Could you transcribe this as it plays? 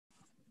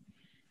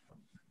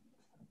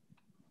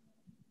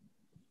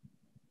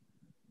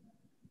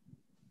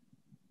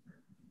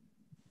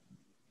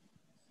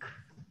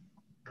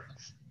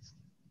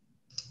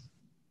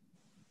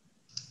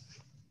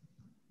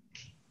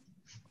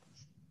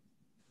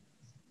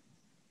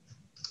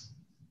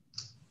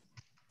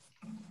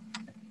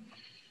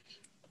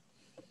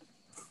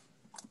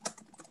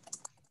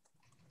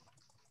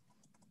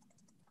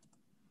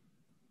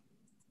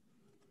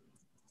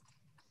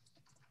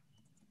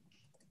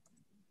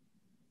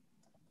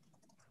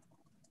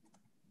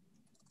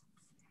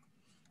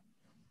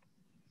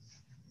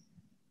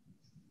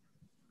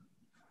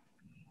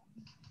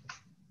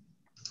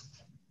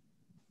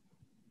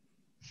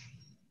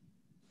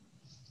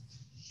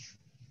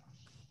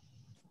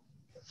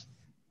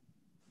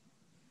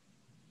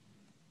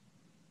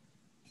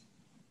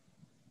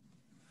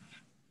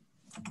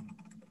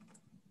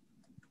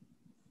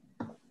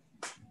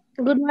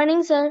Good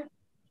morning, sir.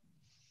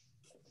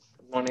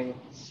 Good morning.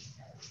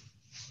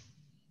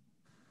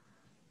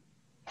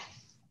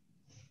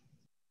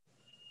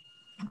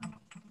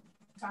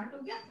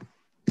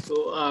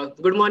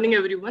 Good morning,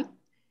 everyone.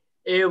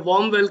 A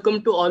warm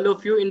welcome to all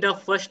of you in the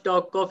first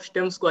talk of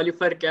STEM's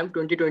Qualifier Camp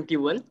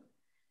 2021.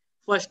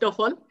 First of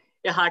all,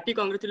 a hearty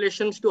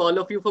congratulations to all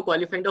of you for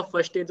qualifying the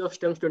first stage of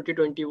STEM's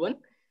 2021.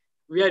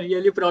 We are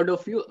really proud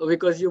of you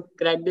because you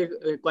cracked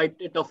quite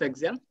a tough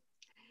exam.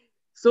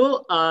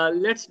 So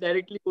let's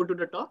directly go to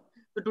the talk.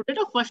 So today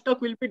the first talk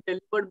will be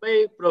delivered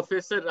by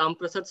Professor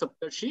Ramprasad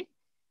Saptharishi.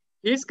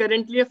 He is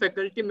currently a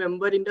faculty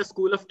member in the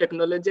School of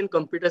Technology and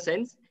Computer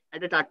Science at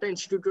the Tata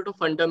Institute of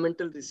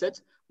Fundamental Research,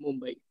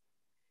 Mumbai.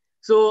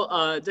 So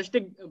just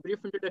a brief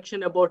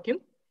introduction about him.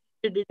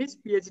 He did his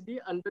PhD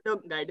under the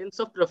guidance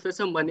of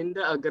Professor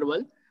Manindra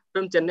Agarwal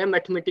from Chennai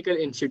Mathematical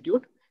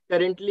Institute.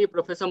 Currently,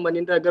 Professor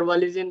Manindra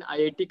Agarwal is in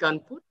IIT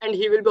Kanpur, and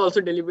he will be also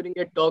delivering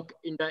a talk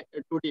in the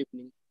today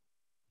evening.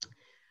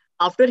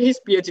 After his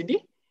PhD,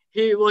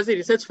 he was a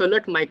research fellow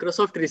at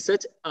Microsoft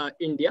Research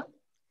India.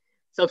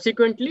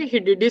 Subsequently, he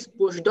did his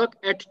postdoc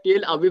at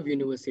Tel Aviv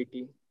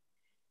University.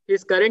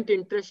 His current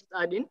interests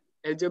are in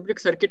algebraic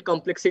circuit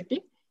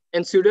complexity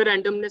and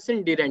pseudo-randomness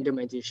and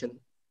de-randomization.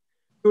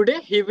 Today,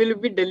 he will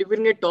be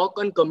delivering a talk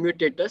on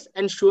commutators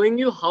and showing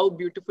you how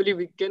beautifully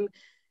we can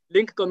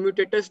link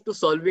commutators to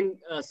solving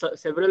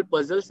several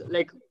puzzles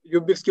like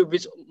Rubik's Cube,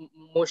 which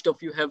most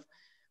of you have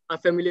are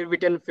familiar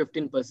with, and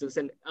 15 puzzles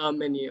and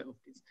many of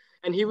these.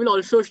 And he will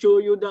also show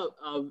you the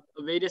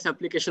various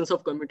applications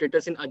of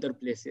commutators in other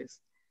places.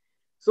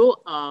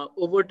 So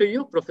over to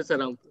you, Professor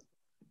Ram.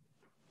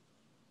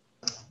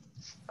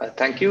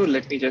 Thank you.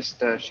 Let me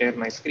just share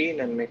my screen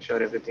and make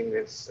sure everything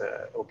is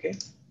okay.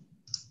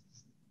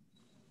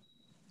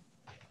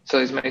 So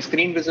is my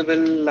screen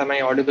visible? Am I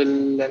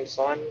audible and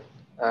so on?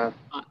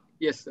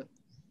 Yes, sir.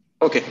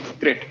 Okay,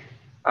 great.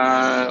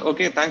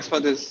 Okay, thanks for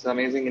this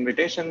amazing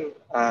invitation.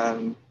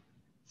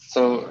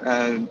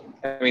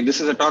 I mean, this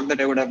is a talk that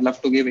I would have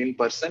loved to give in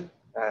person.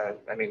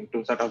 I mean,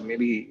 to sort of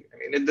maybe,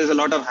 there's a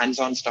lot of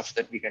hands-on stuff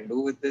that we can do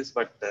with this,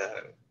 but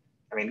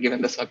I mean,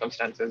 given the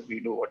circumstances,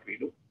 we do what we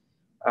do.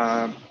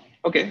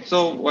 Okay,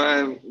 so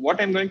what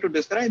I'm going to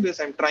describe is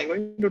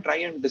going to try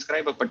and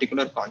describe a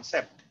particular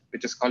concept,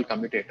 which is called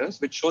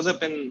commutators, which shows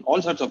up in all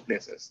sorts of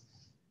places.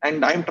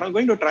 And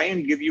going to try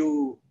and give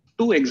you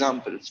two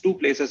examples, two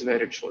places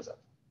where it shows up.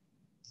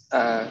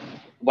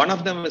 One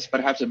of them is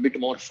perhaps a bit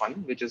more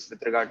fun, which is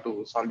with regard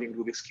to solving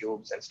Rubik's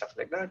cubes and stuff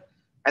like that.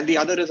 And the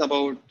other is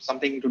about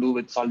something to do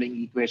with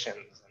solving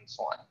equations and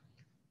so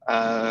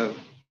on.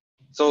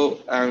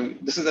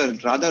 This is a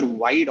rather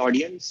wide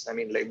audience. I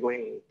mean, like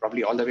going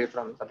probably all the way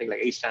from something like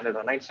 8th standard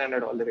or 9th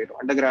standard all the way to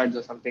undergrads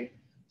or something.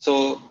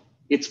 So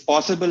it's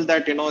possible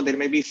that, there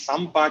may be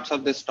some parts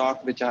of this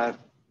talk which are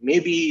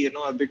maybe,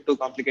 a bit too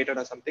complicated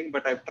or something,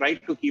 but I've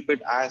tried to keep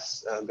it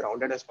as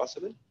grounded as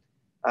possible.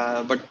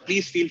 But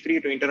please feel free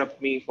to interrupt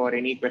me for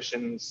any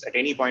questions at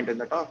any point in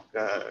the talk,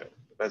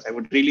 because I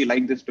would really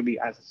like this to be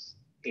as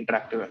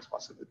interactive as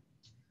possible.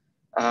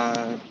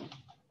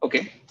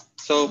 Okay,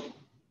 so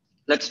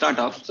let's start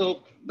off.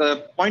 So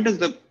the point is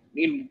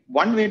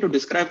one way to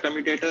describe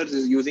commutators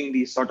is using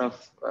these sort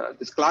of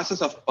these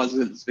classes of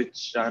puzzles,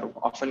 which are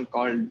often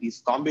called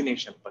these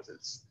combination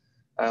puzzles.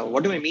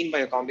 What do I mean by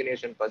a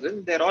combination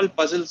puzzle? They're all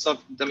puzzles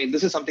of,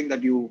 this is something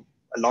that a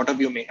lot of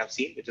you may have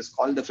seen, which is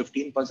called the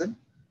 15 puzzle.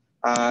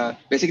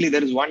 Basically,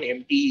 there is one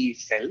empty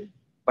cell,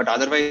 but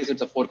otherwise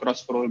it's a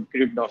 4x4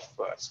 grid of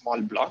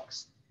small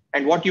blocks.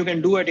 And what you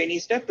can do at any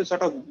step is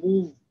sort of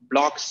move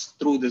blocks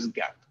through this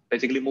gap.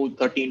 Basically move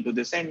 13 to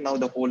this end. Now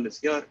the hole is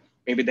here.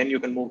 Maybe then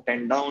you can move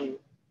 10 down,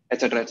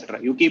 etc.,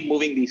 etc. You keep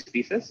moving these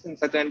pieces, and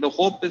the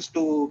hope is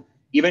to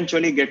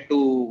eventually get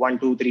to 1,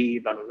 2, 3,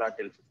 blah, blah, blah,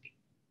 till 15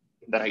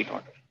 in the right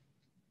order.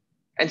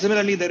 And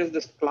similarly, there is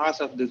this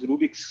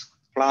Rubik's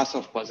class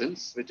of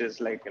puzzles, which is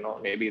like,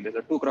 maybe there's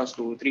a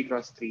 2x2,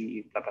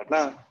 3x3, blah, blah,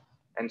 blah,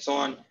 and so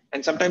on.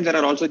 And sometimes there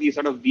are also these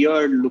sort of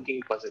weird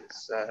looking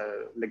puzzles,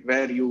 like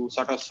where you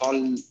sort of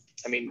solve,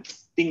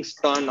 things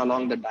turn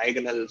along the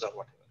diagonals or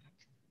whatever.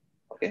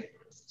 Okay,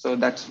 so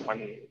that's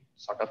one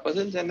sort of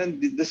puzzles. And then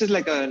this is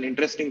like an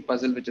interesting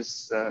puzzle, which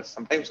is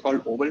sometimes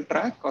called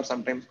Ovaltrack or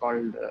sometimes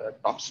called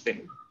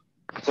topspin.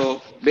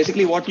 So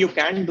basically what you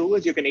can do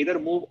is you can either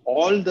move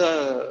all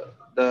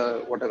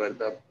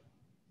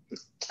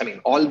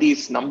all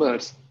these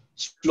numbers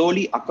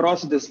slowly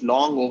across this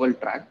long oval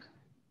track,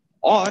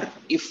 or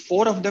if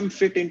 4 of them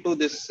fit into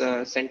this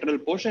central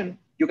portion,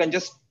 you can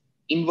just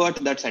invert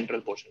that central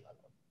portion.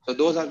 So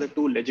those are the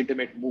two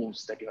legitimate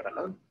moves that you are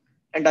allowed.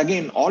 And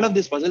again, all of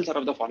these puzzles are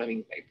of the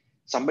following type.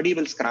 Somebody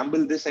will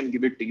scramble this and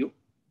give it to you,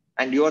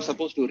 and you are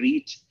supposed to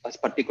reach a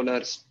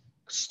particular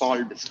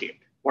solved state,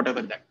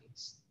 whatever that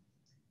means.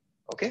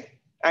 Okay,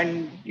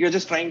 and you're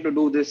just trying to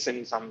do this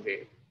in some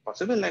way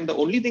possible. And the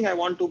only thing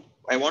I'll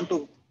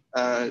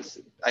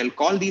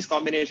call these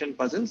combination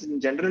puzzles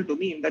in general to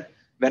mean that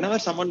whenever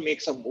someone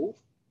makes a move,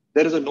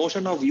 there is a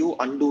notion of you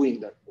undoing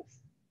that move.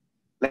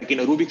 Like in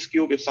a Rubik's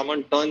Cube, if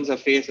someone turns a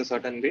face a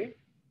certain way,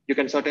 you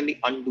can certainly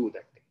undo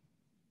that thing.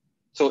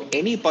 So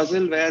any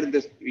puzzle where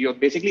you're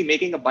basically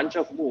making a bunch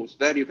of moves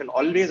where you can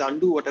always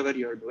undo whatever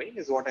you're doing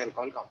is what I'll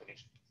call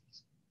combination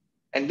puzzles.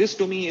 And this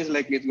to me is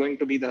like, it's going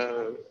to be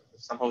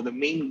somehow the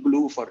main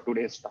glue for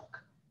today's talk.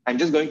 I'm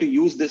just going to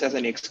use this as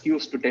an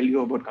excuse to tell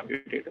you about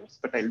commutators,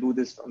 but I'll do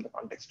this from the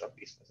context of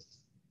these puzzles.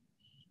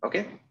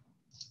 Okay.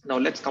 Now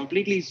let's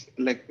completely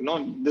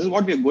this is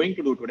what we're going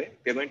to do today.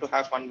 We're going to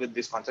have fun with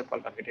this concept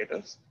called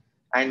commutators,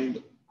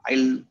 and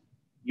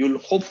you'll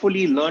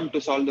hopefully learn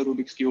to solve the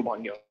Rubik's Cube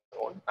on your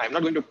own. I'm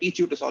not going to teach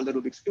you to solve the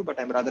Rubik's Cube, but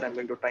I'm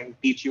going to try and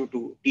teach you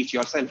to teach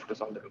yourself to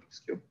solve the Rubik's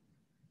Cube.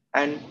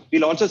 And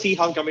we'll also see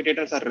how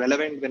commutators are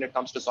relevant when it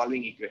comes to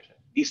solving equations.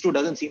 These two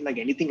doesn't seem like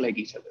anything like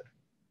each other,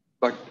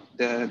 but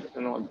they're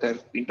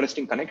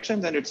interesting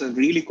connections, and it's a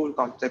really cool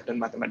concept in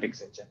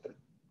mathematics in general.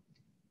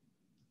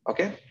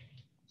 Okay.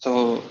 So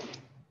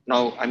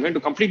now I'm going to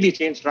completely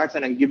change tracks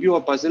and I'll give you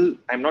a puzzle.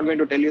 I'm not going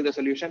to tell you the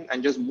solution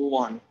and just move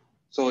on.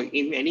 So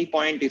in any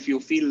point, if you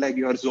feel like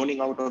you're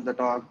zoning out of the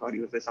talk or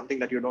there's something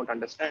that you don't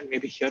understand,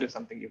 maybe here is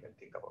something you can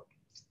think about.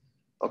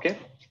 Okay.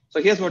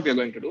 So here's what we're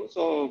going to do.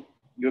 So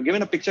you're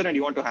given a picture and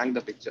you want to hang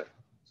the picture.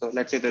 So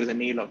let's say there is a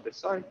nail of this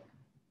sort.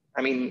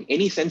 I mean,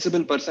 any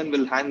sensible person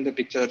will hang the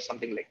picture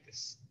something like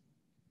this.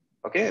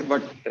 Okay,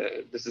 but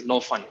this is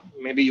no fun.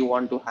 Maybe you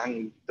want to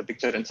hang the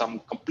picture in some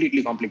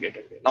completely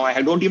complicated way. Now,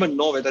 I don't even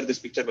know whether this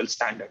picture will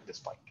stand at this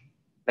point.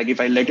 Like if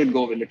I let it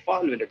go, will it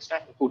fall? Will it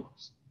stand? Who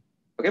knows?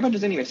 Okay, but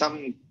there's anyway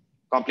some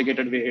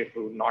complicated way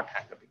to not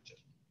hang the picture.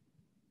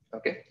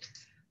 Okay.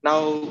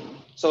 Now,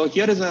 so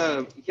here is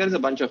a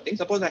bunch of things.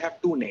 Suppose I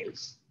have two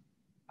nails.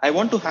 I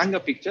want to hang a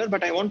picture,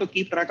 but I want to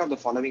keep track of the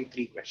following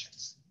three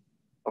questions.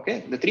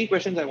 Okay, the three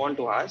questions I want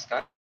to ask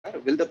are,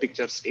 will the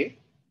picture stay?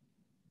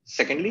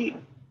 Secondly,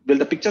 will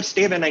the picture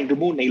stay when I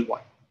remove nail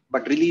 1,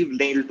 but leave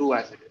nail 2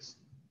 as it is?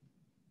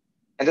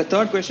 And the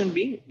third question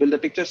being, will the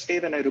picture stay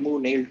when I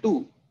remove nail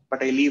 2,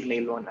 but I leave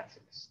nail 1 as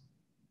it is?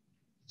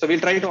 So we'll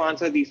try to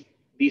answer these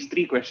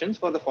three questions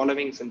for the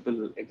following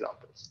simple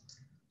examples.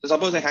 So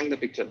suppose I hang the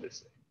picture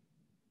this way.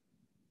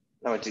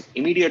 Now it's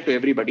immediate to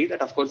everybody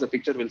that of course the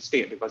picture will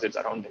stay because it's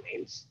around the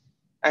nails.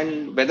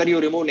 And whether you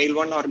remove nail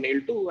 1 or nail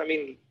 2, I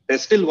mean,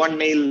 there's still one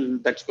nail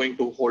that's going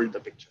to hold the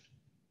picture.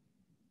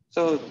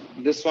 So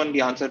this one,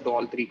 the answer to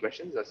all three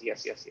questions is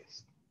yes, yes,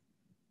 yes.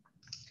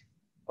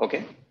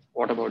 Okay,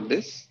 what about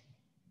this?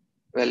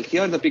 Well,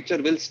 here the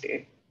picture will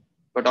stay,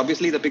 but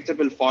obviously the picture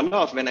will fall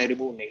off when I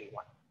remove nail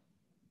 1,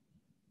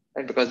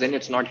 right? Because then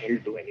it's not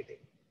held to anything.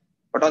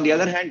 But on the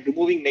other hand,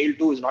 removing nail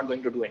 2 is not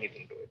going to do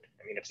anything to it.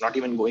 I mean, it's not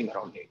even going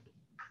around nail 2.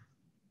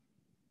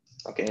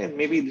 Okay, and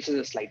maybe this is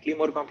a slightly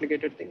more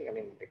complicated thing. I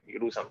mean, you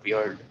do some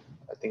weird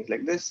things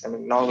like this. I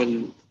mean, now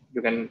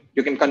you can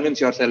convince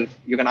yourself,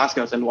 you can ask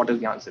yourself, what is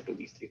the answer to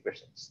these three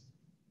questions?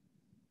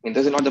 I mean,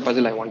 this is not the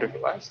puzzle I wanted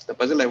to ask. The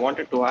puzzle I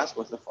wanted to ask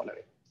was the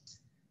following.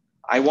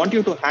 I want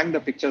you to hang the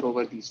picture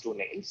over these two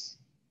nails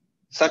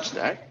such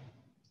that,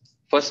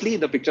 firstly,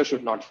 the picture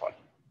should not fall.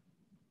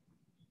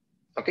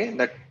 Okay,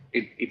 that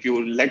if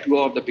you let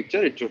go of the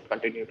picture, it should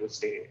continue to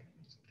stay.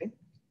 Okay?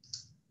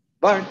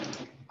 But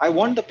I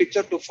want the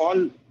picture to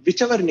fall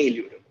whichever nail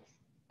you remove.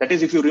 That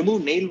is, if you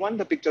remove nail 1,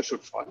 the picture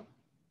should fall.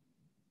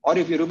 Or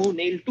if you remove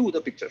nail 2,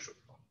 the picture should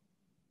fall.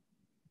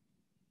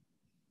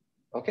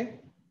 Okay?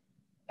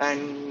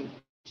 And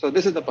so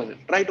this is the puzzle.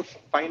 Try to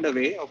find a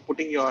way of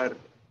putting your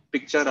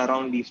picture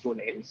around these two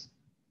nails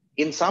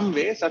in some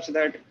way such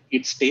that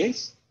it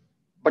stays,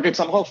 but it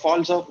somehow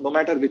falls off no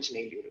matter which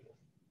nail you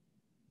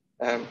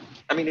remove.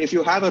 I mean, if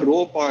you have a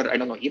rope or, I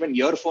don't know, even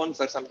earphones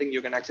or something,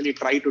 you can actually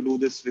try to do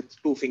this with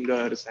 2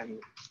 fingers. And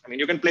I mean,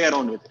 you can play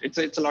around with it.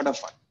 It's a lot of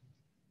fun.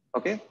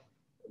 Okay?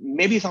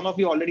 Maybe some of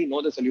you already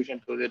know the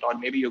solution to it, or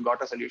maybe you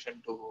got a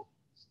solution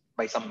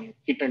by some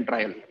hit and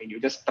trial. I mean,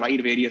 you just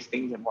tried various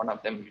things and one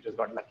of them you just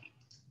got lucky.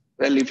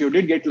 Well, if you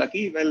did get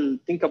lucky, well,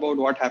 think about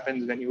what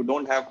happens when you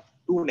don't have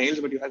 2 nails,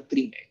 but you have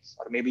 3 nails,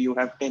 or maybe you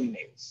have 10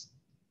 nails.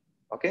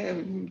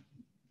 Okay,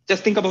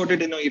 just think about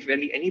it. If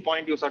any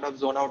point you sort of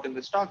zone out in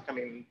this talk, I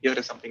mean, here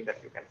is something that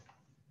you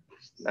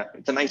can.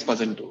 It's a nice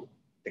puzzle to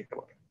think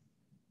about.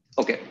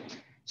 Okay,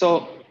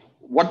 so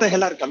what the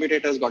hell are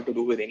commutators got to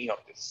do with any of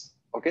this?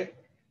 Okay.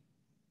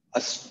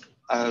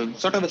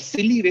 Sort of a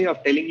silly way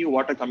of telling you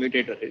what a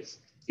commutator is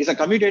a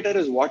commutator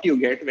is what you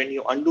get when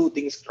you undo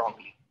things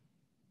strongly.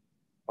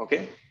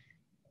 Okay,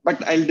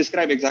 but I'll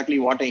describe exactly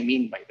what I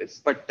mean by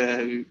this. But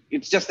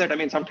it's just that, I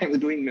mean,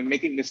 sometimes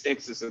making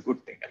mistakes is a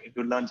good thing. I mean,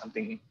 you learn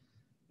something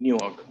new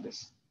out of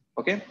this.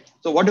 Okay,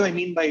 so what do I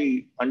mean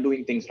by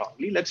undoing things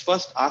wrongly? Let's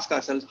first ask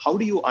ourselves, how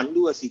do you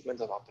undo a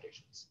sequence of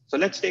operations? So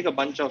let's take a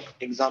bunch of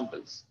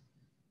examples.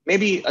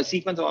 Maybe a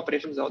sequence of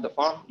operations of the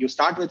form, you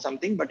start with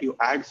something, but you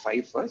add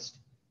 5 first,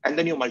 and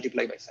then you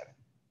multiply by 7.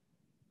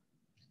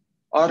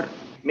 Or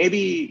maybe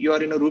you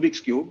are in a Rubik's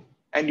Cube,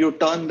 and you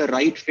turn the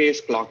right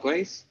face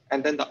clockwise,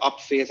 and then the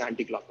up face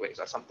anti-clockwise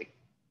or something.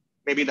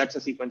 Maybe that's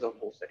a sequence of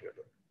moves that you're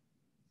doing.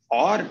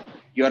 Or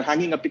you're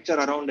hanging a picture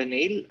around a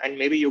nail, and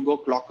maybe you go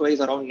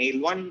clockwise around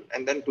nail 1,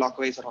 and then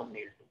clockwise around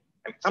nail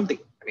 2. Something.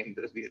 I mean,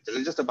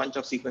 there's just a bunch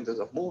of sequences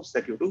of moves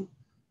that you do.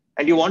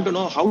 And you want to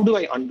know, how do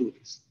I undo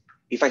this?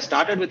 If I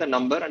started with a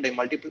number and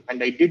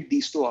I did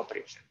these two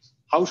operations,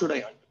 how should I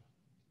undo?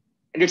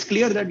 And it's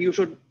clear that you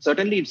should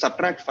certainly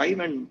subtract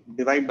 5 and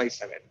divide by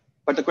 7.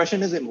 But the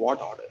question is, in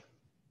what order?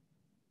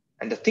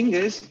 And the thing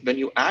is, when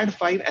you add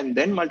 5 and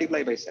then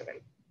multiply by 7,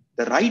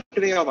 the right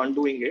way of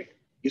undoing it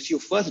is you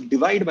first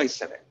divide by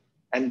 7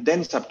 and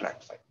then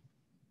subtract 5.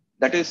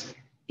 That is,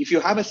 if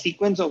you have a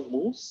sequence of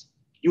moves,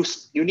 you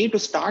need to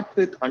start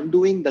with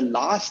undoing the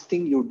last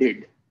thing you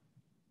did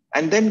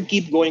and then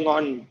keep going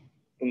on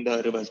in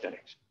the reverse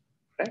direction,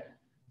 right?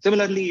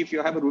 Similarly, if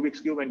you have a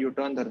Rubik's Cube and you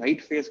turn the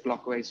right face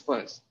clockwise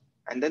first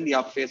and then the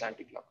up face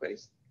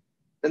anti-clockwise,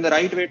 then the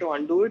right way to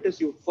undo it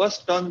is you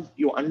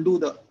undo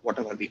the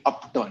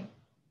up turn,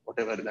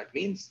 whatever that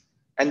means,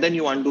 and then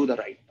you undo the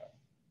right turn.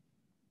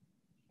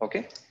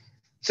 Okay.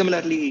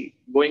 Similarly,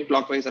 going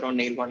clockwise around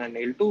nail 1 and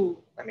nail 2,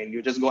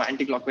 you just go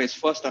anti-clockwise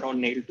first around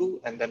nail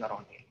 2 and then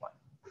around nail 1.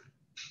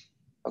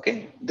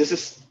 Okay. This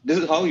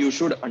is how you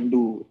should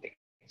undo things.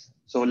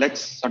 So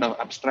let's sort of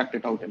abstract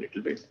it out a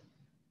little bit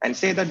and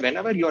say that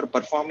whenever you are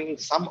performing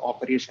some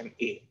operation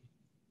A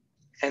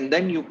and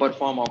then you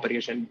perform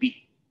operation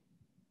B,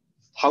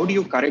 how do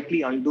you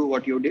correctly undo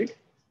what you did?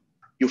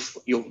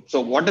 So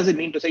what does it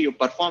mean to say you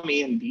perform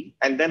A and B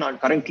and then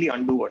currently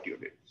undo what you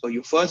did? So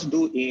you first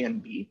do A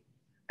and B,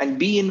 and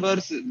B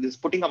inverse, this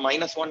putting a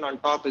 -1 on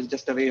top is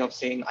just a way of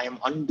saying I am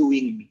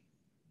undoing B.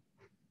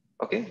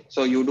 Okay,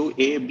 so you do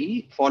A,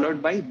 B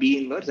followed by B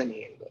inverse and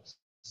A inverse.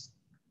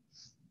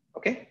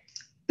 Okay,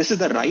 this is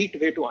the right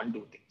way to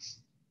undo things.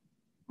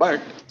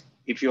 But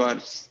if you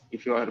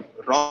are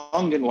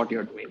wrong in what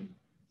you're doing,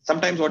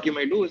 sometimes what you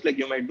might do is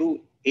you might do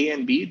A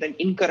and B, then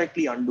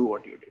incorrectly undo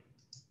what you did.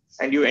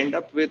 And you end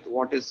up with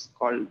what is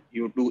called,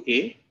 you do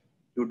A,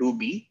 you do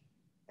B,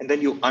 and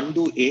then you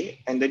undo A,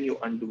 and then you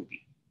undo B.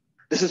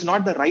 This is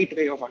not the right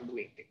way of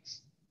undoing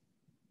things.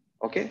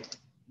 Okay,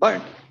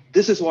 but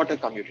this is what a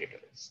commutator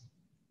is.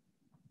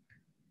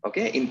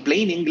 Okay, in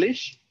plain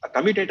English, a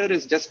commutator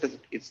is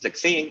it's like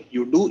saying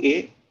you do A,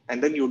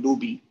 and then you do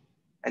B,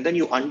 and then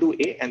you undo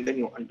A, and then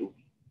you undo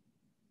B.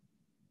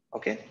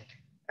 Okay.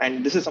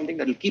 And this is something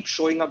that will keep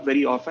showing up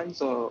very often.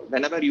 So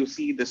whenever you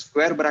see the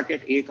square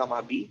bracket A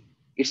comma B,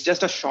 it's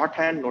just a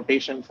shorthand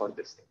notation for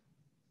this thing.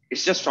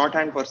 It's just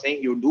shorthand for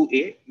saying you do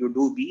A, you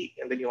do B,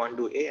 and then you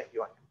undo A and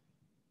you undo.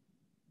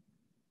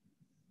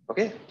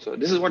 Okay, so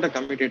this is what a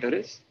commutator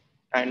is.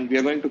 And we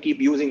are going to keep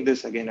using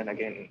this again and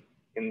again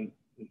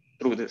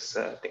through this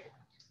thing.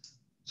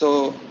 So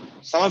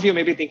some of you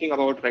may be thinking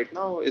about right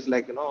now is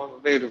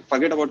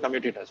forget about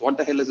commutators. What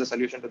the hell is the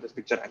solution to this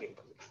picture hanging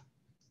puzzle?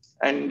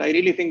 And I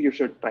really think you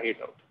should try it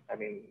out.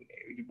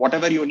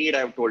 Whatever you need,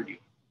 I have told you.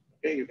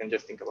 Okay, you can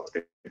just think about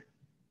it.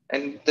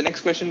 And the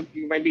next question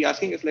you might be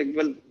asking is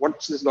well,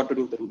 what's this got to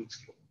do with the Rubik's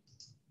Cube?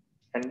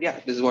 And yeah,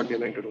 this is what we're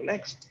going to do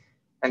next.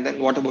 And then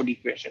what about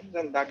equations?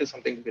 And that is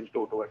something we'll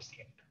do towards the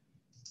end.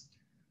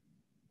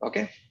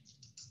 Okay.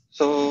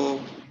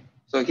 So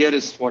here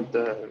is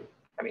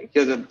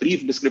here's a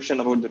brief description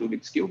about the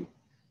Rubik's Cube.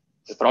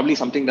 It's probably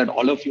something that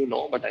all of you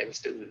know, but I will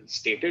still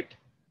state it.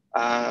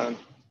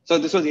 So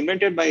this was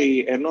invented by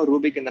Erno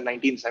Rubik in the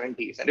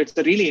 1970s. And it's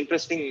a really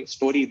interesting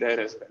story there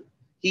as well.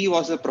 He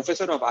was a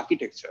professor of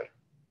architecture.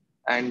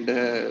 And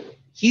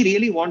he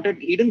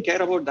didn't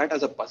care about that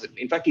as a puzzle.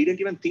 In fact, he didn't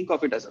even think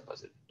of it as a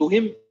puzzle. To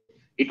him,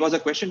 it was a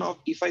question of,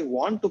 if I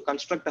want to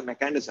construct a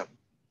mechanism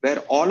where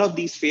all of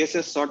these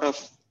faces sort of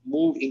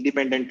move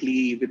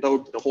independently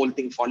without the whole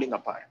thing falling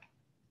apart,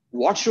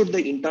 what should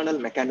the internal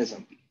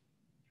mechanism be?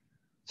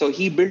 So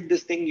he built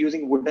this thing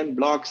using wooden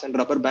blocks and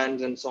rubber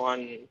bands and so on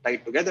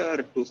tied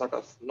together to sort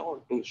of,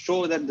 to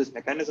show that this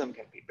mechanism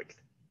can be built.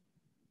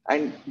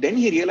 And then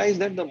he realized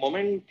that the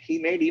moment he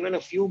made even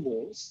a few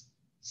moves,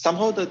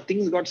 somehow the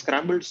things got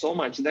scrambled so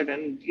much that,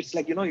 and it's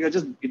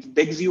it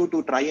begs you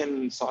to try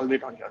and solve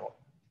it on your own.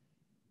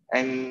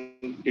 And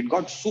it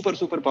got super,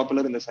 super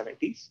popular in the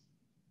 70s.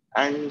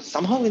 And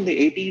somehow in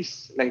the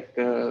 80s,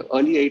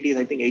 early 80s,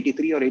 I think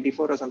 83 or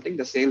 84 or something,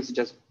 the sales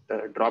just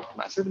dropped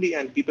massively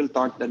and people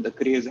thought that the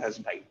craze has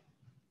died.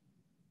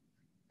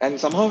 And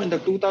somehow in the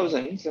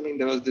 2000s,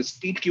 there was this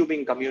speed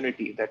cubing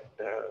community that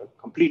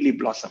completely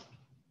blossomed.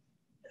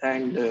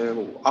 And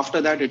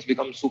after that, it's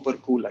become super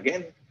cool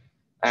again.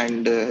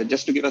 And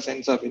just to give a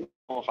sense of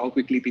how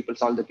quickly people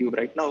solve the cube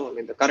right now,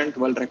 the current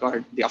world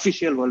record, the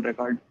official world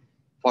record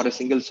for a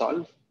single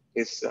solve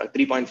is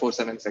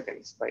 3.47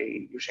 seconds by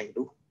Yusheng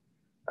Du.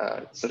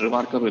 It's a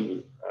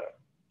remarkable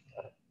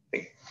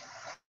thing.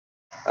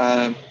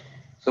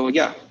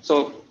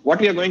 So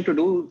what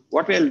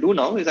I'll do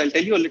now is I'll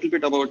tell you a little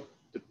bit about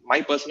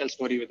my personal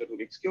story with the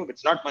Rubik's Cube.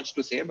 It's not much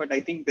to say, but I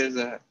think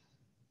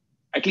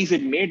at least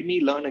it made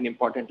me learn an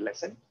important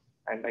lesson.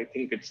 And I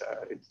think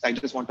I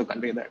just want to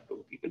convey that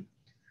to people.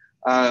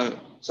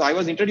 So I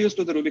was introduced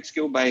to the Rubik's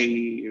Cube by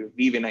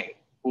V. Vinay,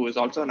 who is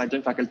also an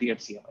adjunct faculty at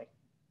CMI,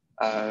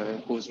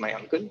 who's my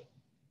uncle.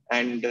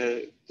 And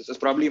this was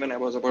probably when I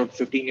was about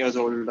 15 years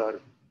old,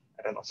 or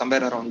I don't know,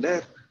 somewhere around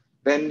there,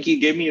 when he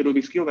gave me a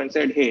Rubik's Cube and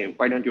said, hey,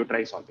 why don't you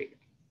try solving it?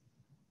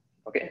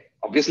 Okay,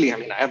 obviously, I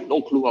mean, I have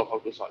no clue of how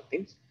to solve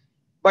things,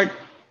 but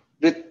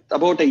with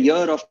about a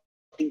year of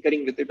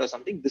tinkering with it or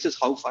something, this is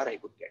how far I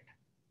could get.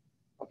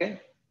 Okay,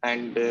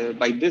 and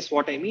by this,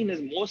 what I mean is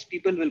most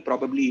people will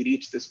probably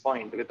reach this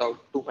point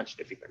without too much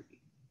difficulty.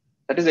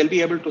 That is, they'll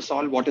be able to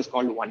solve what is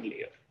called one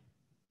layer.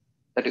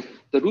 That is,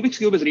 the Rubik's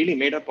Cube is really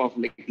made up of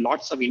like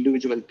lots of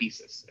individual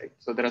pieces, right?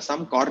 So there are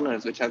some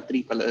corners which have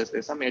 3 colors,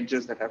 there's some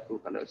edges that have 2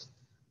 colors.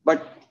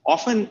 But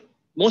often,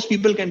 most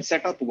people can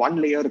set up one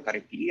layer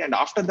correctly, and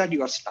after that,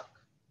 you are stuck.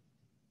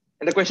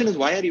 And the question is,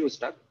 why are you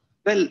stuck?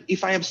 Well,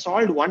 if I have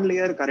solved one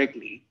layer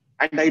correctly,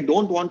 and I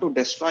don't want to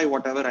destroy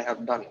whatever I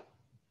have done,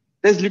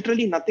 there's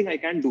literally nothing I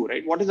can do,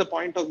 right? What is the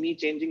point of me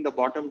changing the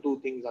bottom 2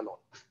 things alone?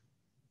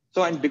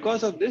 So, and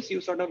because of this,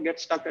 you sort of get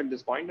stuck at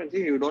this point and say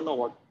you don't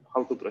know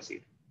how to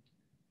proceed.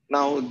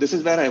 Now, this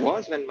is where I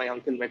was when my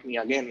uncle met me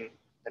again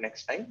the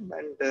next time.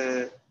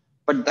 And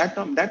but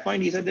that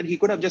point, he said that he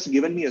could have just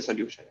given me a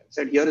solution and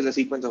said, here is a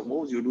sequence of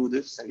moves, you do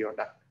this and you're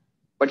done.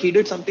 But he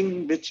did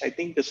something which I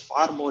think is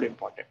far more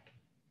important,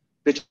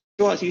 which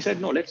was, he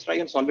said, no, let's try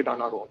and solve it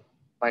on our own,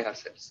 by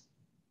ourselves.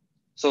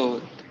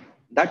 So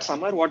that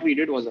summer, what we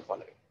did was the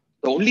following.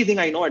 The only thing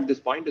I know at this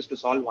point is to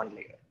solve one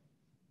layer.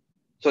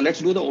 So let's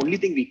do the only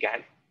thing we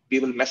can. We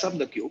will mess up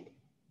the cube,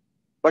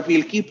 but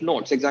we'll keep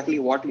notes exactly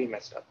what we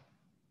messed up.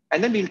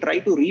 And then we'll try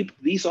to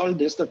resolve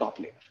the top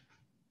layer.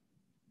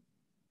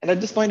 And at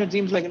this point, it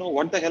seems like,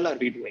 what the hell are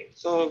we doing?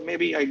 So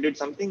maybe I did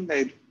something,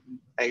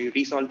 I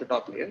resolved the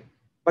top layer.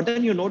 But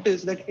then you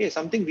notice that, hey,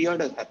 something weird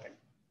has happened.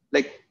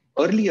 Like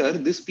earlier,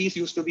 this piece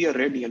used to be a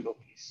red-yellow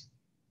piece.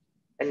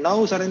 And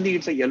now suddenly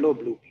it's a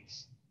yellow-blue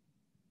piece.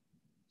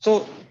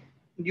 So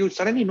you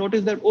suddenly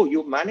notice that, oh,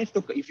 you managed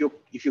to, if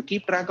you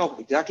keep track of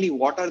exactly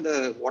what are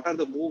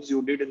the moves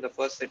you did in the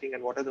first setting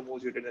and what are the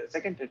moves you did in the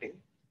second setting,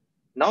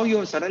 now you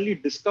have suddenly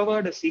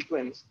discovered a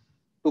sequence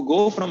to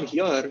go from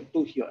here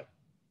to here.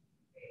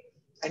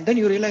 And then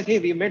you realize, hey,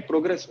 we made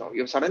progress now.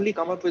 You've suddenly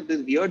come up with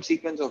this weird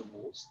sequence of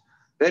moves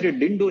where it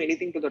didn't do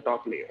anything to the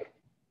top layer,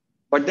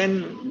 but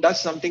then does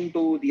something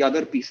to the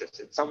other pieces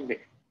in some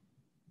way.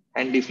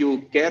 And if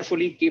you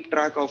carefully keep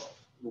track of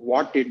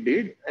what it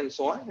did and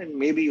so on, and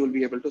maybe you'll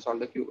be able to solve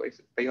the cube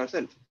by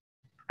yourself.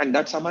 And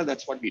that summer,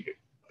 that's what we did.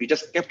 We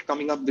just kept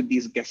coming up with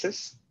these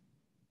guesses.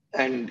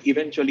 And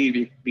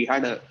eventually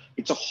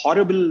it's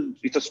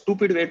a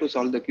stupid way to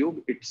solve the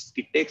cube. It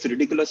takes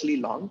ridiculously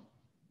long,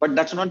 but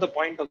that's not the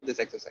point of this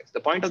exercise. The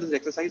point of this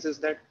exercise is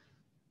that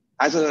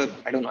as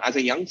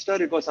a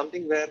youngster, it was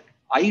something where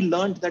I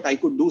learned that I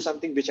could do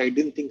something which I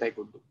didn't think I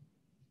could do.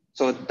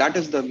 So that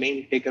is the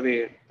main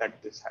takeaway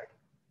that this had.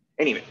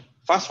 Anyway,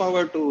 fast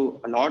forward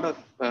to a lot of,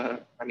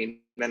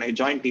 when I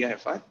joined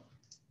TIFR,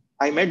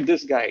 I met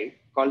this guy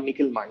called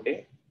Nikhil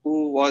Mande,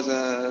 who was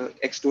an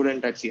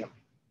ex-student at CM.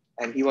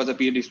 And he was a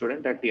PhD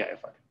student at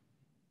TIFR.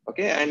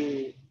 Okay,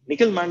 and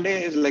Nikhil Mande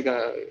is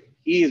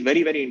he is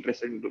very, very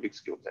interested in Rubik's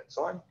Cubes and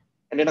so on.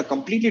 And in a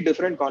completely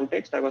different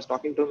context, I was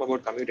talking to him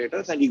about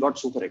commutators and he got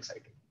super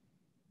excited.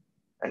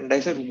 And I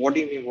said, what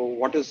do you mean?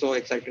 What is so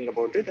exciting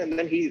about it? And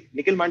then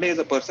Nikhil Mande is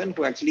a person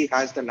who actually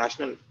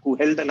who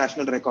held the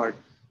national record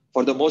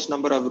for the most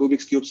number of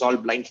Rubik's Cubes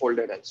solved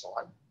blindfolded and so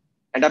on.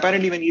 And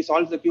apparently when he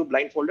solves the cube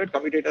blindfolded,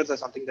 commutators are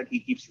something that he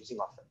keeps using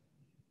often.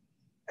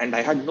 And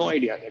I had no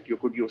idea that you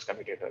could use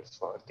commutators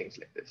for things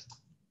like this.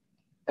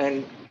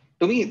 And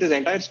to me, this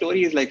entire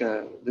story is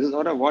this is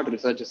not what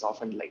research is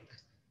often like.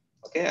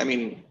 Okay, I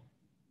mean,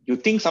 you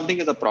think something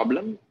is a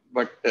problem,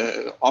 but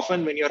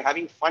often when you're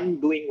having fun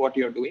doing what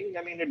you're doing,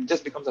 I mean, it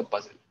just becomes a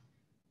puzzle.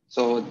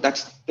 So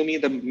that's, to me,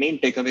 the main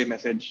takeaway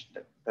message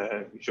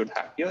that we should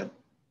have here.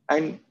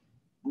 And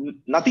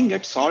nothing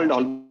gets solved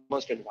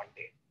almost in one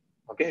day.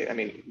 Okay, I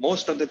mean,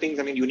 most of the things,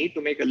 you need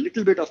to make a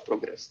little bit of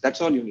progress. That's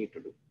all you need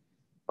to do.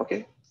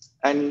 Okay,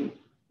 and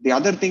the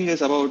other thing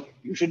is about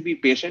you should be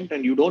patient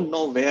and you don't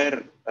know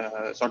where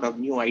sort of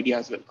new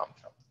ideas will come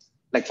from.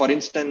 Like, for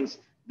instance,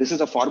 this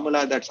is a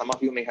formula that some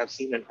of you may have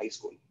seen in high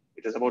school.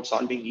 It is about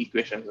solving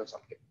equations or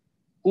something.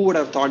 Who would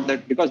have thought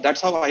that? Because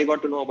that's how I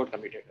got to know about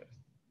commutators.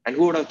 And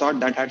who would have thought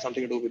that had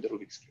something to do with the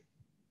Rubik's Cube?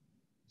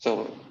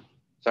 So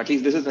at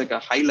least this is like a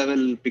high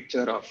level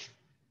picture of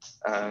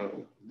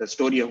the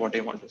story of what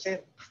I want to say.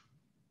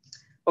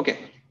 Okay,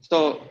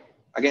 so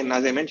again,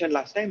 as I mentioned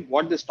last time,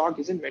 what this talk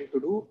isn't meant to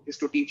do is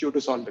to teach you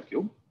to solve the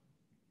cube.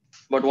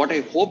 But what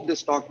I hope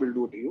this talk will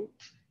do to you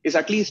is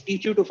at least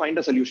teach you to find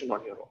a solution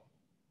on your own.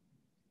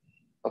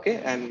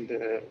 Okay, and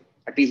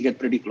at least get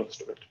pretty close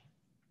to it.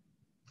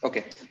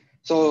 Okay,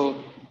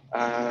 so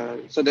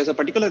there's a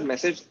particular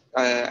message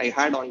I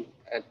had on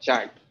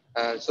chat.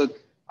 So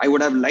I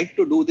would have liked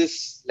to do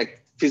this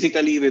like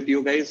physically with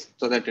you guys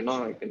so that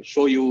I can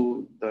show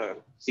you the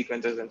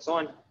sequences and so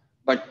on.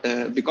 But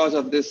because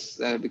of this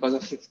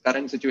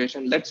current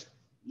situation,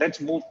 let's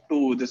move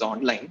to this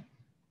online.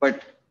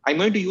 But I'm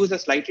going to use a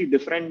slightly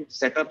different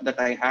setup that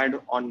I had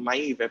on my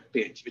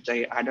webpage, which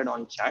I added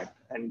on chat.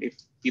 And if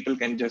people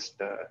can just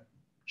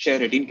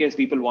share it in case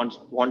people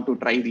want to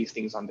try these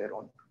things on their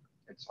own.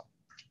 And so on.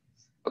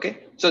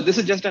 Okay, so this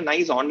is just a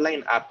nice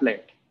online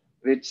applet,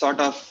 which sort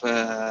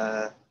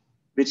of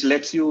which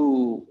lets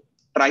you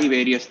try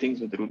various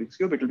things with Rubik's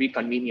Cube. It will be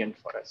convenient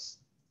for us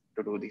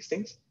to do these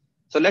things.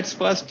 So let's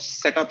first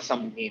set up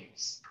some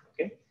names.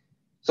 Okay.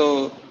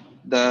 So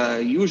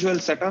the usual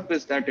setup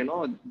is that,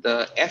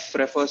 the F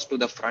refers to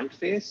the front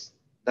face,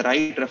 the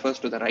right refers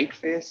to the right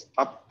face,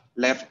 up,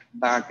 left,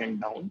 back,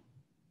 and down.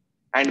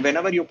 And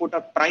whenever you put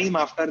a prime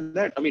after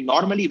that,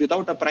 normally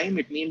without a prime,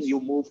 it means you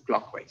move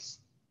clockwise.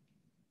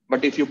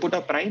 But if you put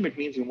a prime, it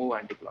means you move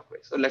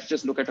anti-clockwise. So let's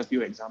just look at a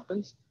few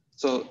examples.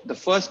 So the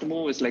first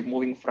move is like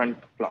moving front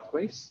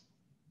clockwise.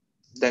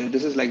 Then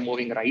this is like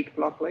moving right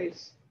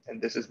clockwise.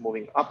 And this is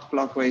moving up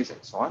clockwise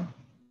and so on.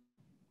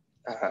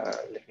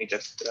 Let me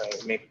just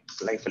make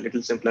life a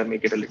little simpler,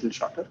 make it a little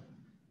shorter.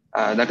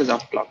 That is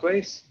up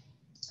clockwise.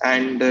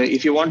 And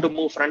if you want to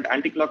move front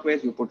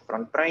anti-clockwise, you put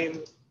front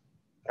prime,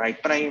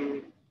 right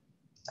prime,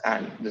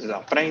 and this is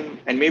up prime.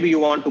 And maybe you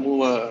want to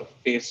move a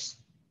face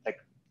like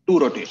 2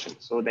 rotations.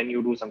 So then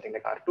you do something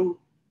like R2.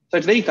 So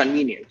it's very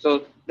convenient.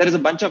 So there is a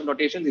bunch of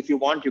notations. If you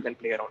want, you can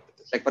play around with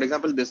this. Like for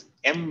example, this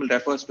M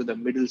refers to the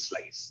middle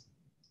slice,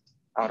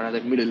 or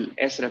rather middle,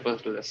 S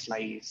refers to the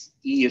slice,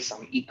 E is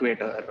some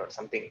equator or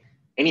something.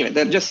 Anyway,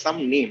 they're just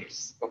some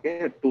names,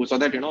 okay, so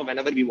that,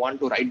 whenever we want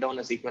to write down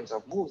a sequence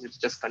of moves, it's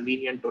just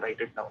convenient to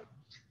write it down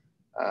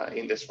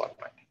in this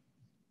format.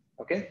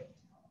 Okay,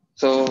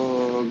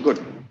 so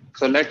good.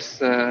 So let's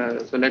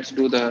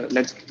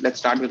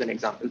start with an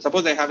example.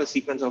 Suppose I have a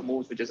sequence of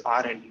moves which is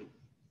R and U.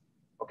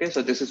 Okay,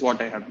 so this is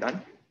what I have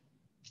done.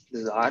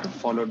 This is R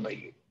followed by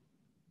U.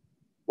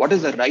 What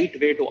is the right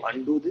way to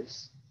undo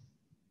this?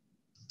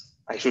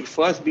 I should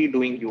first be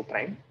doing U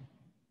prime,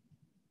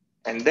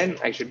 and then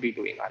I should be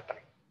doing R prime.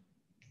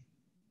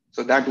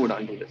 So that would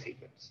undo the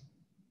sequence.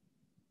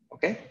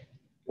 Okay.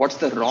 What's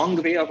the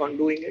wrong way of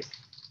undoing it?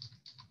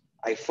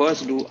 I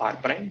first do R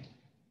prime,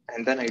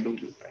 and then I do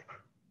U prime.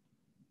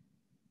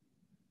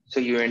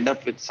 So you end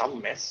up with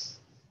some mess.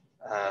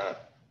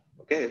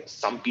 Okay.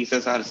 Some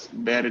pieces are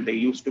where they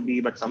used to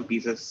be, but some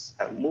pieces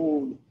have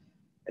moved,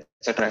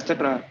 etc.,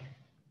 etc.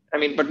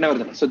 But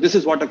nevertheless, so this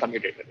is what a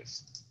commutator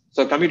is.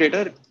 So a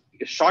commutator,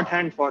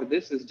 shorthand for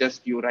this is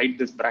just you write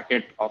this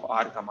bracket of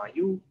R comma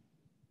U,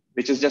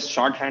 which is just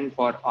shorthand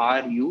for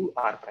R U,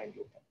 R prime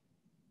U.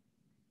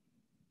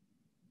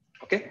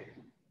 Okay.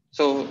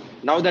 So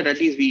now that at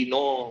least we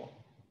know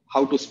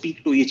how to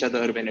speak to each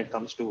other when it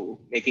comes to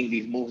making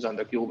these moves on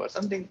the cube or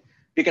something,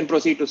 we can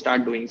proceed to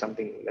start doing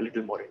something a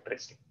little more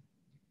interesting.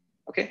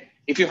 Okay.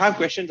 If you have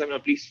questions,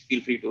 please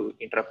feel free to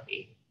interrupt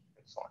me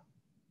and so on.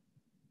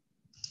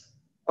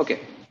 Okay.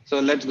 So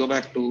let's go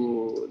back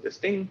to this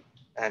thing.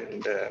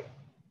 And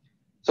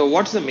so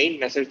what's the main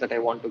message that I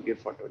want to give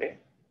for today?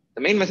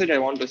 The main message I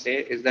want to say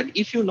is that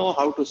if you know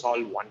how to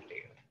solve one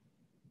layer,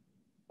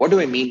 what do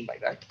I mean by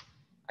that?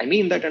 I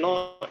mean that,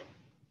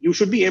 you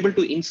should be able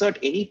to insert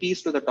any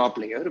piece to the top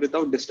layer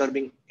without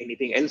disturbing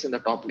anything else in the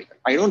top layer.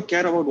 I don't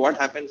care about what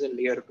happens in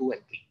layer 2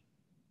 and 3.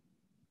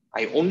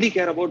 I only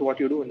care about what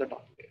you do in the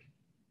top layer.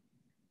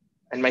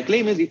 And my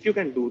claim is if you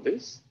can do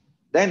this,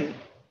 then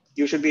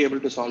you should be able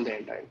to solve the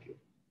entire cube.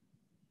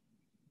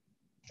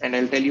 And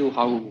I'll tell you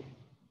how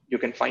you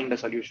can find a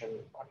solution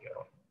on your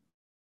own.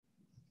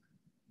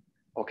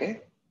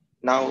 Okay.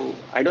 Now,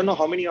 I don't know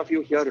how many of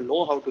you here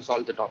know how to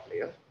solve the top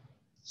layer.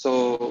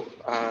 So,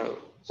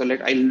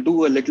 I'll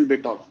do a little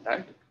bit of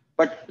that.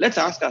 But let's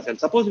ask ourselves,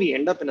 suppose we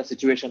end up in a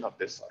situation of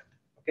this sort.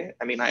 Okay.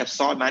 I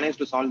have managed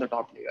to solve the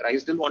top layer. I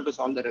still want to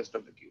solve the rest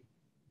of the cube.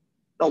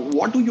 Now,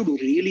 what do you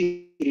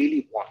really,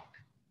 really want?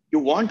 You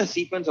want a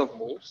sequence of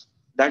moves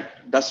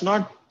that does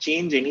not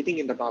change anything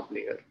in the top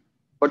layer,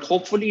 but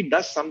hopefully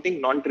does something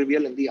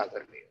non-trivial in the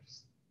other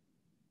layers,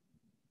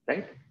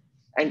 right?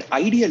 And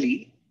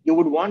ideally, you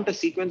would want a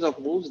sequence of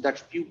moves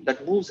that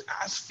moves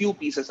as few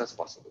pieces as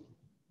possible.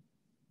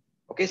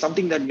 Okay,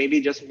 something that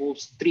maybe just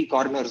moves 3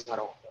 corners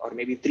around, or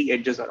maybe 3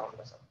 edges around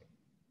or something.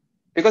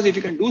 Because if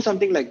you can do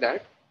something like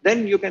that,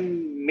 then you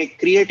can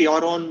create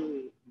your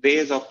own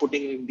ways of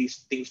putting these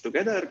things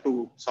together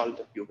to solve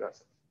the cube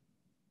yourself.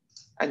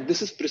 And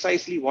this is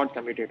precisely what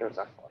commutators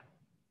are for.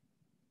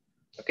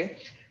 Okay,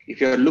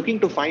 if you're looking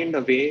to find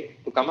a way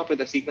to come up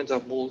with a sequence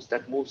of moves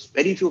that moves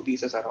very few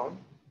pieces around,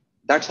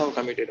 that's how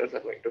commutators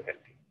are going to help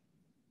you.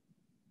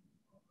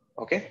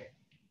 Okay,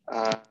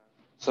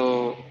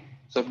 so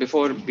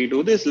before we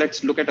do this,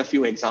 let's look at a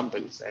few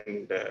examples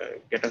and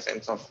get a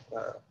sense of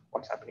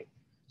what's happening.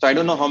 So I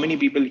don't know how many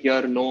people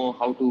here know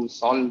how to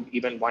solve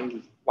even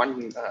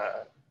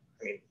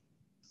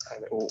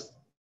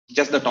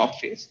just the top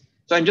face.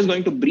 So I'm just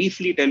going to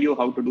briefly tell you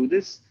how to do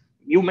this.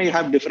 You may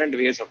have different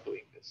ways of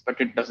doing this, but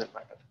it doesn't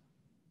matter.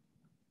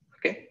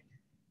 Okay.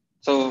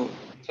 So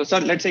sir,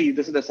 let's say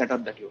this is the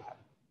setup that you have.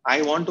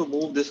 I want to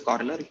move this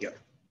corner here.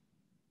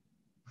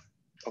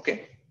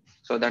 Okay.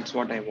 So that's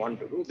what I want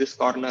to do. This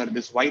corner,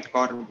 this white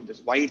corner,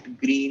 this white,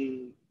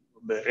 green,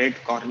 red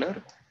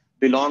corner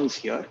belongs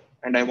here,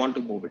 and I want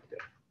to move it there.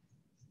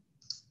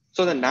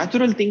 So the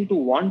natural thing to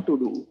want to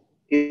do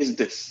is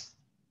this.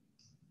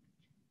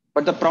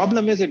 But the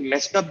problem is it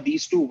messed up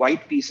these 2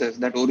 white pieces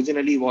that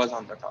originally was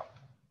on the top.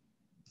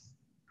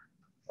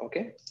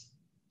 Okay.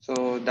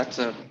 So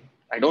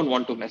I don't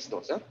want to mess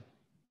those up.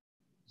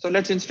 So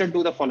let's instead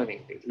do the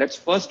following thing. Let's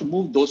first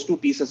move those two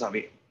pieces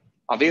away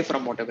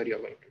from whatever you're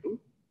going to do.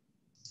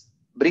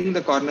 Bring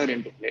the corner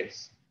into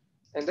place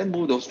and then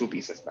move those two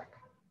pieces back.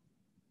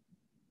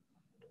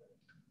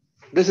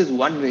 This is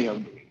one way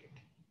of doing it.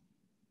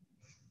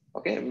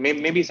 Okay,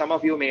 maybe some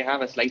of you may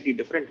have a slightly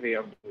different way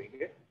of doing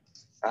it,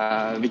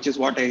 which is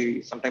what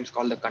I sometimes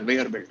call the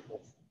conveyor belt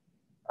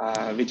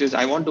move, which is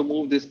I want to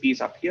move this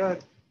piece up here,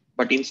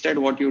 but instead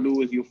what you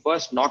do is you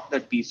first knock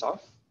that piece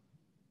off,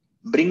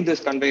 bring this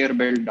conveyor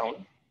belt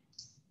down,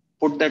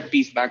 put that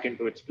piece back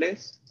into its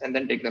place, and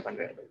then take the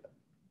conveyor belt down.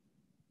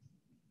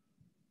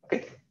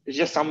 Okay, it's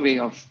just one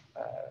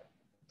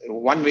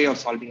way of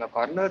solving a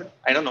corner.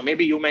 I don't know,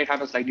 maybe you might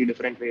have a slightly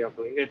different way of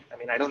doing it.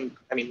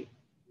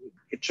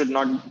 It's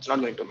not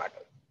going to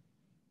matter.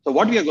 So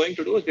what we are going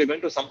to do is we're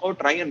going to somehow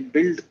try and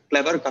build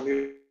clever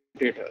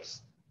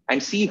commutators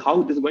and see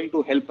how this is going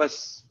to help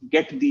us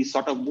get these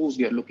sort of moves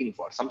we are looking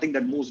for, something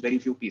that moves very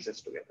few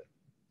pieces together.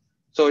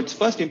 So it's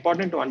first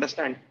important to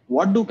understand,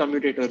 what do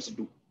commutators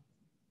do?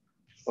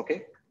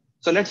 Okay,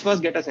 so let's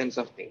first get a sense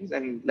of things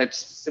and let's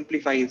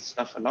simplify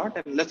stuff a lot,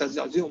 and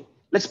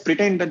let's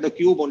pretend that the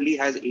cube only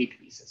has 8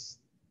 pieces.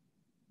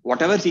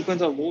 Whatever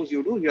sequence of moves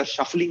you do, you are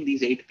shuffling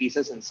these 8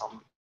 pieces in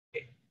some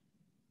way.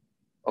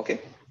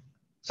 Okay,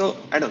 so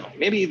I don't know,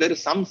 maybe there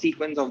is some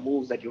sequence of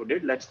moves that you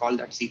did. Let's call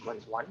that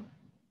sequence 1.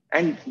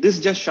 And this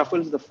just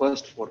shuffles the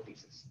first 4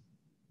 pieces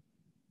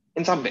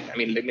in some way. I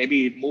mean, like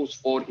maybe it moves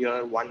 4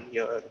 here, 1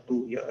 here,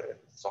 2 here, and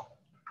so on.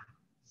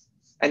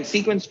 And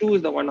sequence 2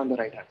 is the one on the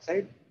right hand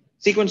side.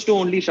 Sequence 2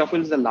 only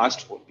shuffles the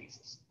last 4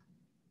 pieces.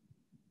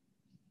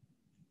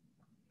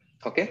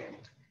 Okay.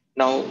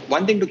 Now,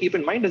 one thing to keep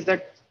in mind is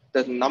that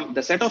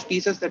the set of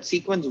pieces that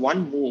sequence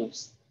 1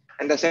 moves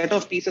and the set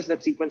of pieces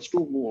that sequence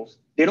 2 moves,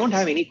 they don't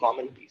have any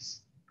common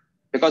piece,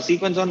 because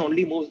sequence 1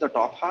 only moves the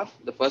top half,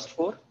 the first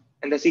 4,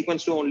 and the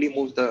sequence 2 only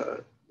moves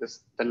the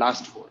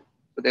last 4.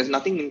 So there's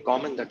nothing in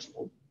common that's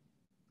moved.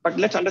 But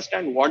let's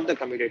understand what the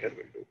commutator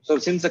will do. So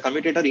since the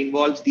commutator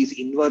involves these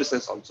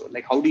inverses also,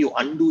 like how do you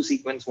undo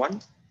sequence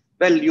 1?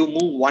 Well, you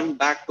move 1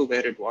 back to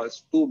where it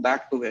was, 2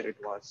 back to where it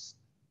was,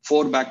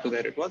 4 back to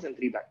where it was, and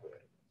 3 back to where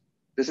it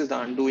was. This is the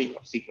undoing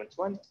of sequence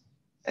 1,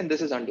 and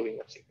this is undoing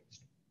of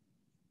sequence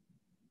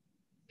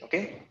 2.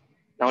 Okay,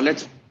 now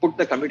let's put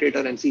the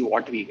commutator and see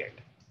what we get.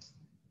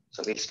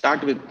 So we'll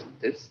start with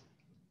this.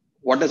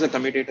 What does a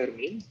commutator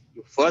mean?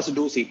 You first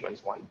do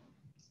sequence 1.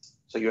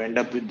 So you end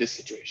up with this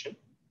situation.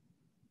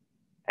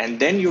 And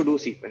then you do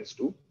sequence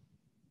 2.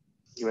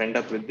 You end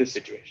up with this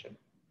situation.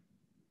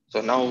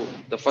 So now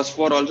the first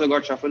 4 also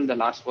got shuffled, the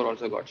last 4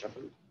 also got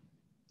shuffled.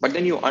 But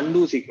then you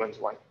undo sequence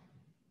 1.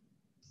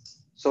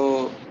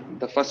 So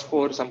the first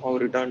 4 somehow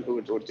return to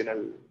its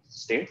original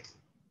state.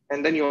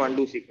 And then you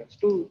undo sequence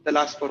 2, the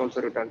last 4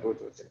 also return to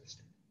its original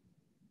state.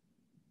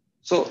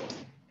 So,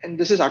 and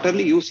this is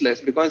utterly useless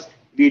because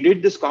we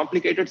did this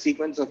complicated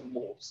sequence of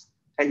moves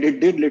and it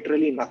did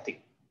literally nothing.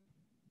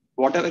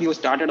 Whatever you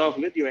started off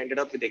with, you ended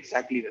up with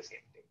exactly the same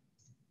thing.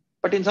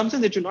 But in some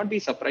sense, it should not be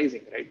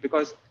surprising, right?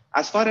 Because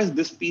as far as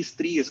this piece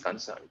 3 is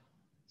concerned,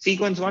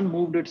 sequence 1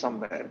 moved it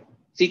somewhere.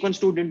 Sequence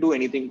 2 didn't do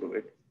anything to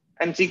it.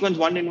 And sequence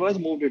 1 inverse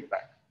moved it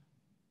back.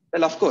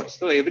 Well, of course.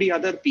 So every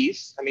other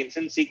piece, I mean,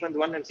 since sequence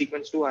 1 and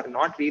sequence 2 are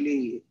not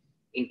really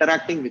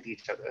interacting with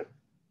each other,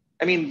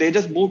 I mean, they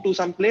just move to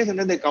some place and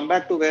then they come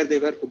back to where they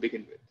were to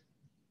begin with.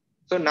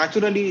 So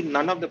naturally,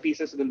 none of the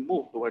pieces will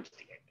move towards the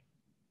end.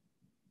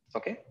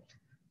 Okay.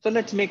 So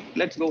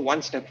let's go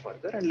one step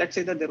further and let's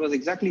say that there was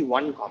exactly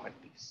one common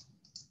piece.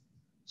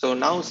 So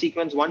now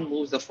sequence 1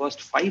 moves the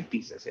first 5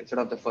 pieces instead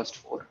of the first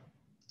 4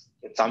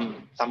 in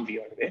some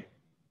weird way.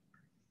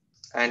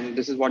 And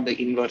this is what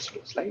the inverse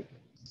looks like.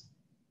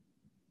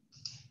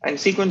 And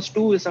sequence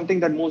 2 is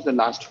something that moves the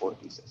last 4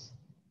 pieces.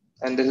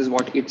 And this is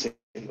what its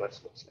inverse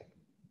looks like.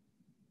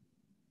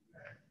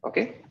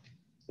 Okay.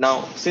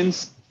 Now,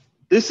 since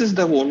this is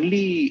the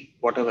only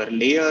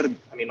layer,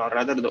 or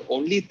rather the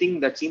only thing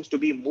that seems to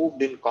be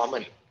moved in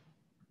common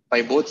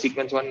by both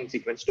sequence 1 and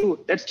sequence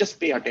 2, let's just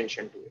pay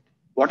attention to it.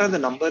 What are the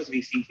numbers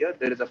we see here?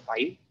 There is a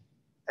 5,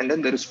 and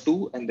then there is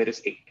 2, and there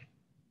is 8.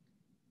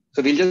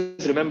 So we'll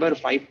just remember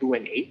 5, 2,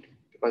 and 8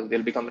 because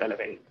they'll become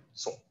relevant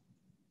soon.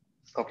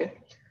 Okay.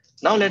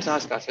 Now let's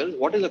ask ourselves,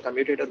 what is a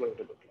commutator going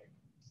to look like?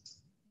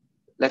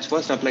 Let's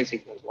first apply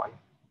sequence 1.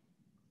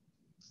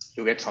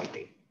 You get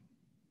something.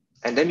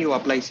 And then you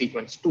apply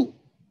sequence 2.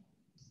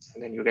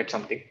 And then you get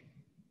something.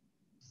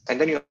 And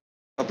then you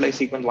apply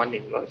sequence 1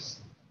 inverse,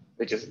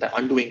 which is the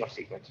undoing of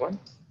sequence 1.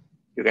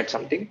 You get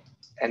something.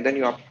 And then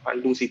you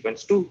undo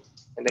sequence 2.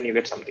 And then you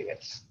get something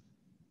else.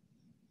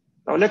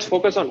 Now let's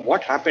focus on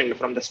what happened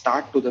from the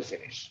start to the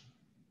finish.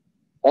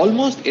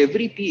 Almost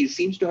every piece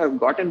seems to have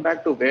gotten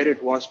back to where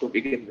it was to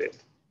begin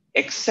with,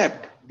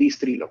 except these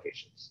 3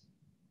 locations.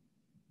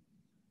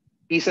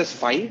 Pieces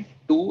 5,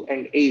 2,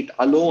 and 8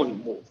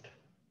 alone moved.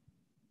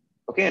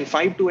 Okay, and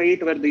 5 to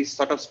 8 were these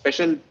sort of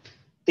special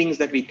things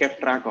that we kept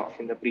track of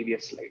in the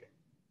previous slide.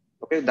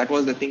 Okay, that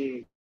was the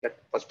thing that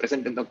was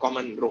present in the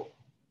common row.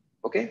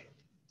 Okay,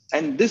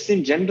 And this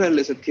in general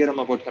is a theorem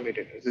about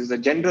commutators. This is a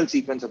general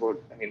sequence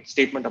about,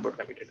 statement about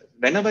commutators.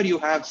 Whenever you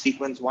have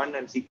sequence 1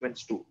 and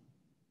sequence 2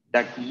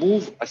 that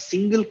move a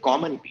single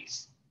common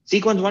piece,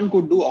 sequence 1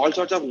 could do all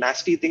sorts of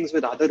nasty things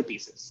with other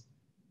pieces.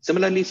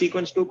 Similarly,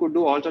 sequence 2 could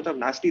do all sorts of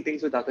nasty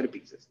things with other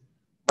pieces.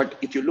 But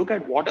if you look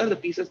at what are the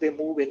pieces they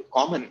move in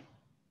common,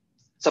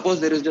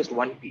 suppose there is just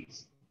one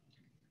piece,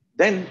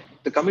 then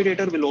the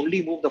commutator will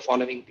only move the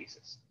following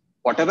pieces.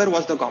 Whatever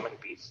was the common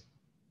piece,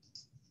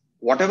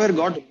 whatever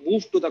got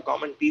moved to the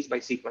common piece by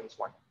sequence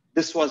 1.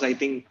 This was, I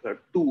think,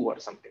 2 or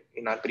something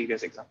in our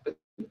previous example.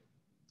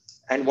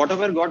 And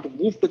whatever got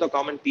moved to the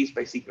common piece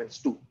by sequence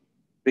 2,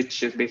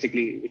 which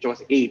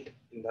was 8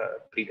 in the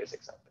previous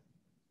example.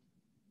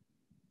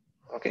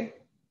 Okay.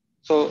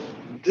 So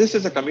this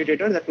is a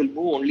commutator that will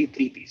move only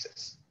 3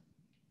 pieces.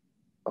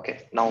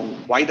 Okay. Now,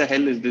 why the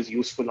hell is this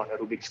useful on a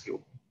Rubik's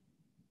Cube?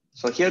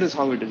 So here is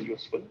how it is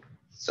useful.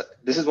 So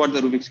this is what the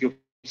Rubik's Cube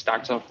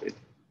starts off with.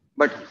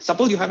 But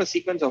suppose you have a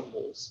sequence of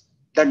moves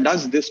that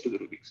does this to the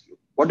Rubik's Cube.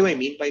 What do I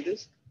mean by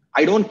this?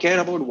 I don't care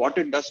about what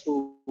it does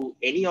to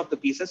any of the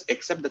pieces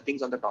except the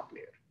things on the top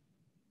layer.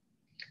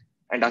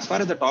 And as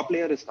far as the top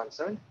layer is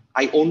concerned,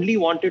 I only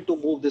wanted to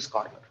move this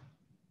corner.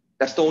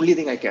 That's the only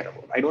thing I care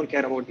about. I don't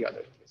care about the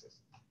other pieces.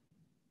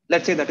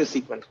 Let's say that is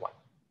sequence 1.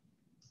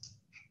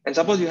 And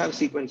suppose you have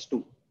sequence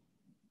 2,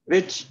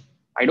 which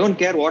I don't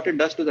care what it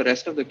does to the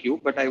rest of the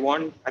cube, but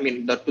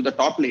to the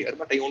top layer,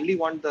 but I only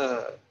want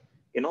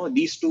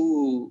these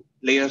 2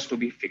 layers to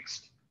be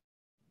fixed.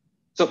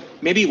 So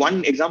maybe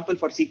one example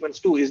for sequence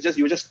 2 is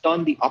you just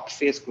turn the up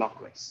face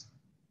clockwise,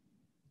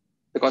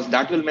 because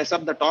that will mess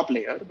up the top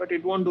layer, but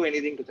it won't do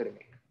anything to the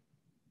remainder.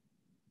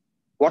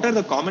 What are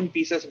the common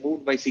pieces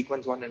moved by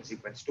sequence 1 and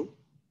sequence 2?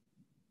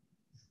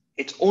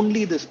 It's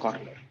only this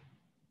corner,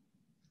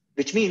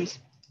 which means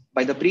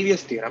by the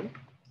previous theorem,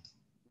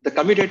 the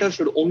commutator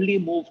should only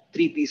move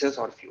 3 pieces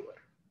or fewer.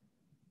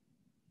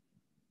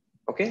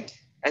 Okay.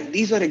 And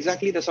these were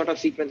exactly the sort of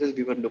sequences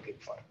we were looking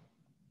for.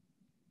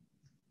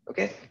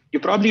 Okay. You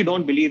probably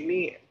don't believe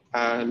me.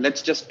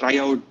 Let's just try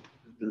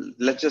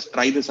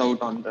this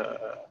out on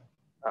the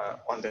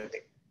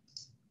thing.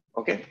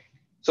 Okay.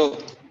 So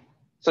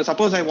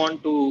suppose I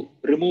want to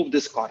remove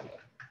this corner.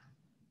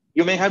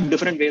 You may have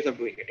different ways of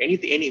doing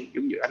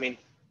it.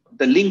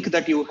 The link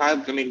that you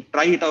have,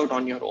 try it out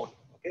on your own.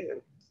 Okay.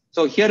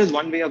 So here is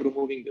one way of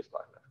removing this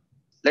corner.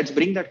 Let's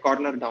bring that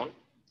corner down,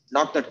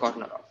 knock that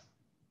corner off,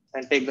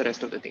 and take the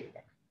rest of the thing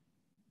back.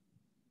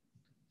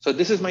 So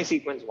this is my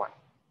sequence 1.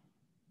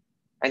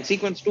 And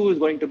sequence 2 is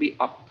going to be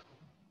up,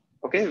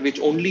 okay, which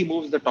only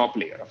moves the top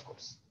layer, of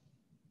course.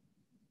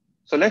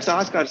 So let's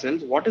ask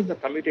ourselves, what is the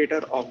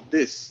commutator of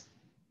this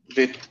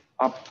with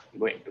up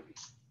going to be?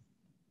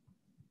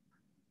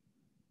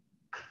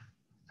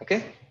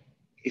 Okay.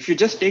 If you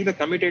just take the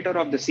commutator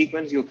of the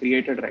sequence you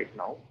created right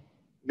now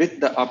with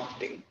the up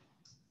thing,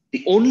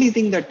 the only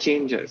thing that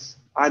changes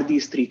are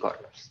these 3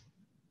 corners.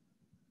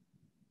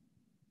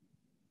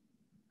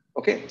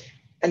 Okay.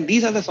 And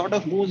these are the sort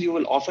of moves you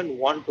will often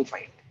want to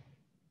find.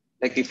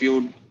 Like if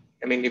you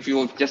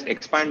just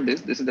expand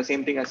this is the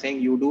same thing as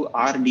saying you do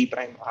R D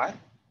prime R,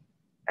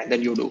 and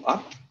then you do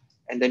up,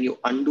 and then you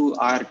undo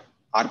R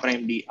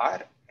prime D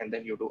R, and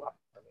then you do up.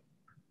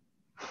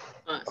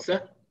 Okay.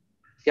 Sir?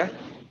 Yeah.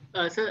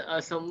 Sir,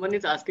 someone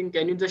is asking,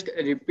 can you just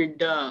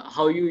repeat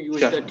how you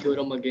use the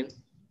theorem again?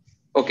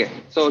 Okay,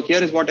 so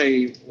here is what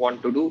I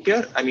want to do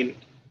here.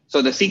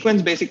 So the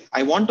sequence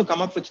I want to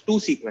come up with 2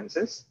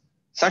 sequences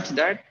such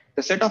that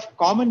the set of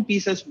common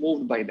pieces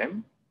moved by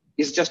them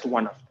is just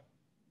one of them.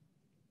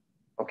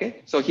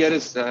 Okay, so here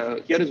is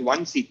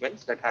one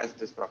sequence that has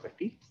this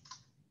property.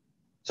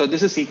 So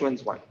this is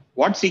sequence 1.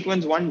 What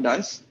sequence 1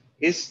 does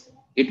is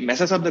it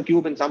messes up the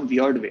cube in some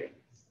weird way,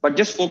 but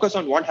just focus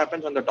on what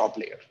happens on the top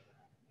layer.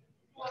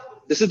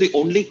 This is the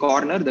only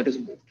corner that is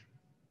moved.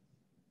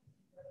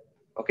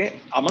 Okay,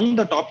 among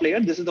the top layer,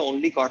 this is the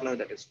only corner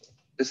that is moved.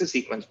 This is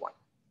sequence 1.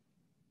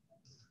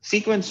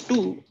 Sequence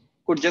 2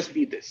 could just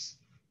be this.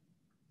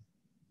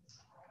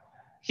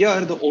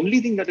 Here, the only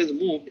thing that is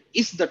moved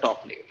is the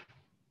top layer.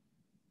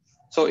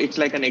 So it's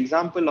like an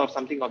example of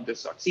something of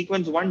this sort.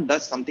 Sequence 1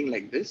 does something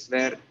like this,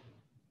 where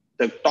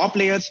the top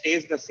layer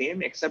stays the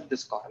same except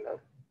this corner.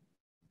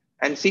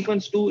 And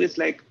sequence 2 is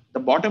like the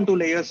bottom 2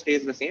 layers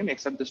stays the same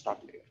except this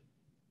top layer.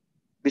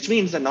 Which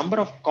means the number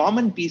of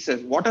common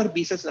pieces, what are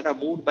pieces that are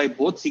moved by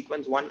both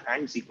sequence 1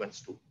 and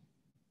sequence 2?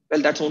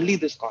 Well, that's only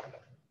this corner.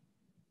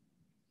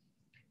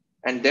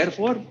 And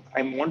therefore,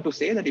 I want to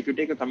say that if you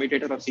take a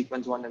commutator of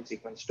sequence 1 and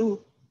sequence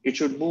 2, it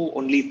should move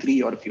only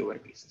 3 or fewer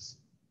pieces.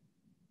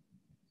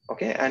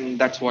 Okay, and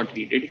that's what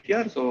we did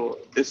here. So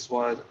this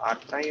was R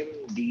prime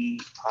D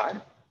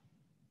R.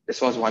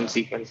 This was one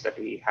sequence that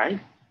we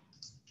had.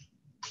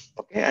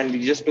 Okay, and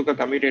we just took a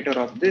commutator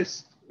of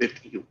this with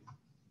U.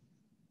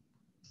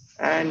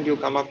 And you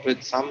come up with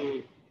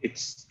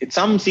it's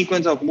some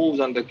sequence of moves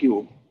on the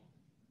cube,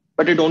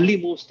 but it only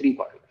moves 3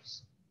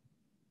 corners.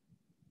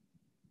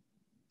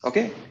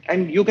 Okay,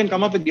 and you can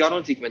come up with your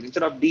own sequence.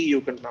 Instead of D,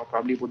 you can now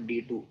probably put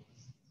D2,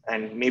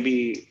 and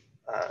maybe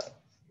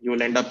you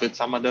will end up with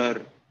some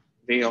other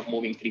way of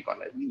moving three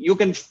corners. You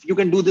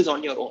can do this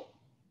on your own.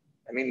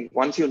 I mean,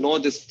 once you know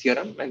this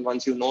theorem and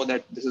once you know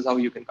that this is how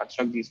you can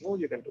construct these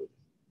moves, you can do this.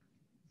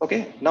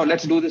 Okay, now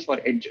let's do this for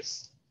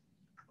edges.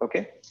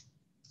 Okay,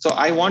 so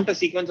I want a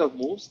sequence of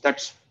moves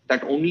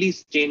that only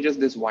changes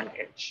this one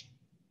edge.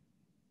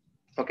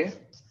 Okay,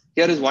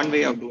 here is one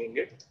way of doing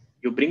it.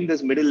 You bring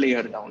this middle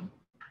layer down,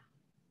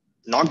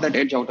 knock that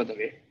edge out of the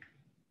way,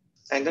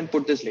 and then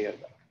put this layer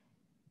back.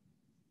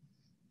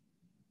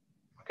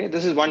 Okay,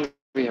 this is one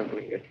way of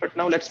doing it. But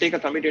now let's take a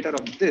commutator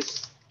of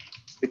this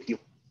with you.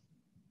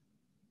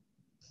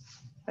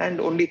 And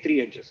only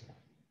three edges.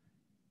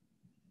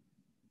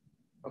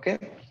 Okay,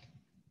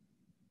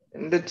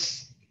 and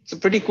it's a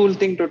pretty cool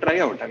thing to try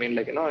out. I mean,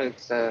 like,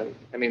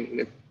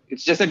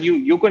 it's just that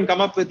you can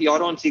come up with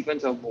your own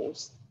sequence of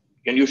moves,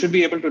 and you should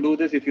be able to do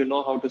this if you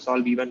know how to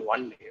solve even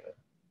one layer,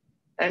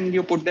 and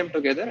you put them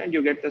together and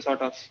you get the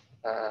sort of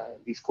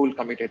these cool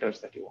commutators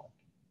that you want.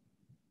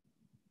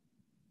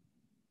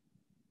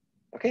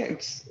 Okay,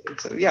 it's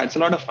a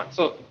lot of fun.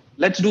 So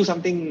let's do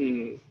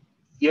something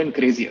even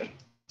crazier.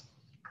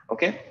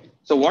 Okay,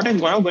 so what I'm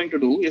now going to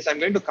do is I'm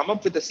going to come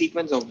up with a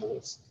sequence of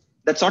moves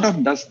that sort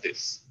of does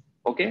this.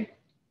 Okay,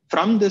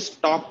 from this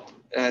top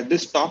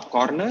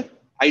corner,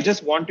 I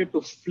just wanted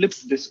to flip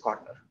this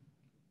corner.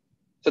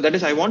 So that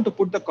is, I want to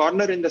put the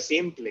corner in the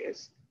same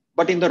place,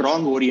 but in the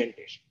wrong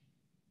orientation.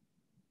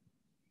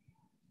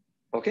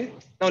 Okay,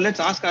 now let's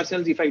ask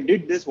ourselves, if I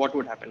did this, what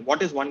would happen?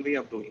 What is one way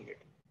of doing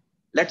it?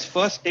 Let's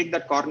first take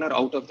that corner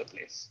out of the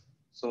place.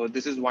 So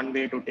this is one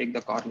way to take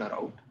the corner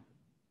out.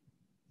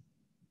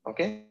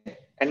 Okay,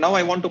 and now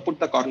I want to put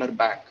the corner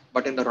back,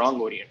 but in the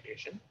wrong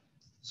orientation.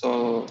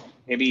 So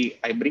maybe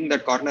I bring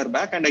that corner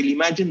back and I'll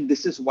imagine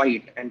this is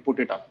white and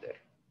put it up there.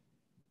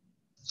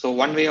 So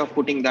one way of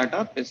putting that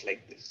up is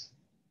like this.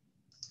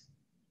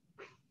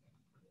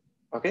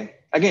 Okay,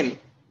 again,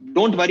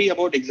 don't worry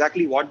about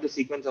exactly what the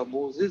sequence of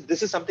moves is.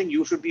 This is something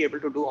you should be able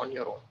to do on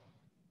your own.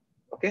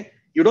 Okay,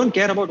 you don't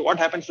care about what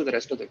happens to the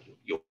rest of the cube.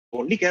 You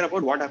only care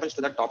about what happens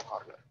to the top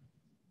corner.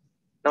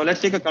 Now let's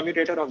take a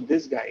commutator of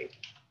this guy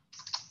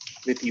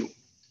with you.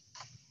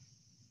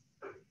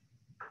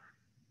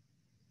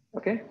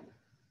 Okay,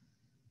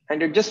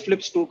 and it just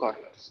flips two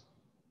corners.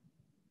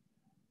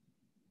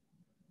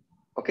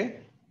 Okay,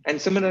 and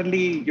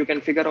similarly, you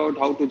can figure out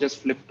how to just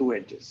flip two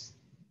edges.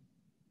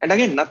 And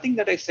again, nothing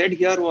that I said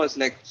here was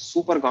like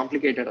super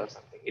complicated or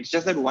something. It's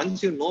just that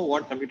once you know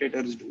what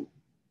commutators do,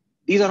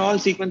 these are all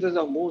sequences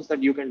of moves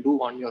that you can do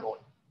on your own.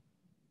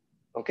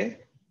 Okay,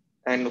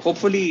 and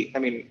hopefully, I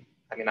mean,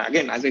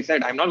 again, as I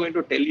said, I'm not going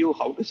to tell you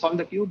how to solve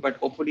the cube, but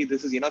hopefully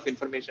this is enough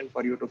information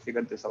for you to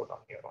figure this out on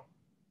your own.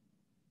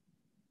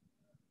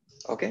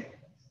 Okay,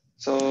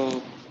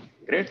 so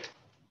great.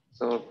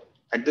 So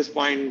at this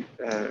point,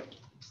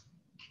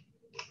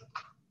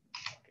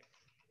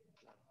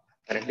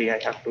 currently I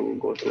have to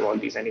go through all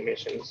these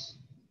animations.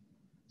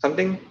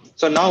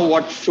 So now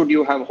what should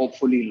you have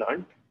hopefully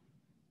learned?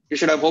 You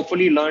should have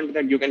hopefully learned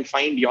that you can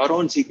find your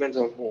own sequence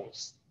of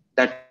moves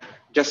that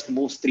just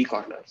moves three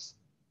corners,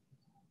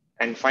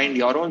 and find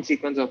your own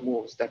sequence of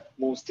moves that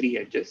moves three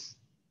edges.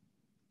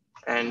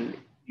 And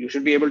you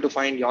should be able to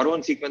find your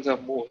own sequence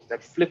of moves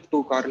that flip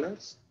two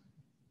corners.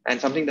 And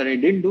something that I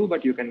didn't do,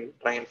 but you can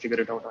try and figure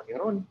it out on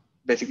your own,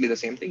 basically the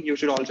same thing. You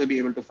should also be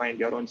able to find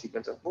your own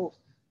sequence of moves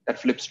that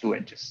flips two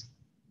edges.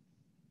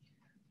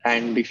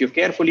 And if you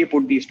carefully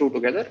put these two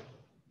together,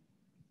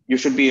 you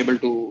should be able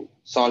to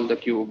solve the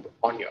cube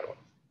on your own.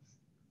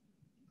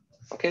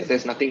 Okay,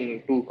 there's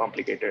nothing too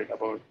complicated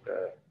about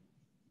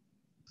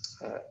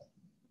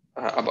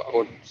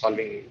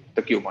solving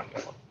the cube on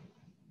your own.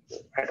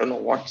 I don't know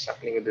what's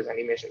happening with this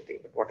animation thing,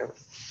 but whatever,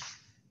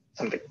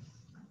 something.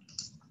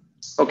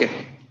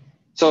 Okay,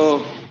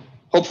 so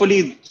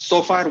hopefully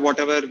so far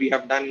whatever we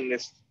have done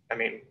is,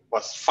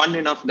 was fun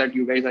enough that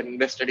you guys are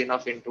invested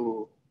enough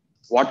into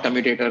what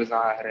commutators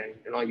are,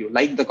 and you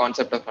like the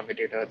concept of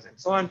commutators and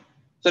so on.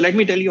 So let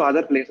me tell you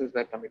other places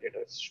where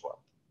commutators show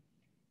up.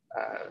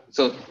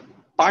 So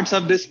parts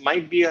of this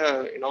might be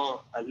a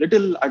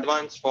little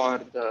advanced for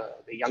the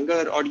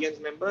younger audience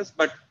members,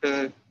 but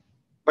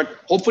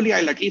hopefully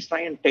I'll at least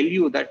try and tell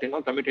you that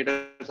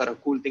commutators are a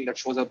cool thing that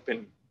shows up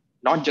in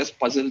not just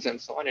puzzles and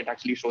so on. It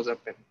actually shows up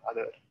in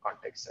other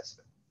contexts as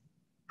well.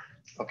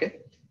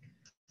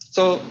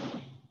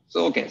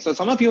 Okay, so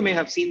some of you may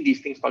have seen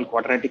these things called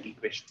quadratic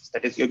equations.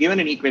 That is, you're given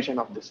an equation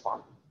of this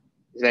form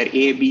where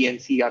a, b,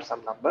 and c are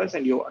some numbers,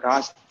 and you are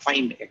asked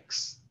find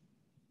x.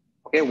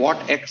 Okay,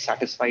 what x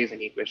satisfies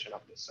an equation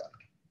of this sort?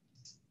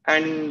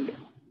 And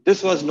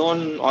this was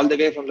known all the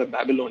way from the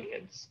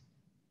Babylonians,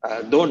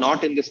 though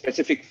not in the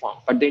specific form,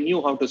 but they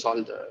knew how to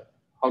solve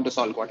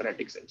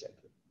quadratics in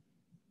general.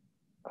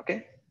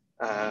 Okay,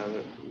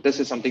 this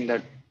is something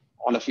that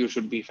all of you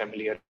should be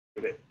familiar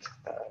with.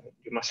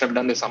 You must have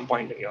done this some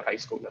point in your high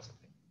school or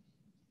something.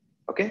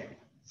 Okay,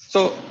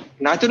 so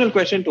natural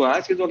question to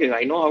ask is, okay,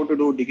 I know how to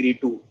do degree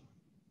 2.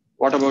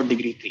 What about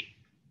degree 3?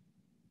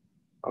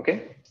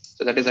 Okay,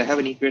 so that is, I have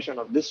an equation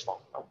of this form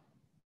now.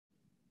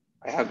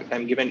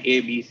 I'm given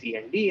A, B, C,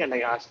 and D, and I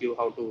ask you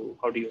how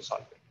do you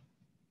solve it.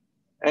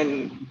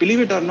 And believe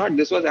it or not,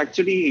 this was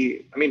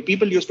actually, I mean,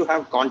 people used to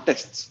have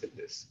contests with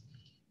this.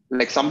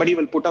 Like somebody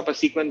will put up a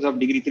sequence of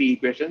degree 3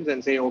 equations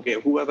and say, okay,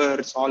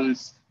 whoever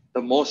solves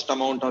the most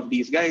amount of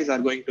these guys are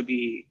going to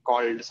be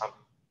called some,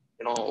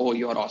 oh,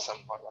 you're awesome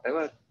or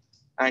whatever.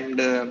 And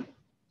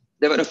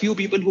there were a few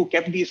people who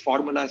kept these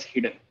formulas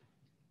hidden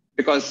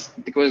because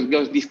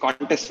these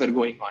contests were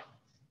going on.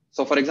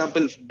 So, for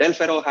example, Del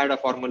Ferro had a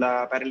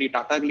formula. Apparently,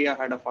 Tartaglia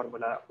had a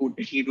formula.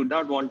 He did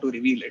not want to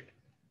reveal it.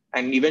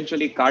 And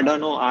eventually,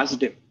 Cardano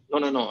asked him,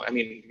 no. I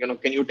mean,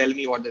 can you tell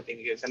me what the thing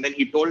is? And then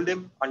he told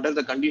him under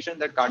the condition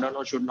that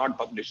Cardano should not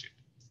publish it.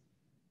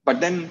 But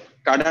then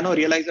Cardano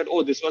realized that,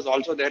 oh, this was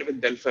also there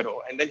with Del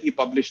Ferro. And then he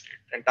published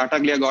it. And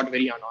Tartaglia got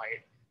very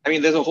annoyed. I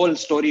mean, there's a whole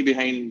story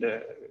behind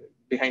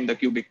the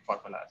cubic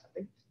formula.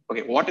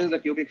 Okay, what is the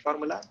cubic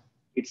formula?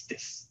 It's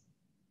this.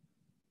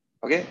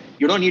 Okay,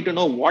 you don't need to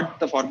know what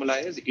the formula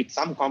is. It's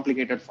some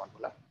complicated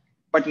formula,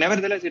 but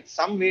nevertheless, it's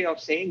some way of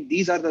saying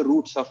these are the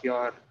roots of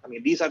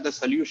these are the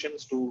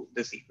solutions to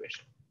this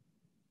equation.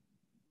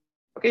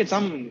 Okay, it's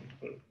some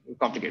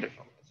complicated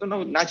formula. So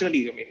now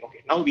naturally,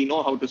 okay, now we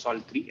know how to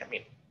solve 3.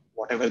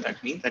 Whatever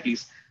that means, at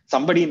least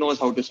somebody knows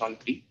how to solve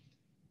 3.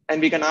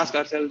 And we can ask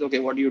ourselves, okay,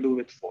 what do you do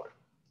with 4?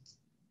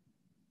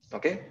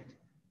 Okay,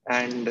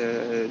 and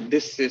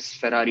this is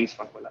Ferrari's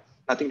formula.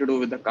 Nothing to do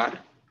with the car.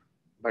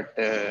 But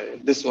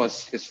this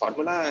was his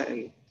formula,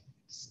 and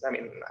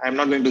I'm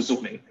not going to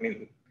zoom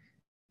in.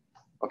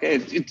 Okay,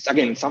 it's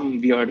again some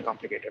weird,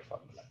 complicated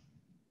formula.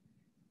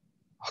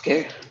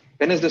 Okay,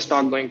 when is this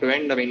talk going to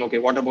end? Okay,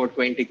 what about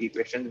quantic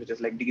equations, which is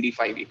like degree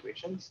 5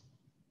 equations?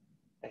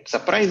 And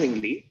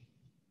surprisingly,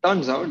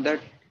 turns out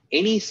that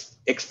any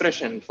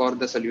expression for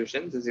the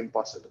solutions is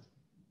impossible.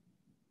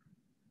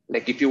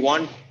 Like if you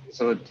want,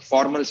 so the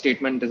formal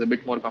statement is a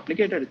bit more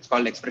complicated. It's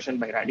called expression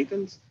by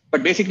radicals.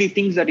 But basically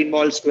things that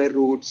involve square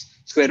roots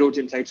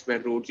inside square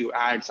roots, you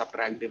add,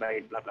 subtract,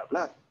 divide, blah, blah,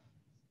 blah.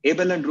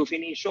 Abel and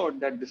Ruffini showed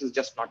that this is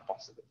just not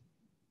possible.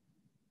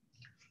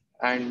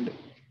 And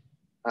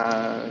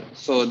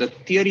so the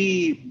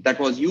theory that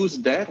was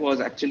used there was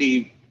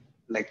actually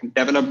like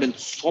developed in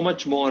so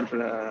much more,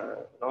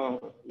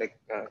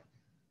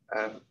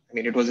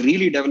 it was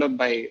really developed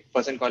by a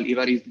person called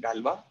Évariste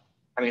Galois.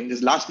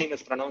 His last name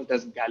is pronounced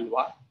as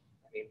Galois,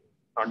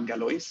 not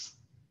Galois.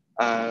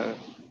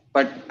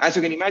 But as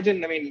you can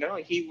imagine,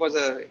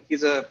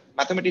 he's a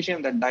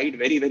mathematician that died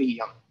very, very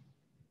young.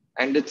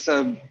 And it's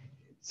a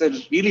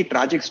really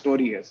tragic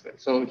story as well.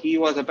 So he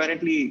was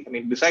apparently,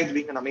 besides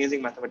being an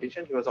amazing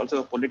mathematician, he was also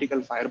a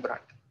political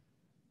firebrand.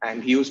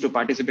 And he used to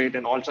participate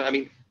in also,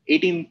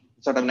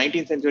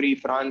 19th century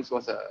France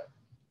was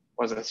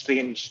a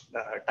strange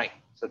time.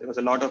 So there was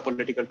a lot of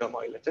political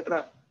turmoil,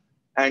 etc.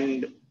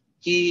 And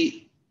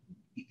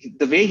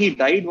the way he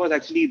died was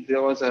actually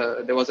there was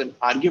an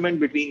argument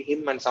between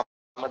him and some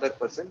other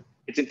person.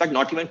 It's in fact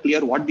not even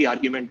clear what the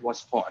argument was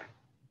for,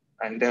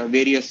 and there are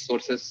various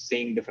sources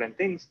saying different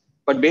things.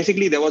 But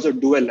basically, there was a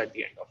duel at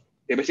the end of it.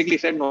 They basically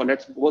said, "No,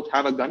 let's both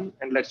have a gun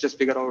and let's just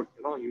figure out.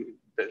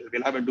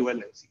 We'll have a duel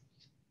and see."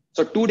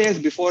 So 2 days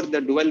before the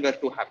duel were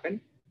to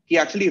happen, he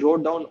actually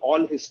wrote down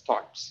all his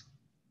thoughts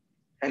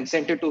and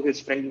sent it to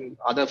his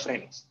other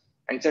friends,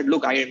 and said,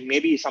 "Look,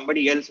 maybe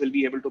somebody else will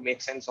be able to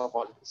make sense of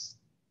all this."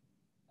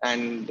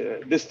 And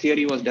this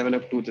theory was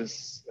developed to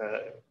this.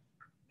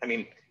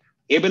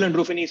 Abel and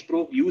Ruffini's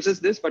proof uses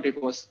this, but it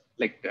was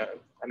like,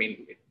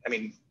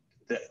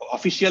 the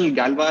official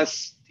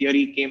Galois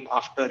theory came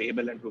after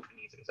Abel and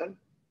Ruffini's result.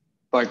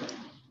 But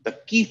the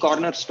key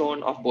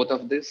cornerstone of both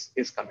of this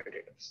is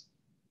commutators.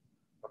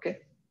 Okay,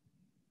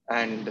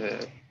 and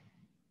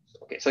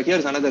so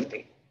here's another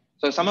thing.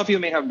 So some of you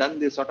may have done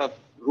this sort of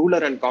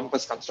ruler and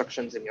compass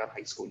constructions in your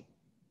high school.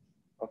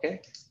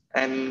 Okay,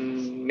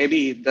 and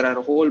maybe there are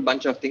a whole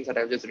bunch of things that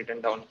I've just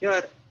written down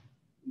here.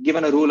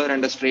 Given a ruler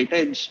and a straight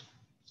edge,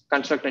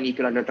 construct an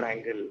equilateral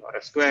triangle or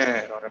a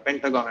square or a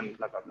pentagon,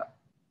 blah, blah, blah.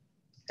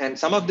 And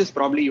some of this,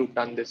 probably you've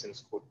done this in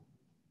school.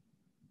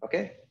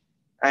 Okay,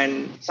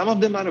 and some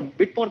of them are a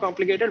bit more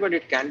complicated, but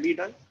it can be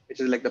done, which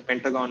is like the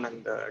pentagon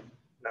and the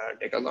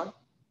decagon.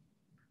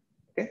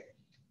 Okay,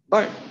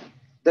 but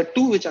the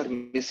two which are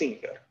missing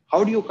here,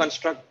 how do you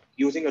construct,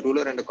 using a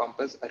ruler and a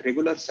compass, a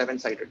regular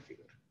 7-sided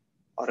figure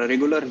or a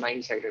regular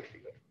 9-sided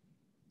figure?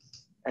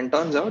 And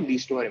turns out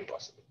these two are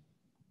impossible.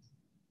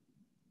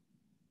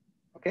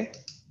 Okay,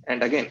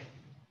 and again,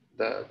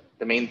 the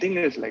main thing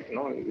is like,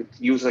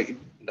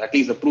 at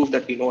least the proof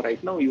that we know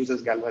right now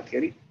uses Galois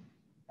theory,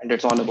 and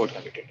it's all about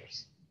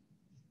commutators.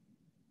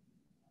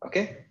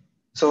 Okay,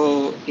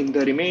 so in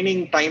the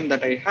remaining time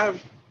that I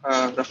have,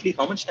 roughly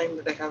how much time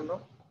that I have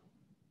now?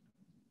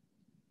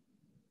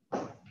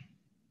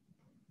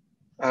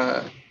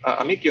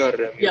 Amit, you're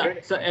muted.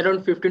 Yeah, so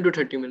around 15 to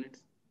 30 minutes.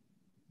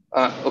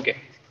 Okay.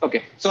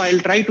 So I'll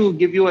try to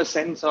give you a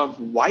sense of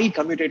why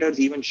commutators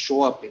even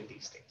show up in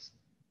these things.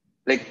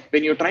 Like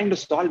when you're trying to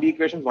solve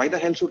equations, why the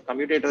hell should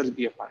commutators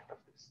be a part of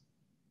this?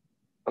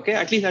 Okay,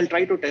 at least I'll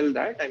try to tell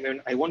that.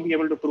 I won't be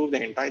able to prove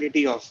the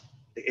entirety of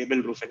the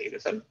able roof any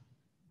result,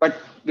 but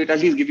it at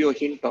least give you a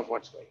hint of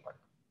what's going on.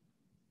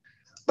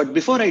 But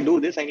before I do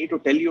this, I need to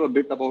tell you a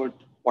bit about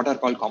what are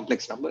called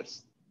complex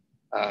numbers,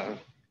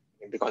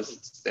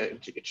 because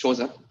it shows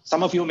up.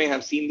 Some of you may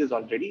have seen this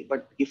already,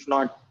 but if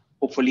not,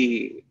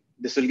 hopefully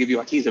this will give you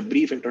at least a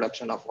brief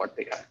introduction of what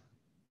they are.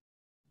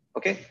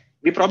 Okay,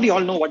 we probably all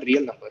know what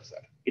real numbers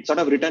are. It's sort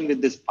of written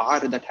with this R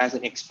that has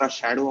an extra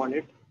shadow on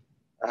it.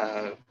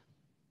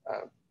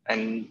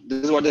 And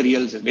this is what the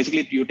reals is.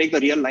 Basically, you take the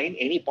real line,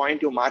 any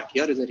point you mark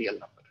here is a real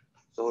number.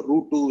 So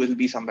root 2 will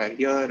be somewhere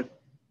here,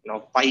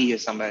 pi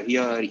is somewhere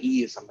here,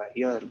 e is somewhere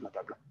here, blah,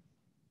 blah, blah.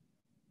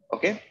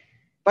 Okay,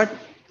 but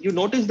you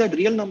notice that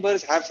real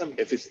numbers have some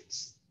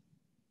deficits.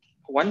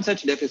 One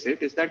such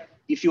deficit is that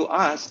if you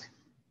ask,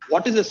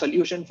 what is the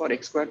solution for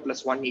x squared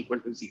plus 1 equal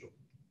to 0?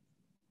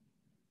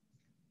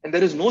 And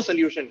there is no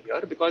solution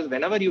here because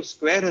whenever you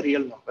square a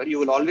real number, you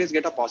will always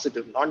get a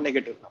positive,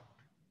 non-negative number.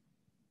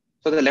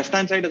 So the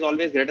left-hand side is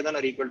always greater than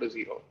or equal to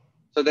 0.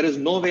 So there is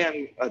no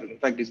way in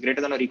fact, it's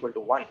greater than or equal to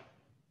 1.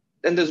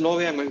 Then there's no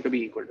way I'm going to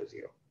be equal to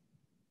 0.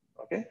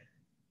 Okay.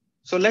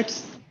 So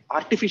let's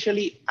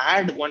artificially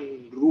add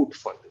one root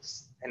for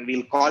this. And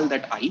we'll call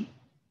that I.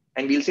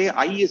 And we'll say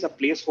I is a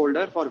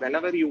placeholder for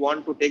whenever you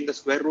want to take the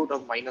square root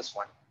of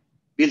 -1.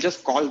 We'll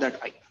just call that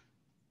I.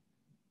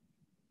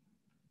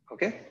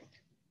 Okay.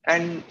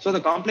 And so the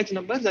complex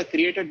numbers are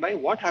created by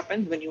what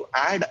happens when you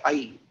add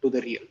I to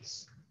the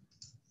reals.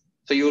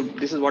 So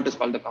this is what is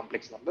called the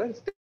complex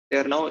numbers. They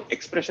are now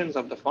expressions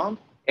of the form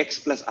x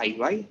plus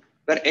iy,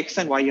 where x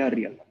and y are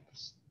real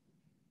numbers.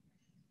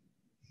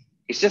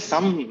 It's just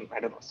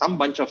some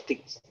bunch of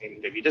things. I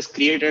mean, we just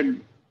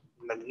created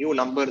new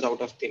numbers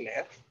out of thin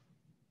air.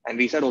 And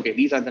we said, okay,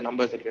 these are the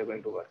numbers that we are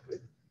going to work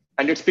with.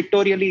 And it's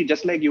pictorially,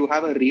 just like you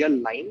have a real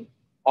line,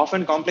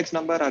 often complex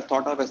number are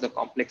thought of as the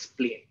complex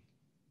plane,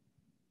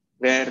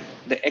 where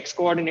the x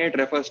coordinate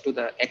refers to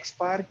the x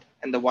part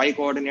and the y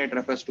coordinate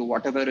refers to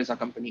whatever is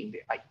accompanying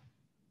the I.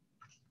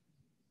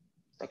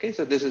 Okay,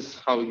 so this is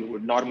how you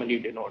would normally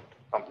denote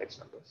complex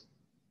numbers.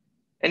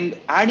 And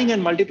adding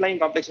and multiplying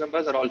complex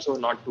numbers are also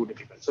not too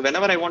difficult. So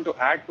whenever I want to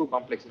add two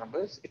complex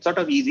numbers, it's sort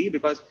of easy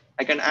because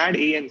I can add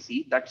a and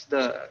c, that's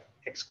the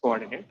x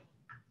coordinate,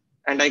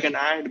 and I can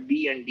add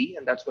b and d,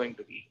 and that's going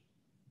to be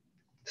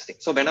this thing.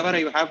 So whenever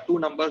I have two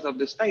numbers of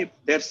this type,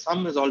 their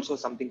sum is also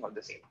something of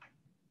the same type,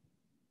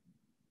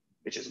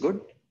 which is good.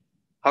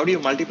 How do you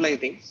multiply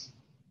things?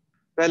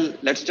 Well,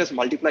 let's just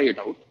multiply it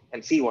out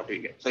and see what we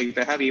get. So if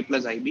I have a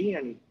plus ib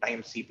and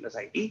times c plus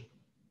id,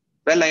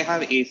 well, I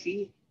have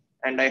ac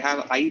and I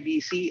have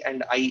ibc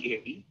and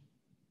iab,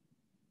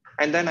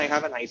 and then I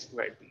have an I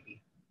squared bb.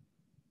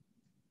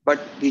 But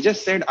we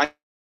just said I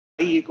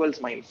equals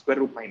square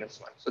root minus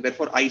 1. So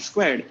therefore, I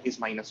squared is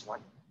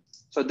 -1.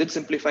 So this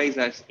simplifies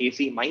as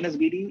AC minus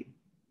BD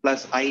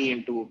plus I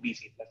into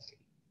BC plus CD.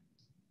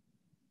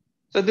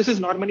 So this is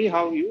normally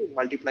how you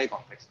multiply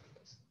complex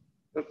numbers.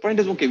 The point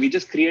is, okay, we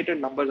just created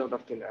numbers out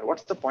of thin air.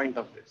 What's the point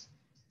of this?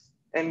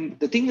 And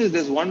the thing is,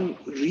 there's one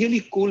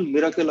really cool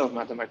miracle of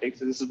mathematics.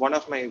 This is one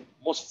of my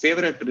most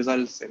favorite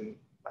results in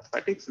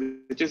mathematics,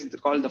 which is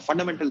called the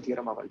fundamental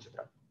theorem of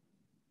algebra.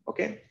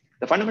 Okay,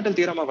 the fundamental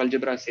theorem of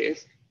algebra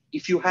says,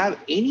 if you have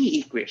any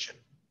equation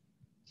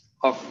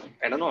of,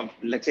 I don't know,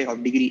 let's say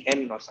of degree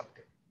n or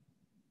something,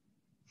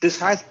 this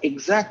has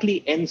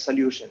exactly n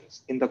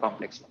solutions in the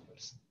complex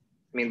numbers.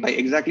 I mean, by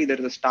exactly there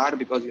is a star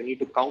because you need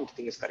to count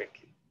things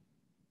correctly.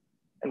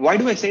 And why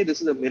do I say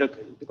this is a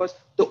miracle? Because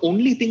the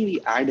only thing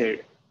we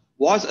added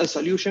was a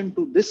solution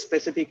to this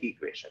specific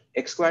equation,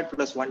 x squared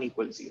plus 1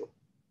 equals 0.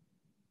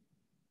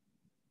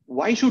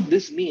 Why should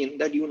this mean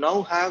that you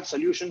now have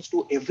solutions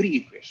to every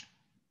equation?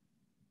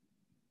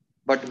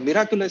 But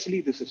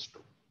miraculously, this is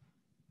true.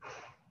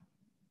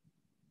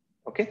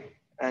 Okay,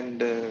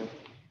 and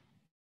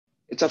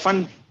it's a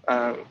fun,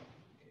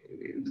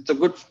 it's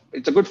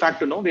a good fact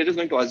to know. We're just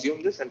going to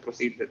assume this and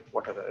proceed with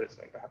whatever is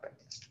going to happen.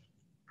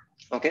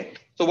 Okay,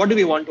 so what do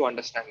we want to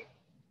understand?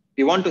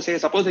 We want to say,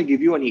 suppose I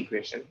give you an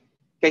equation.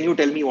 Can you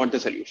tell me what the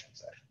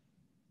solutions are?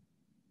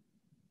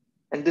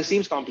 And this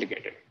seems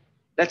complicated.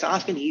 Let's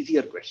ask an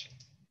easier question.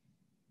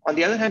 On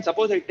the other hand,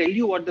 suppose I tell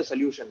you what the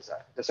solutions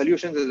are. The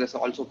solutions is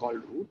also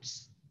called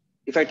roots.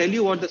 If I tell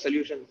you what the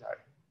solutions are,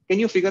 can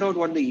you figure out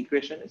what the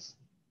equation is?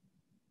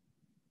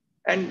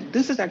 And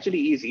this is actually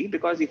easy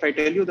because if I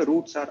tell you the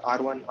roots are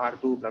R1,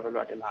 R2, blah, blah,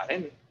 blah, till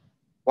Rn,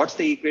 what's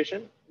the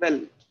equation?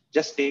 Well,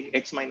 just take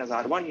x minus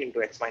R1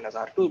 into x minus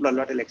R2, blah,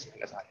 blah, till x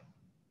minus Rn.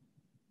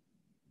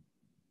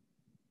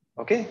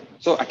 Okay,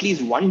 so at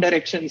least one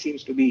direction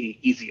seems to be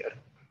easier.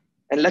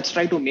 And let's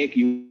try to make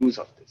use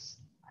of this.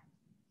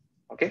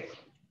 Okay.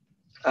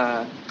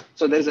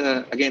 So there's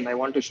again, I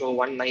want to show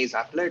one nice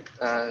applet.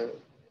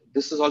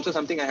 This is also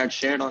something I had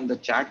shared on the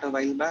chat a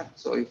while back.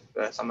 So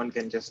if someone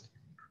can just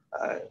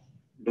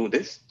do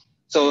this.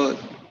 So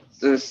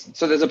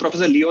there's a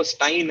Professor Leo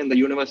Stein in the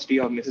University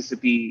of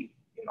Mississippi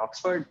in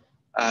Oxford,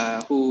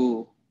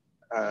 who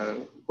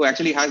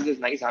actually has this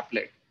nice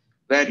applet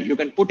where you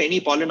can put any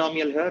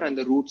polynomial here and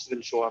the roots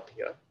will show up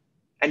here.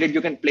 And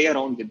you can play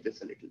around with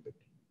this a little bit.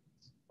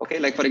 Okay,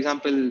 like for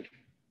example,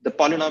 the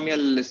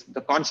polynomial is,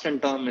 the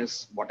constant term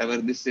is whatever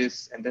this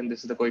is, and then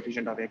this is the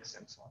coefficient of x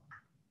and so on.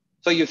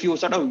 So if you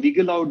sort of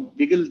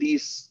wiggle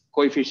these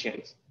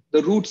coefficients,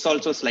 the roots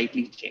also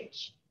slightly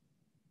change.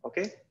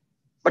 Okay,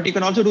 but you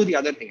can also do the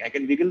other thing. I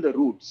can wiggle the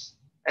roots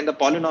and the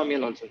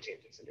polynomial also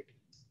changes a little.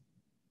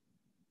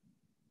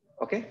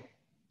 Okay,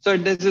 so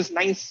there's this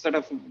nice sort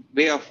of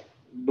way of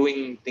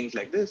doing things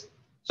like this.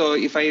 So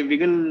if I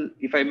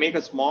make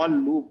a small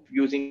loop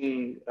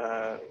using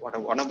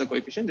one of the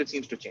coefficients, it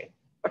seems to change.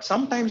 But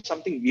sometimes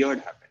something weird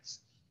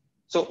happens.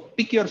 So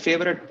pick your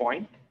favorite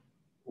point,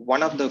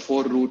 one of the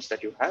 4 roots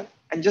that you have,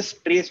 and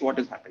just trace what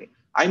is happening.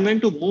 I'm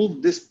going to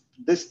move this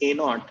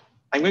A0.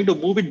 I'm going to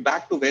move it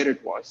back to where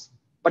it was,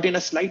 but in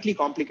a slightly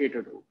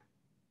complicated route.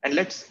 And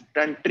let's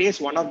try and trace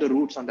one of the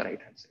roots on the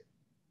right-hand side.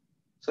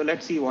 So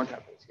let's see what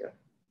happens here.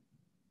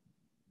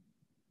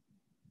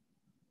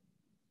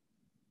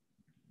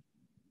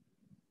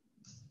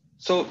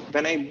 So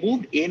when I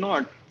moved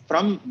A0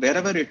 from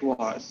wherever it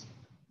was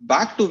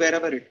back to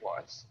wherever it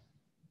was,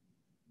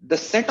 the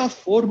set of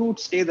 4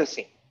 roots stay the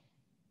same,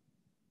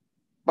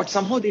 but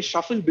somehow they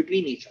shuffle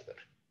between each other.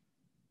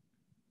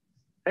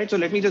 Right? So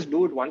let me just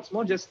do it once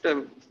more. Just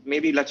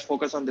maybe let's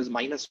focus on this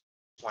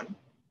 -1.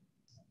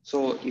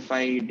 So if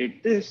I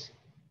did this,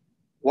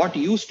 what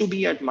used to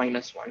be at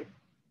 -1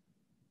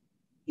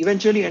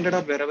 eventually ended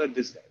up wherever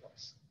this guy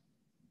was.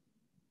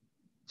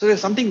 So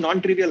there's something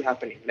non-trivial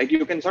happening. Like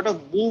you can sort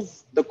of move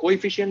the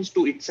coefficients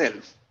to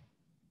itself.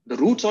 The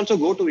roots also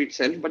go to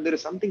itself, but there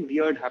is something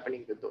weird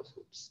happening with those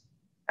roots.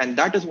 And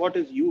that is what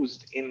is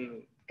used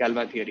in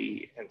Galois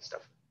theory and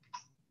stuff.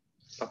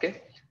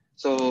 Okay,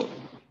 so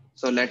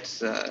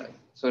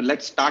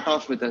let's start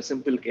off with a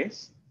simple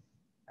case.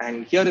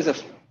 And here is a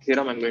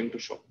theorem I'm going to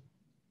show.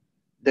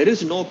 There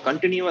is no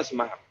continuous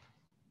map.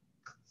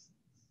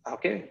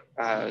 Okay,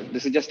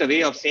 this is just a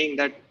way of saying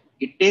that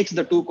it takes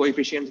the 2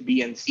 coefficients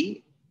B and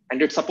C,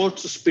 and it's supposed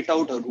to spit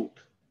out a root.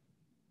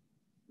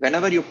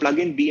 Whenever you plug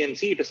in B and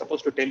C, it is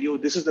supposed to tell you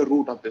this is the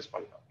root of this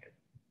polynomial,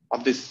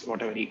 of this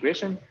whatever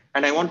equation.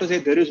 And I want to say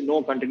there is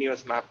no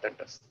continuous map that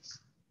does this.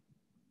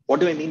 What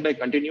do I mean by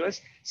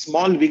continuous?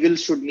 Small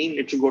wiggles should mean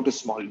it should go to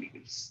small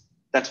wiggles.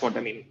 That's what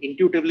I mean.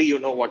 Intuitively, you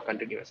know what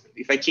continuous means.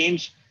 If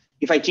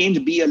I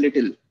change B a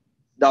little,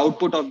 the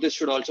output of this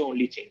should also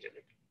only change a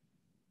little.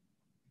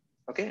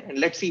 Okay, and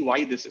let's see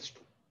why this is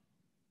true.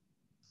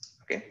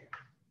 Okay,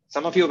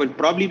 some of you will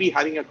probably be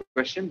having a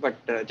question, but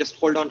just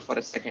hold on for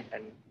a second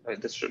and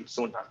this should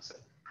soon answer.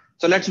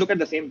 So let's look at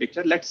the same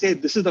picture. Let's say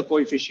this is the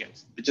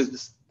coefficients, which is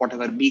this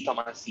whatever B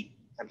comma C.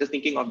 I'm just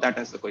thinking of that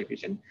as the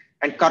coefficient.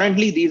 And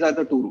currently these are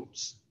the 2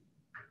 roots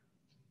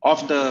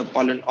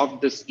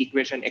of this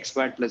equation x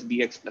squared plus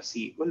bx plus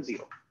c equals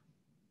 0.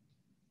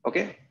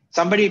 Okay,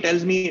 somebody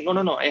tells me,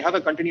 no, I have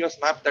a continuous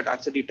map that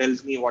actually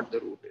tells me what the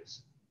root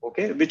is.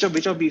 Okay, which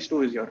of these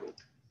 2 is your root?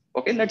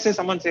 Okay, let's say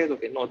someone says,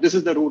 okay, no, this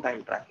is the root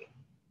I'm tracking.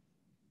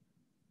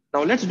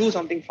 Now let's do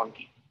something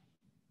funky.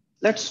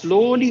 Let's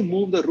slowly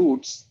move the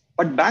roots,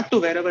 but back to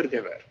wherever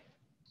they were.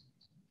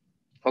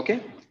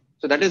 Okay,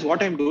 so that is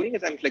what I'm doing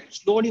is I'm like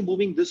slowly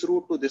moving this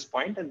root to this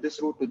point and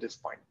this root to this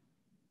point.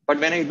 But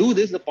when I do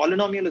this, the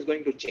polynomial is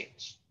going to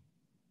change,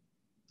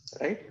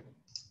 right?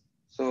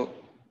 So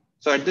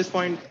at this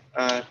point,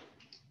 I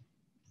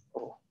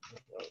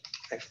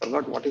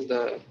forgot what is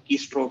the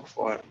keystroke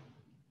for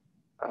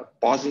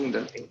pausing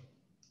the thing.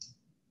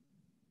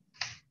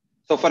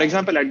 So for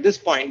example, at this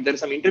point, there is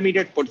some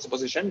intermediate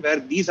position where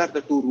these are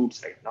the 2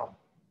 roots right now.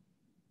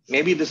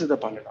 Maybe this is the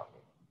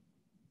polynomial.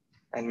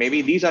 And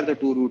maybe these are the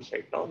 2 roots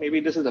right now. Maybe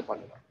this is the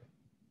polynomial.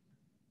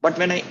 But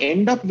when I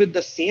end up with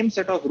the same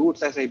set of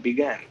roots as I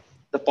began,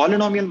 the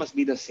polynomial must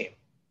be the same,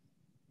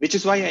 which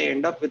is why I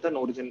end up with a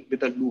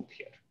loop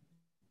here.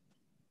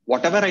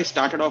 Whatever I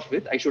started off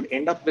with, I should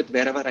end up with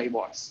wherever I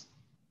was,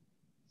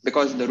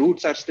 because the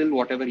roots are still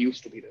whatever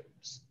used to be the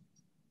roots.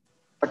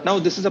 But now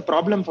this is a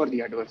problem for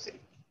the adversary.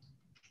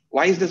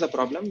 Why is this a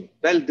problem?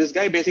 Well, this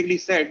guy basically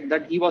said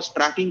that he was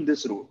tracking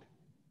this root.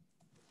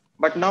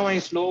 But now I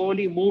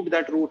slowly moved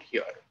that root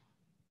here.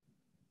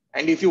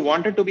 And if you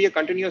wanted to be a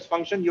continuous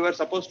function, you were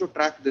supposed to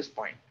track this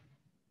point.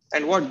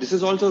 And what? This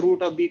is also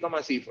root of B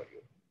comma C for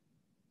you.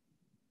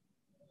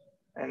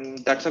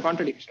 And that's a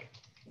contradiction.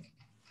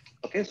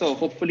 Okay, so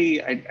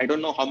hopefully, I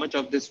don't know how much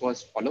of this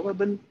was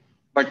followable,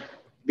 but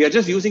we are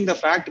just using the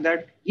fact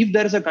that if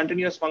there is a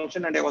continuous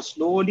function and I was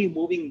slowly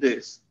moving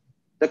this,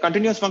 the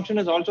continuous function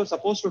is also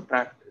supposed to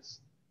track this.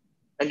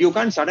 And you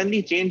can't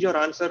suddenly change your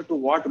answer to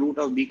what root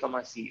of B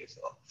comma C is.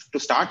 To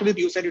start with,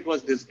 you said it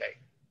was this guy.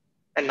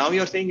 And now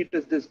you're saying it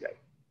is this guy.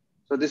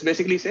 So this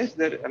basically says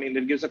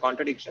it gives a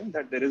contradiction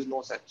that there is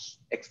no such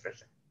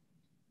expression.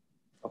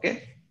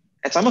 Okay.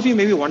 And some of you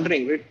may be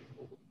wondering, wait,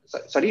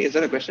 sorry, is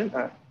there a question?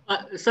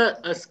 Sir,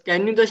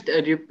 can you just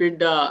repeat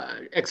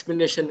the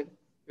explanation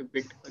a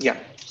bit? Yeah.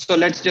 So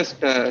let's just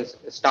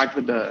start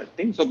with the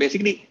thing. So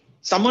basically,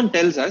 someone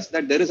tells us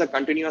that there is a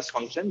continuous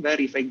function where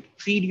if I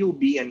feed you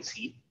B and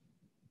C,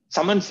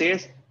 someone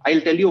says,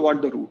 I'll tell you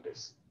what the root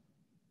is.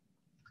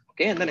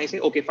 Okay, and then I say,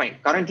 okay, fine.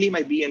 Currently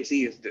my B and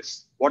C is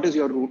this. What is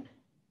your root?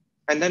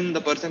 And then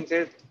the person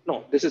says,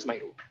 no, this is my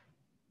root.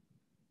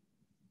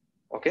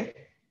 Okay.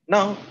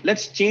 Now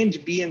let's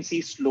change B and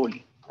C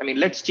slowly. I mean,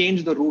 let's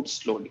change the root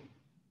slowly.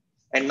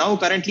 And now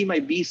currently my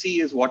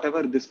BC is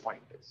whatever this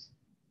point is.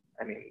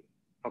 I mean,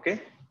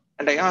 okay.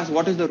 And I ask,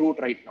 what is the root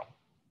right now?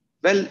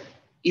 Well,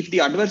 if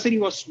the adversary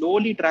was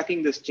slowly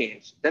tracking this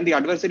change, then the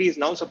adversary is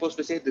now supposed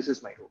to say, this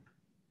is my root.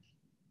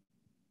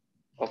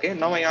 Okay.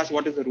 Now I ask,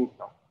 what is the root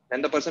now?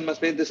 Then the person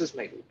must say, this is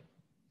my root.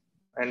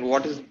 And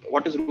what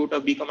is root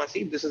of B comma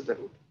C? This is the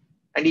root.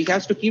 And he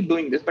has to keep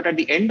doing this. But at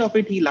the end of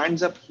it, he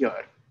lands up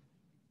here.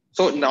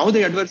 So now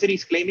the adversary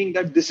is claiming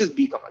that this is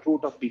B comma,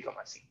 root of B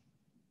comma C.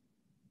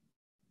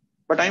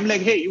 But I'm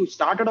like, hey, you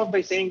started off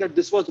by saying that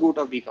this was root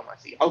of B comma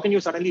C. How can you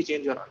suddenly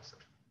change your answer?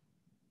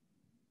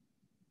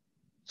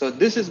 So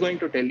this is going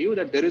to tell you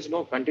that there is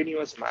no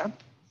continuous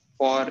map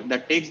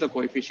that takes the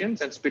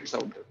coefficients and spits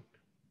out the root.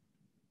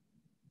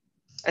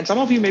 And some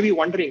of you may be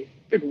wondering,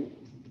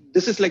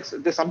 this is like,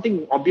 there's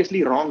something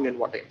obviously wrong in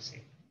what I'm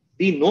saying.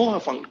 We know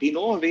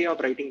a way of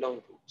writing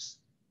down roots.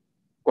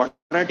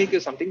 Quadratic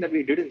is something that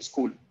we did in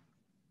school.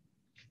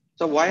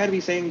 So why are we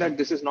saying that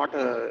this is not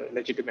a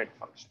legitimate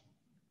function?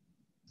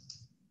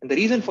 And the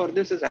reason for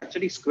this is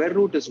actually square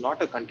root is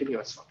not a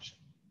continuous function.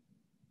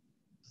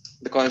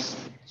 Because,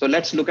 so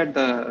let's look at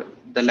the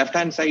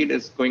left-hand side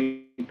is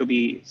going to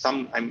be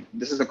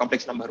this is the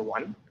complex number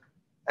 1.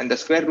 And the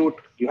square root,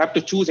 you have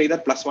to choose either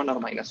 +1 or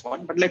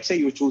 -1. But let's say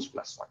you choose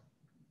 +1.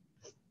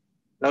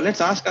 Now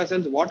let's ask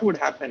ourselves, what would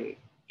happen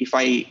if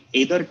I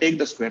either take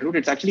the square root?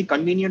 It's actually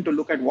convenient to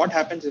look at what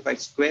happens if I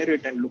square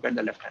it and look at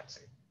the left-hand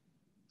side.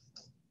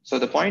 So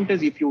the point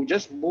is, if you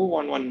just move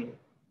on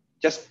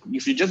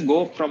if you just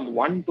go from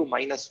 1 to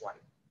 -1,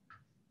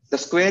 the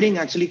squaring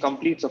actually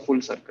completes a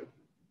full circle.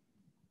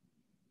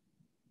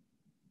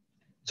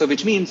 So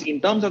which means in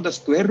terms of the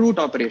square root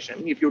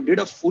operation, if you did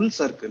a full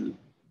circle,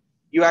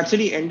 you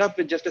actually end up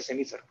with just a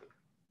semicircle.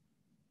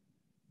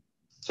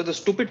 So the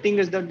stupid thing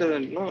is that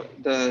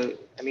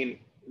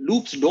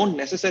loops don't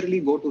necessarily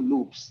go to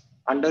loops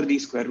under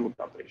these square root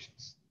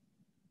operations.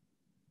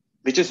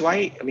 Which is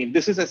why,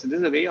 this is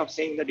a way of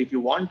saying that if you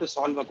want to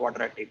solve a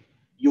quadratic,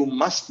 you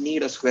must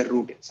need a square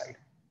root inside.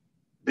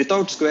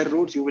 Without square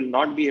roots, you will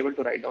not be able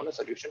to write down a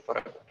solution for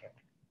a quadratic.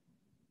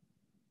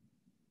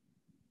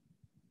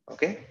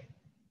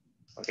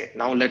 Okay.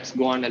 Now let's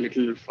go on a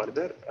little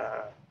further.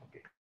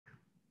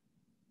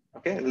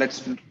 Okay.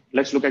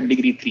 Let's look at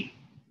degree 3.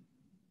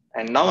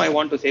 And now I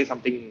want to say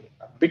something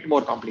a bit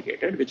more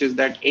complicated, which is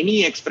that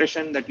any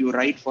expression that you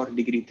write for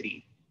degree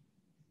 3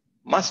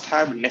 must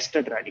have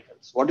nested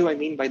radicals. What do I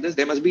mean by this?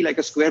 There must be like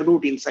a square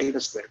root inside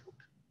a square root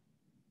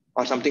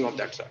or something of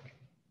that sort.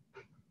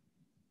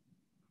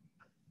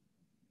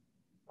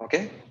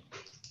 Okay.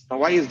 Now,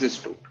 why is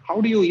this true? How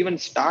do you even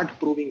start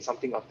proving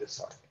something of this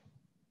sort?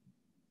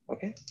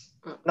 Okay.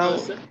 Now,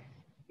 sir,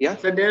 yeah.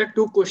 So there are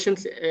 2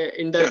 questions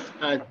in the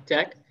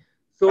chat.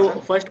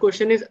 So first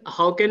question is,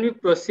 how can we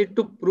proceed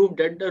to prove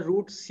that the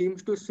root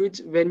seems to switch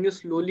when you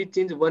slowly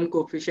change one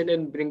coefficient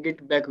and bring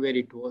it back where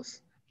it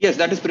was? Yes,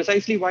 that is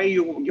precisely why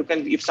you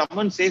can, if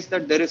someone says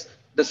that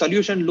the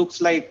solution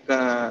looks like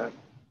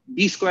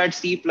b squared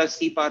c plus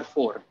c power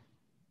 4,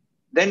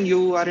 then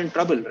you are in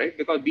trouble, right?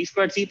 Because b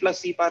squared c plus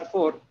c power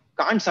 4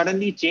 can't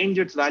suddenly change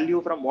its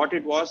value from what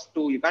it was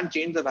to, you can't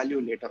change the value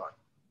later on.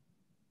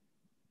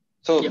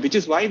 So, which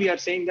is why we are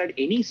saying that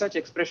any such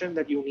expression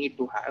that you need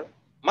to have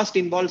must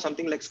involve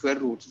something like square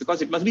roots,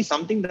 because it must be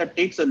something that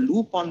takes a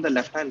loop on the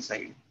left-hand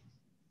side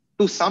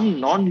to some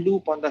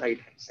non-loop on the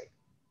right-hand side.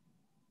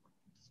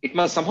 It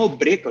must somehow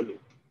break a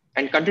loop,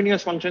 and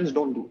continuous functions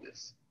don't do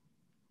this.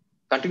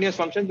 Continuous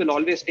functions will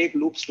always take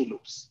loops to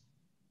loops.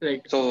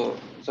 Right. So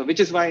which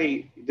is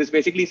why this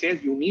basically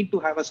says you need to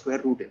have a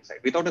square root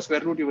inside. Without a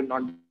square root, you will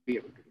not be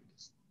able to do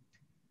this.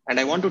 And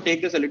I want to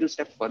take this a little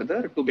step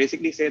further to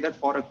basically say that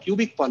for a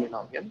cubic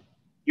polynomial,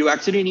 you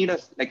actually need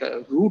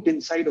a root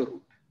inside a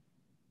root.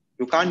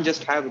 You can't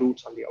just have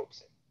roots on the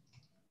outside.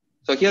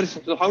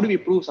 So how do we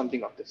prove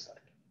something of this sort?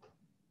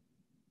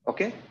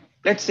 Okay.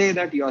 Let's say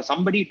that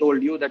somebody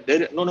told you that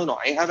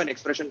I have an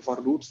expression for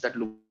roots that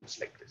looks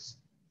like this.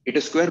 It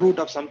is square root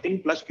of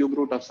something plus cube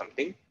root of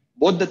something.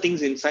 Both the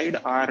things inside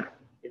are,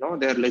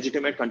 they're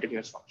legitimate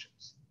continuous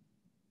functions.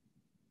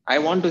 I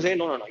want to say,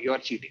 no, you are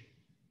cheating.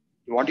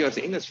 What you are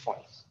saying is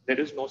false. There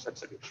is no such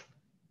solution.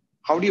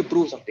 How do you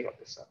prove something of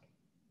this sort?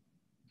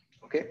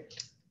 Okay.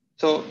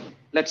 So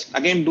let's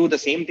again do the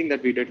same thing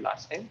that we did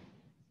last time.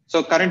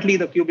 So currently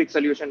the cubic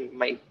solution,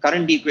 my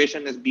current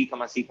equation is b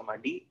comma c comma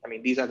d.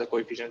 These are the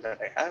coefficients that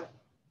I have.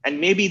 And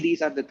maybe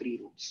these are the 3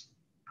 roots.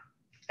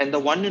 And the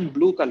one in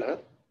blue color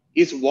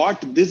is what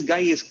this guy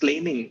is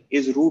claiming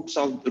is root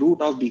of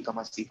b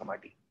comma c comma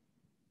d.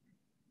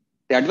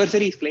 The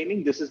adversary is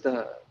claiming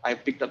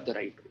I've picked up the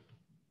right root.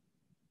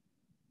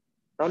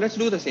 Now let's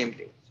do the same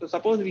thing. So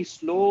suppose we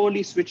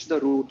slowly switch the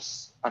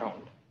roots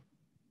around.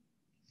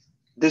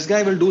 This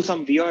guy will do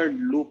some weird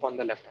loop on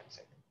the left-hand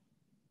side.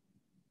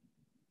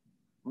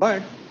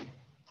 But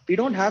we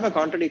don't have a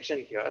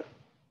contradiction here,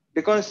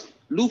 because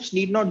loops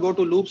need not go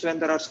to loops when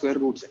there are square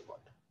roots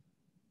involved.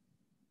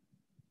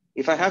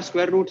 If I have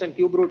square roots and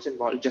cube roots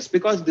involved, just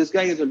because this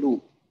guy is a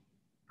loop,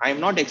 I am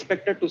not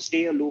expected to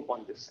stay a loop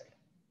on this side,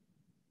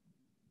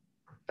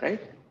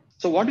 right?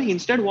 So what we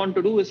instead want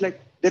to do is like,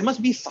 there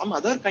must be some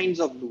other kinds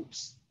of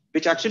loops,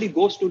 which actually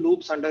goes to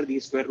loops under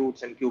these square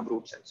roots and cube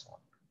roots and so on.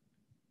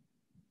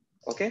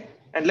 Okay,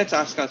 and let's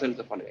ask ourselves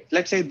the following.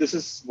 Let's say this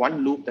is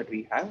one loop that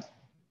we have,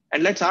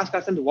 and let's ask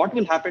ourselves what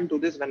will happen to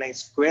this when I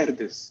square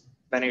this,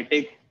 when I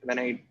take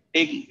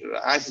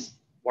as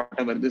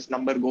whatever this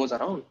number goes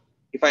around.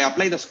 If I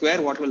apply the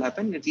square, what will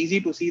happen? It's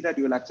easy to see that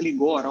you will actually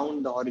go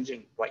around the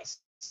origin twice.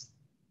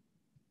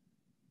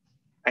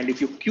 And if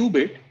you cube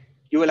it,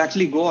 you will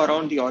actually go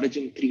around the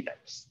origin 3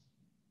 times.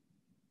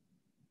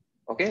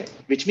 Okay,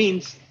 which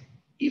means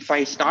if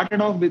I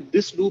started off with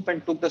this loop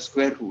and took the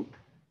square root,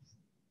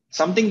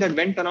 something that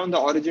went around the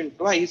origin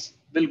twice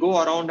will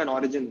go around an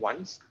origin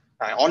once.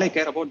 All I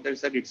care about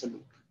is that it's a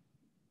loop.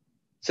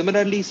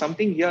 Similarly,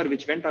 something here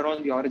which went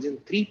around the origin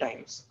 3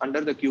 times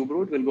under the cube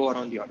root will go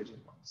around the origin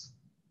once.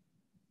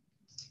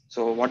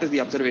 So what is the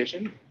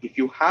observation? If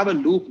you have a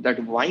loop that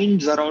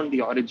winds around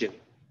the origin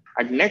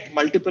at net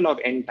multiple of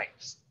n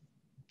times,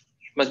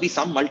 it must be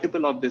some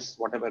multiple of this,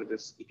 whatever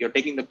this. If you're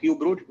taking the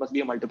cube root, it must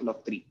be a multiple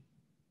of 3.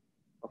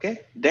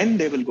 Okay, then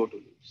they will go to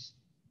loops.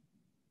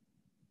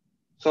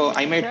 So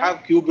I might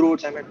have cube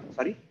roots,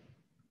 sorry?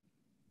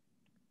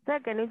 Sir,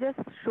 can you just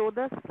show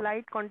the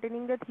slide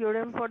containing the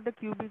theorem for the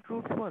cubic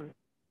roots one?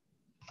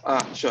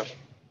 Sure.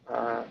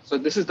 So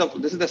this is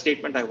the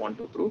statement I want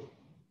to prove.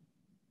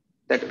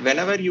 That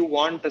whenever you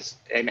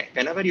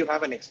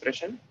have an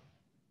expression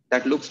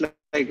that looks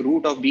like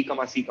root of b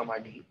comma c comma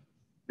d,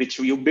 which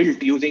you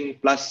built using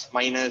plus,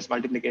 minus,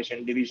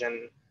 multiplication,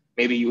 division,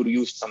 maybe you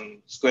used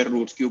some square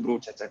roots, cube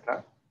roots,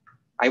 etc.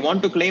 I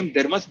want to claim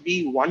there must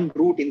be one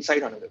root inside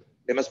another.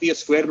 There must be a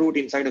square root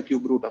inside a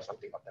cube root or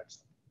something of that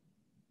sort.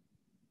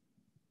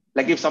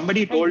 Like if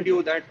somebody told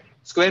you that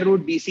square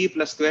root BC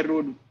plus square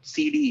root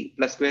CD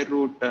plus square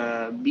root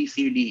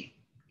BCD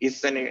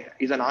is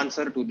an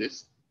answer to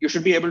this, you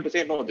should be able to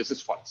say, no, this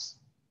is false.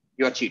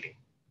 You are cheating.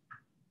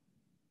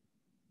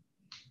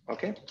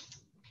 Okay.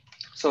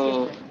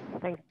 So,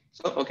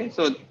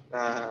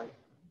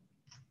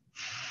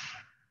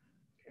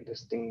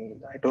 this thing,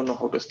 I don't know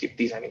how to skip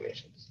these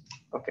animations.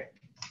 Okay.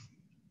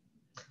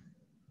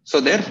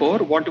 So therefore,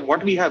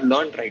 what we have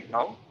learned right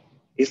now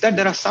is that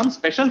there are some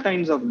special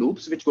kinds of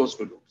loops which goes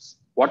to loops.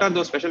 What are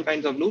those special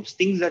kinds of loops?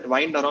 Things that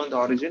wind around the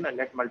origin and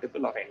net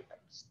multiple of n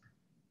times.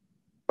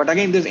 But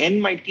again, this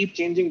n might keep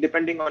changing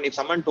depending on if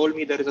someone told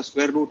me there is a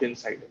square root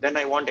inside, then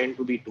I want n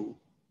to be 2.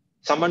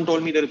 Someone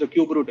told me there is a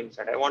cube root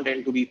inside, I want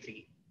n to be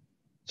 3.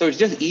 So it's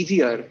just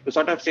easier to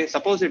sort of say,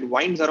 suppose it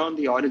winds around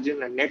the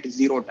origin and net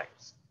 0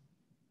 times.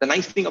 The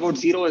nice thing about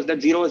 0 is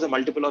that 0 is a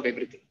multiple of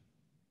everything.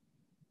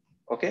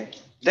 Okay,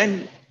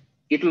 then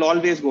it will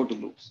always go to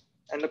loops.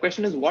 And the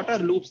question is, what are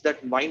loops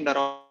that wind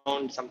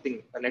around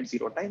something a net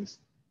 0 times?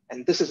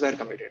 And this is where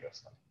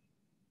commutators come.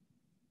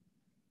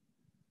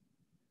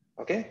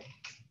 Okay,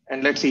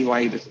 and let's see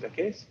why this is the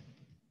case.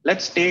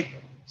 Let's take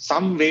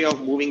some way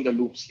of moving the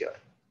loops here.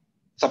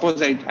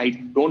 Suppose I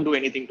don't do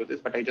anything to this,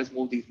 but I just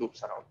move these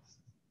loops around.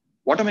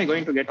 What am I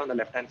going to get on the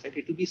left-hand side?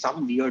 It will be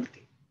some weird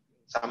thing.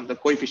 The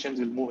coefficients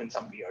will move in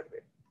some weird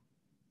way.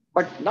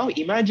 But now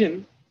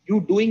imagine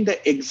you doing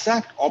the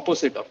exact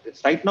opposite of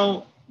this. Right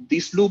now,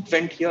 this loop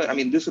went here. I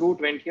mean, this root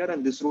went here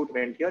and this root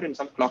went here in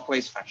some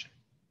clockwise fashion.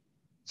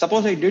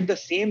 Suppose I did the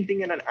same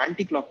thing in an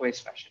anti-clockwise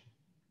fashion.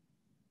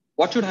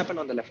 What should happen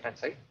on the left-hand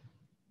side?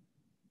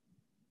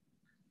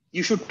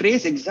 You should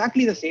trace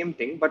exactly the same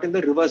thing, but in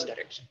the reverse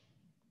direction.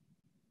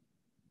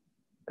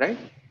 Right?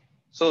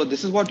 So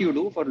this is what you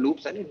do for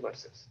loops and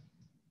inverses.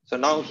 So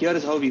now here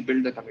is how we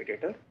build the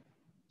commutator.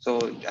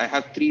 So I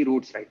have 3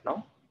 roots right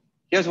now.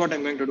 Here's what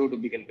I'm going to do to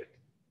begin with.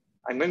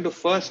 I'm going to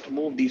first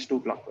move these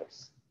 2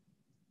 clockwise.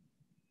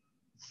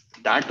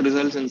 That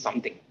results in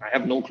something. I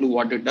have no clue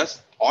what it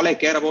does. All I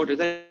care about is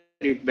that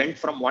it went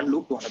from one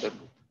loop to another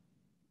loop.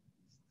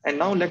 And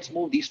now let's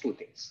move these 2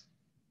 things.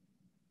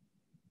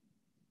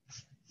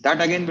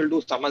 That again will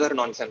do some other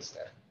nonsense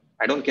there.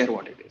 I don't care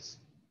what it is.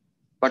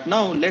 But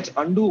now let's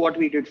undo what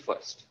we did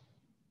first.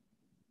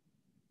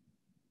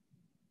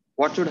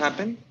 What should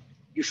happen?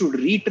 You should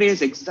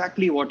retrace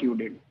exactly what you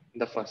did in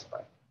the first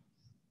part.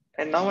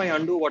 And now I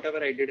undo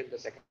whatever I did in the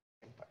second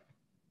part.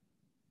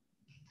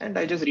 And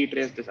I just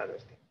retrace this other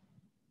thing.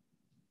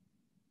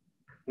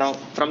 Now,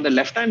 from the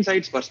left-hand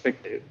side's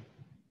perspective,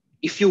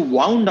 if you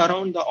wound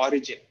around the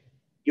origin,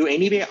 you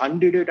anyway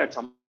undid it at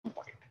some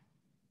point.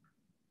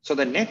 So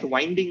the net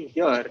winding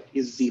here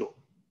is 0.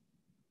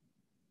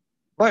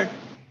 But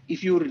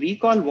if you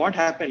recall what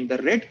happened, the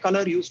red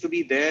color used to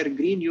be there,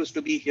 green used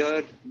to be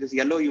here, this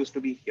yellow used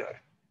to be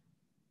here.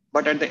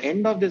 But at the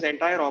end of this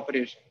entire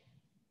operation,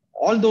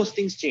 all those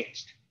things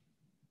changed.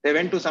 They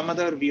went to some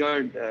other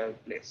weird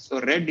place. So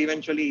red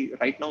eventually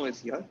right now is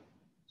here.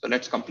 So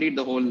let's complete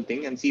the whole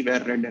thing and see where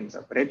red ends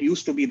up. Red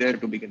used to be there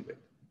to begin with.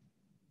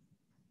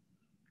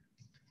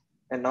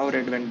 And now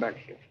red went back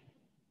here.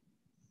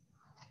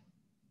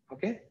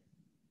 Okay.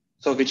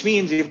 So which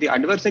means if the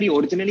adversary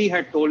originally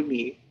had told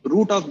me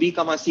root of b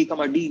comma c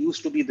comma d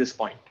used to be this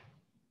point,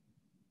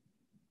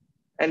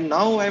 and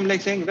now I'm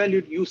like saying, well,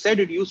 you said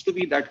it used to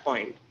be that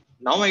point.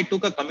 Now I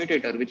took a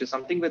commutator, which is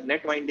something with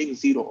net winding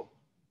 0,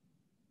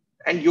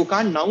 and you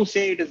can't now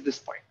say it is this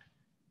point.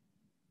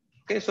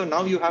 Okay, so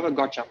now you have a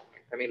gotcha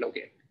moment. I mean,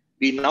 okay,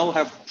 we now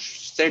have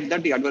said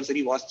that the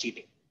adversary was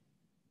cheating.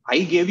 I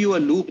gave you a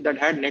loop that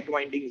had net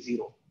winding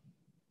 0,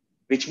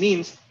 which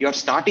means your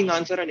starting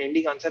answer and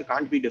ending answer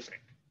can't be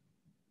different.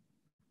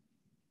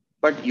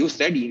 But you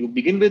said, you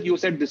begin with, you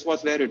said this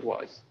was where it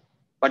was.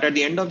 But at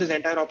the end of this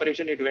entire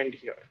operation, it went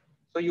here.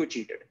 So you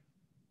cheated.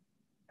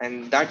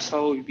 And that's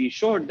how we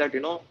showed that,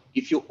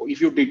 if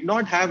you did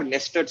not have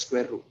nested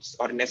square roots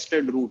or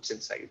nested roots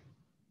inside,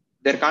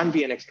 there can't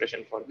be an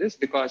expression for this,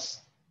 because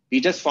we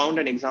just found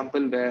an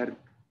example where,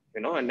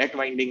 a net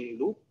winding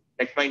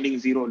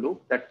 0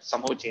 loop that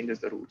somehow changes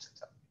the roots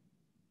itself.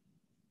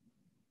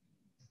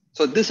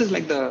 So this is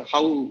like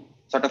how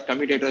sort of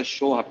commutators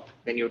show up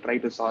when you try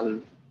to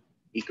solve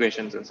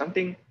equations and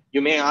something.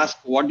 You may ask,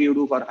 what do you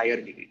do for higher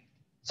degree?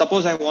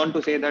 Suppose I want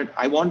to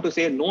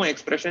say no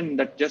expression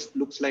that just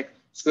looks like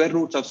square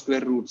roots of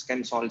square roots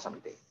can solve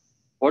something.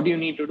 What do you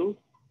need to do?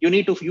 You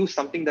need to use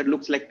something that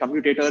looks like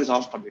commutators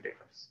of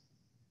commutators.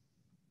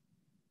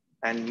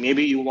 And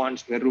maybe you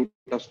want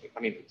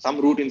some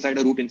root inside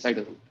a root inside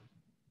a root.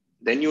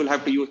 Then you'll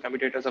have to use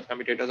commutators of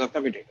commutators of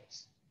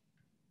commutators.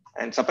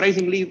 And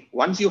surprisingly,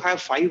 once you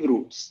have 5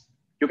 roots,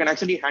 you can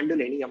actually handle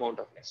any amount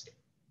of nesting.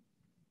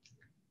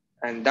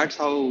 And that's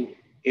how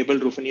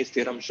Abel-Ruffini's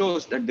theorem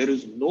shows that there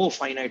is no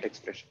finite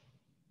expression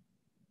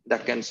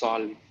that can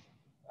solve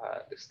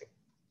this thing.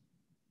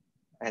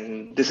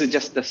 And this is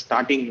just the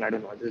starting, I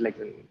don't know, this is like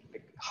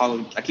how,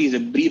 at least a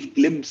brief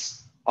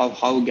glimpse of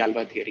how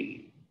Galois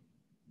theory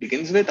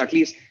begins with. At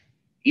least,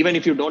 even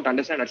if you don't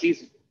understand, at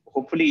least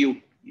hopefully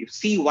you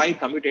see why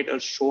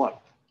commutators show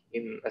up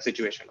in a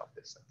situation of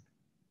this.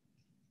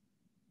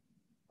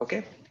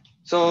 Okay,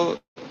 so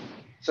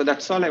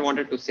that's all I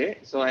wanted to say.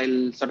 So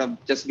I'll sort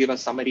of just give a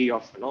summary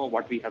of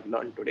what we have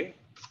learned today.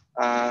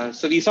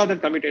 So we saw that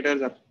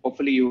commutators are,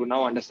 hopefully you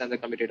now understand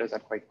that commutators are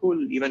quite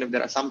cool, even if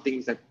there are some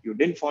things that you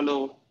didn't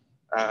follow.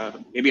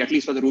 Maybe at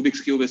least for the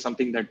Rubik's Cube is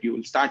something that you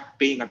will start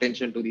paying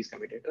attention to these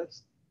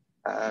commutators.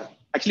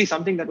 Actually,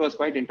 something that was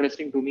quite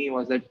interesting to me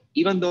was that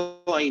even though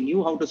I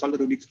knew how to solve the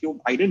Rubik's Cube,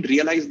 I didn't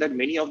realize that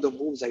many of the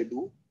moves I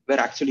do were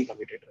actually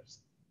commutators.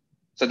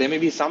 So there may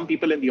be some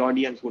people in the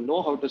audience who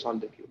know how to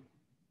solve the cube.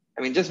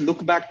 I mean, just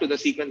look back to the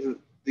sequences,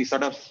 the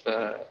sort of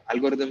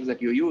algorithms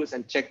that you use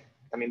and check.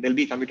 I mean, there'll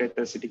be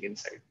commutators sitting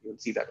inside. You'll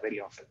see that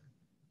very often.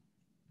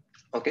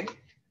 Okay.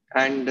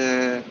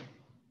 And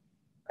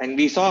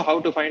we saw how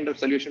to find a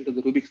solution to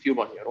the Rubik's Cube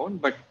on your own,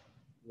 but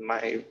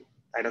my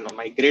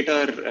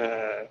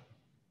greater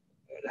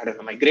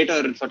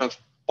sort of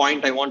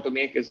point I want to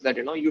make is that,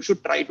 you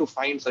should try to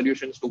find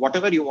solutions to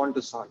whatever you want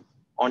to solve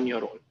on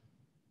your own.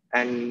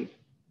 And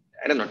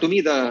I don't know, to me,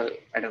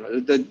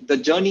 the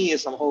journey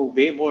is somehow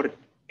way more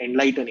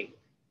enlightening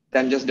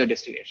than just the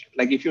destination.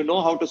 Like if you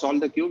know how to solve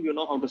the cube, you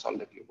know how to solve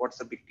the cube. What's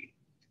the big deal?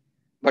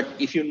 But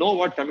if you know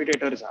what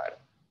commutators are,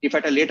 if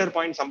at a later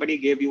point somebody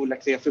gave you,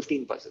 let's say, a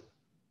 15 puzzle,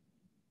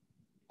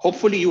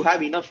 hopefully you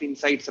have enough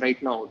insights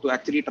right now to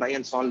actually try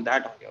and solve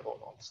that on your own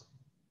also.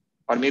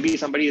 Or maybe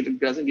somebody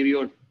doesn't give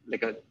you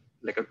like a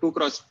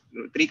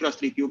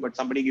 3x3 cube, but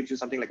somebody gives you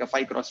something like a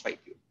 5x5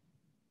 cube.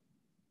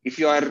 If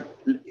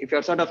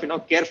you're sort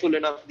of careful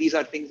enough, these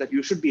are things that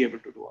you should be able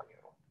to do on your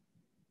own.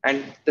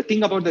 And the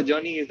thing about the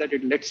journey is that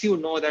it lets you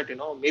know that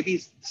maybe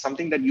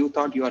something that you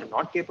thought you are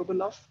not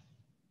capable of,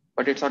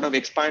 but it sort of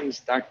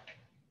expands that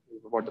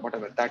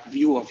that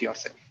view of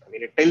yourself. I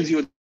mean, it tells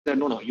you that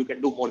no, you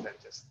can do more than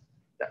just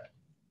that.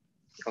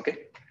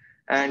 Okay.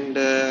 And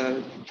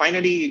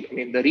finally, I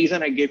mean, the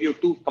reason I gave you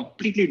 2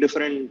 completely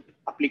different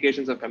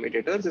applications of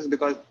commutators is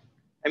because,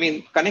 I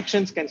mean,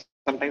 connections can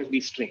sometimes be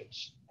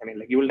strange. I mean,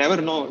 like you will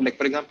never know. Like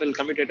for example,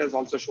 commutators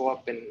also show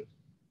up in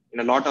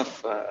a lot of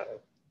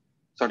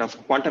sort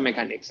of quantum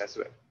mechanics as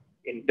well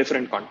in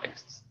different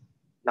contexts.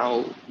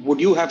 Now, would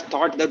you have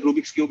thought that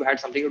Rubik's Cube had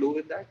something to do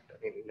with that?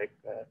 I mean, like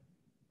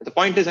the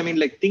point is, I mean,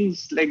 like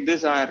things like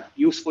this are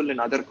useful in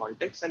other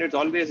contexts, and it's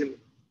always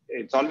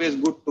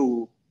good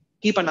to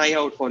keep an eye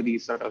out for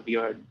these sort of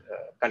weird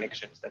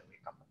connections that may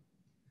come up.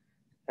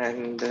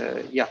 And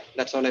yeah,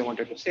 that's all I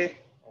wanted to say.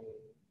 And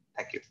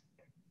thank you.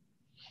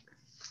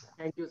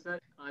 Thank you, sir.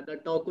 The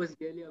talk was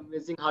really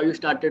amazing. How you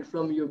started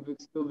from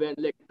Rubik's Cube and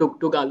like took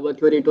to Galois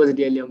theory, it was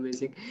really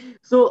amazing.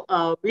 So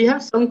we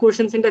have some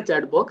questions in the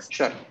chat box.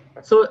 Sure.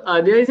 So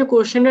there is a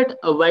question that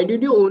why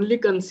did you only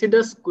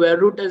consider square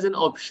root as an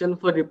option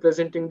for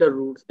representing the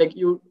roots? Like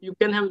you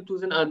can have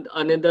chosen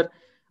another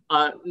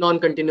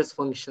non-continuous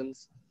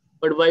functions,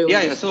 but why only?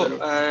 Yeah. So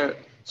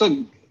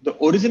the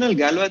original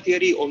Galois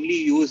theory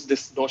only used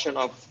this notion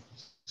of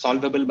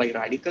solvable by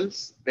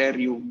radicals, where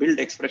you build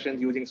expressions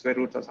using square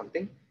roots or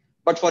something.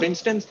 But for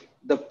instance,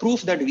 the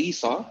proof that we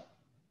saw,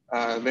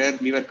 where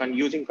we were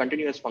using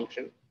continuous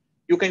function,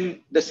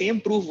 the same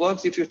proof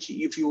works if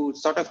you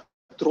sort of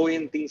throw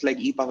in things like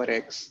e power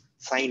x,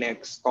 sin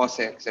x, cos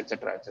x,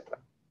 etc., etc.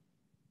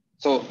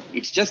 So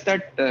it's just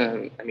that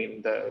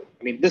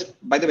this,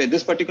 by the way,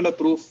 this particular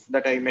proof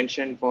that I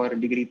mentioned for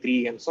degree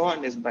 3 and so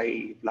on is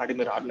by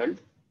Vladimir Arnold.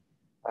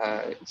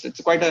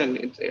 It's quite I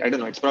don't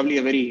know. It's probably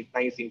a very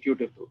nice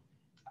intuitive proof.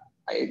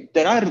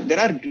 There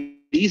are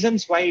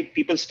reasons why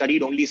people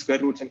studied only square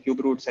roots and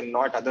cube roots and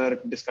not other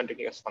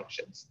discontinuous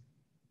functions.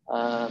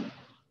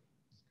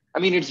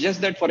 It's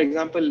just that, for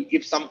example,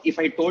 if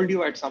I told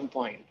you at some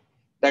point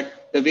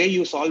that the way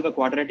you solve a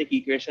quadratic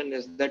equation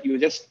is that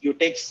you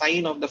take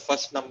sine of the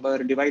first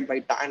number, divide by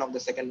tan of the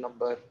second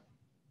number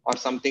or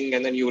something,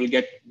 and then you will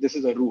get, this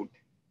is a root.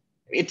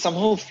 It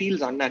somehow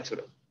feels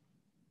unnatural,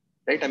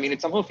 right?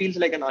 It somehow feels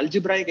like an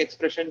algebraic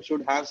expression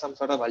should have some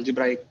sort of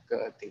algebraic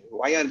thing.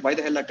 Why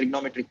the hell are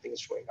trigonometric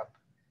things showing up?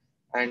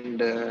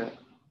 And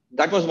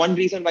that was one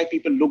reason why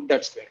people looked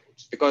at square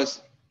roots,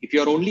 because if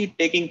you're only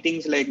taking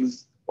things like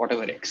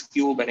whatever, x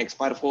cube and x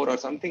power 4 or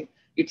something,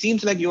 it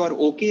seems like you are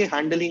okay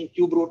handling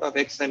cube root of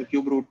x and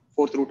cube root,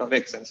 fourth root of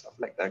x and stuff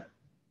like that,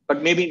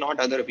 but maybe not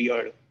other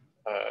weird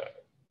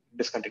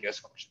discontinuous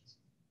functions.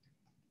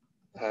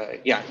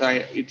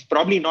 It's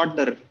probably not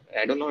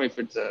I don't know if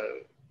it's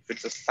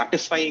a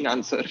satisfying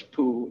answer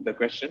to the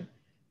question,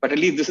 but at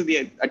least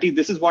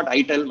this is what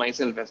I tell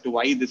myself as to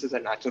why this is a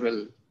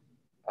natural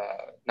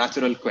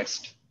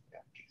quest.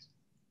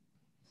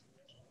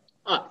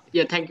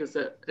 Yeah, thank you,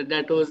 sir.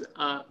 That was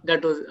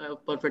a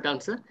perfect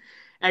answer.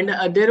 And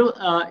there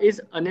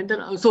is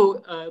another.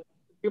 So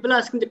people are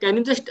asking, can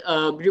you just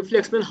briefly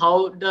explain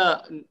how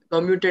the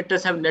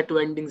commutators have net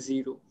winding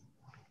 0?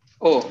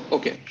 Oh,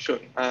 okay, sure.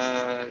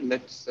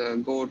 Let's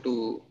go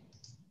to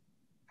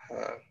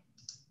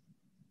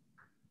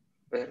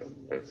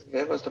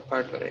where was the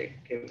part where I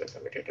gave the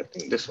commutator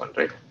thing? This one,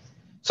 right?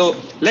 So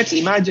let's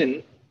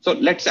imagine. So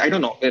let's say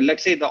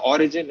the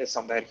origin is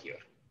somewhere here.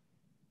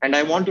 And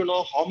I want to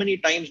know how many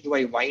times do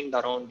I wind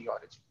around the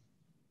origin.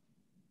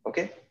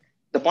 Okay.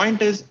 The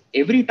point is,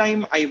 every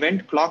time I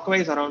went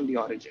clockwise around the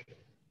origin,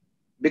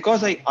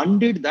 because I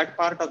undid that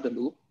part of the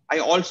loop, I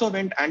also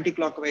went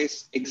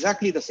anti-clockwise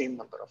exactly the same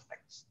number of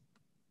times.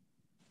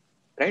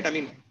 Right?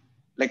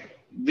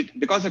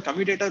 Because the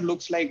commutator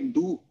looks like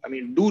do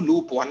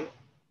loop 1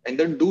 and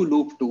then do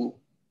loop 2,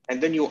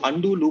 and then you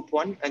undo loop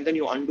 1 and then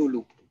you undo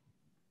loop 2.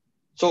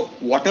 So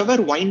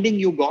whatever winding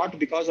you got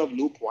because of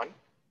loop 1,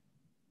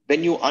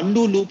 when you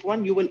undo loop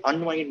 1, you will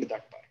unwind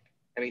that part.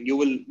 You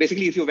will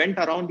basically, if you went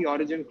around the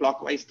origin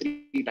clockwise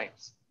 3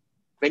 times,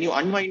 when you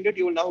unwind it,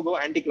 you will now go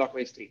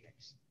anti-clockwise 3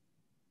 times.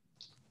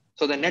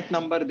 So the net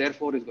number,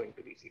 therefore, is going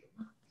to be 0.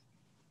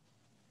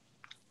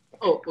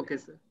 Oh, okay,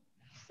 sir.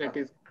 That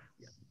is.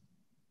 Yeah.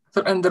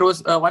 So, and there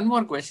was one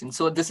more question.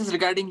 So this is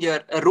regarding your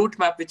route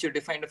map, which you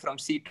defined from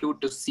C2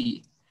 to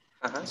C.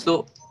 Uh-huh.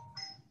 So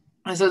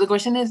the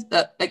question is,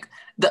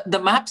 the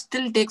map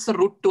still takes a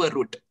route to a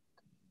route.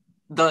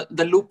 The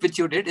loop which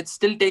you did, it's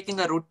still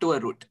taking a route to a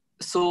route.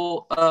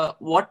 So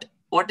what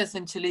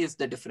essentially is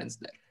the difference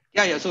there?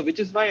 Yeah. So which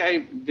is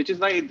why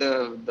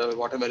the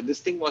whatever, this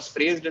thing was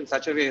phrased in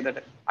such a way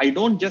that I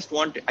want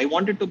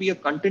it to be a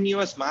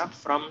continuous map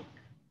from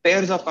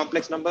pairs of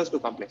complex numbers to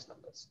complex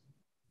numbers.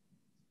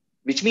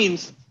 Which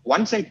means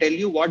once I tell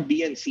you what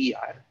B and C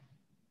are,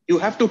 you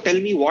have to tell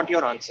me what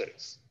your answer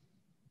is.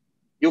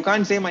 You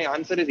can't say my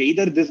answer is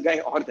either this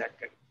guy or that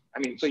guy.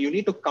 So you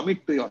need to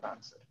commit to your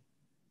answer.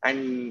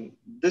 And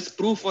this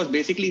proof was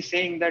basically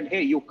saying that,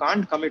 hey, you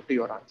can't commit to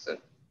your answer,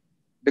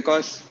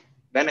 because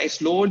when I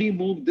slowly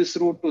move this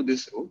root to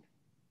this root,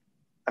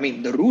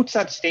 the roots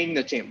are staying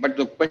the same. But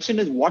the question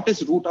is, what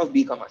is root of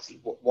B comma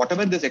C?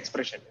 Whatever this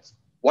expression is,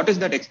 what is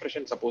that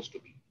expression supposed to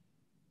be?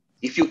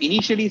 If you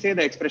initially say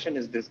the expression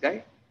is this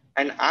guy,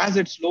 and as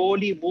it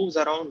slowly moves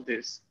around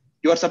this,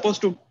 you are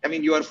supposed to,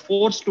 you are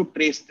forced to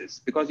trace this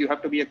because you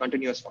have to be a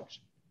continuous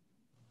function.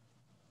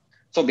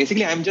 So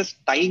basically, I'm just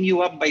tying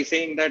you up by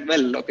saying that,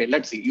 well, okay,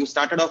 let's see. You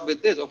started off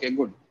with this. Okay,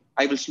 good.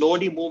 I will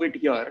slowly move it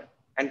here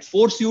and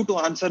force you to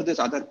answer this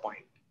other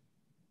point.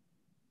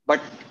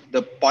 But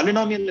the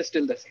polynomial is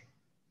still the same.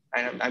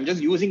 And I'm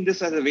just using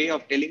this as a way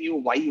of telling you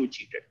why you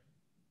cheated.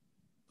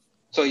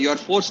 So you're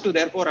forced to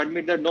therefore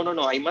admit that, no,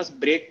 I must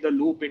break the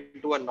loop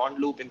into a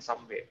non-loop in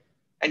some way.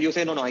 And you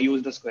say, no, I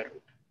use the square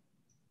root.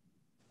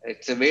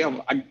 It's a way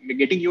of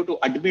getting you to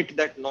admit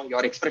that, no,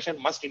 your expression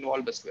must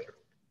involve the square root.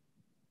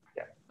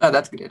 Oh,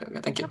 that's great.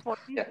 Okay, thank you.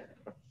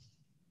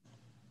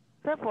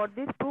 Sir, for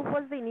this proof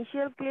was the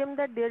initial claim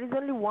that there is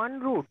only one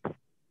root.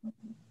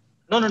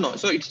 No.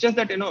 So it's just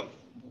that,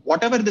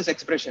 whatever this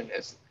expression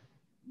is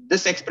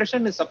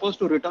supposed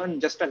to return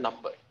just a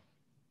number.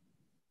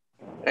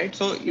 Right?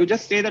 So you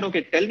just say that,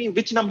 okay, tell me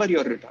which number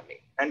you're returning.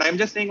 And I'm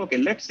just saying, okay,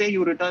 let's say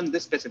you return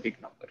this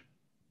specific number.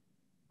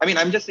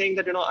 I'm just saying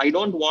that, I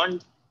don't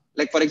want,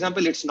 like, for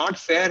example, it's not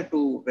fair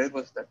to, where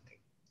was that thing?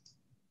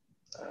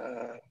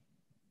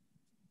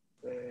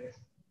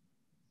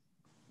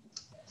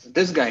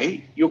 This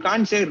guy, you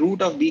can't say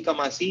root of B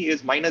comma C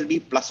is minus B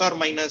plus or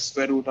minus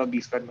square root of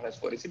B squared minus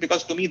 4AC,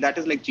 because to me that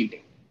is like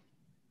cheating.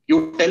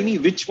 You tell me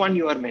which one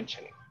you are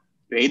mentioning.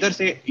 You either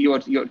say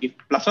if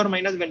plus or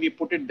minus, when we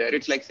put it there,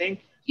 it's like saying,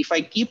 if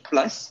I keep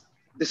plus,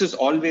 this is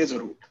always a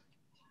root.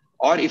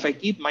 Or if I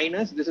keep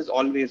minus, this is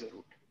always a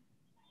root.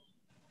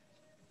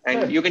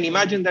 And you can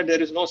imagine that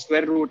there is no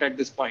square root at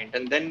this point,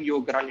 and then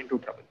you run into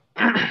trouble.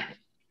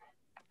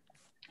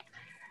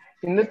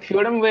 In the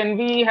theorem, when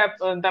we have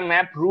the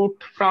map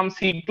root from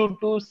C2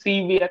 to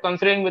C, we are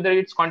considering whether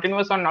it's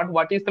continuous or not.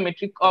 What is the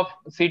metric of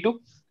C2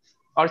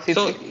 or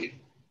C3?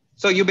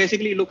 So you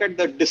basically look at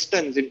the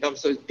distance in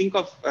terms of, think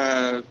of,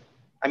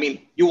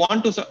 you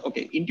want to,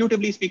 okay,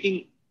 intuitively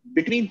speaking,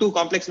 between two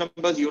complex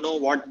numbers, you know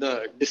what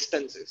the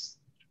distance is.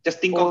 Just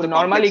think of the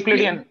normal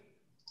Euclidean. Plane.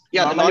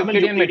 Yeah, the normal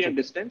Euclidean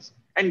distance.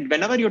 And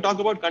whenever you talk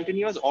about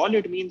continuous, all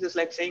it means is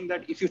like saying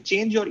that if you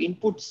change your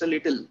inputs a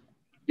little,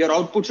 your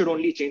output should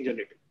only change a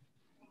little.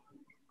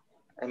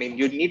 I mean,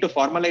 you need to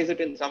formalize it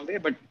in some way,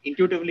 but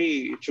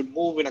intuitively it should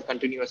move in a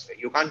continuous way.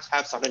 You can't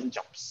have sudden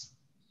jumps.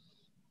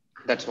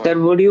 That's what. Sir,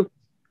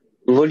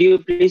 would you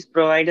please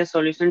provide a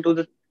solution to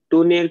the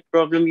two-nail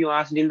problem you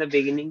asked in the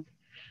beginning?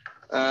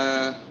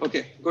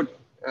 Okay, good.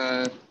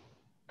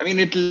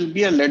 It will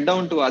be a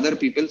letdown to other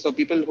people. So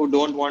people who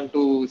don't want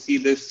to see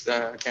this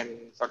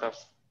can sort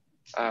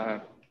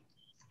of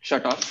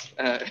shut off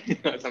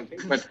or something.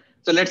 But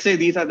so let's say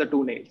these are the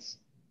two nails.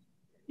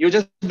 You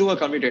just do a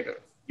commutator.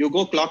 You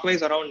go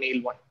clockwise around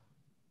nail 1.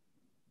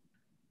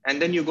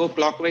 And then you go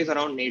clockwise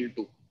around nail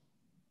 2.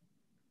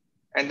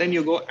 And then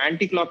you go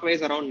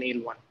anti-clockwise around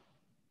nail 1.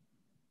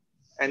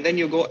 And then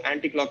you go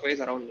anti-clockwise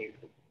around nail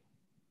 2.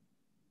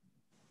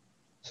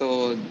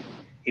 So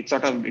it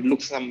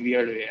looks some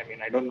weird way.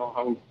 I don't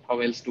know how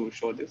else to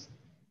show this.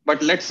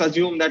 But let's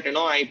assume that,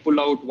 I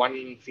pull out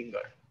one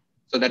finger.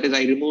 So that is,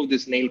 I remove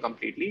this nail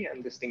completely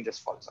and this thing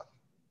just falls off.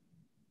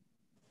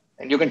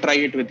 And you can try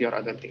it with your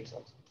other things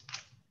also.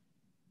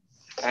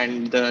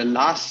 And the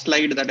last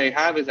slide that I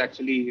have is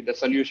actually the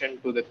solution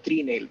to the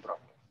 3-nail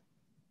problem.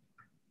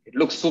 It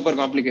looks super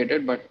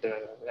complicated, but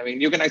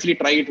you can actually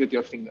try it with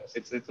your fingers.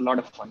 It's a lot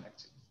of fun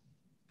actually.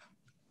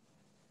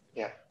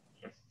 Yeah.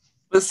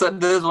 So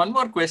there's one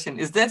more question.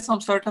 Is there some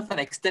sort of an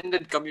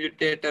extended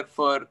commutator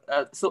for,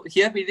 so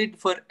here we did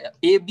for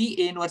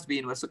AB, A inverse, B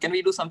inverse. So can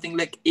we do something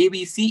like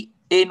ABC,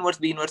 A inverse,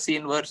 B inverse, C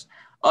inverse,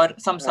 or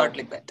some sort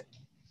like that?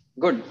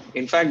 Good.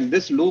 In fact,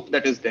 this loop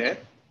that is there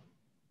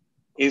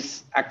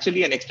is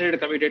actually an extended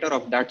commutator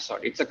of that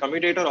sort. It's a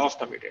commutator of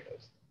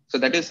commutators. So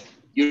that is,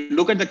 you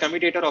look at the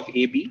commutator of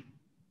AB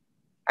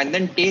and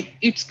then take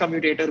its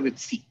commutator with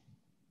C.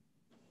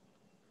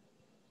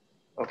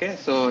 Okay,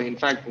 so in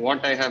fact,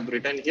 what I have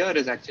written here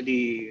is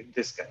actually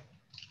this guy.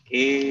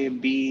 A,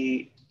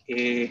 B,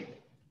 A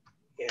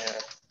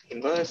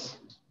inverse,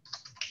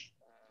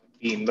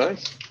 B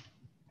inverse.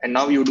 And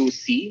now you do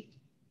C.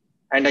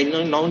 And I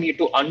now need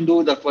to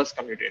undo the first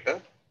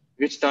commutator,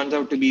 which turns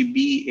out to be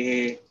B,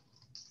 A,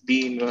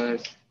 B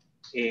inverse,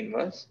 A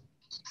inverse.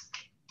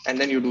 And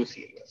then you do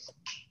C inverse.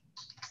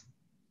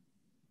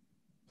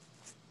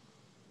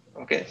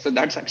 Okay, so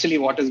that's actually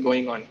what is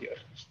going on here.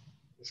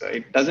 So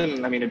it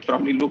doesn't, it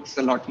probably looks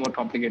a lot more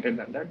complicated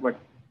than that, but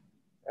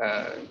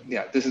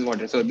yeah, this is what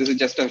it is. So this is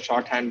just a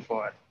shorthand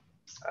for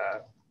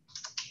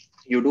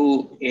you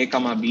do A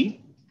comma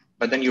B,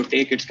 but then you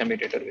take its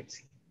commutator with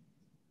C.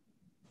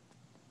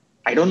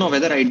 I don't know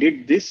whether I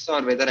did this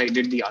or whether I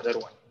did the other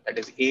one. That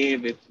is A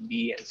with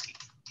B and C.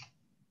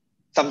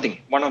 Something,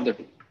 one of the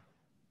two.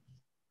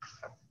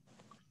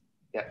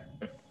 Yeah.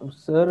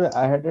 Sir,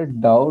 I had a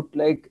doubt,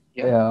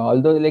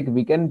 although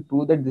we can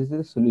prove that this is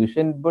a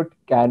solution, but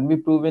can we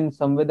prove in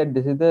some way that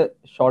this is the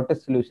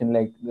shortest solution,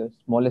 like the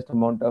smallest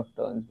amount of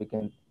turns we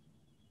can,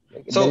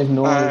 so, there is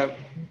no...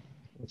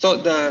 So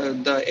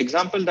the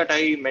example that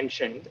I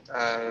mentioned,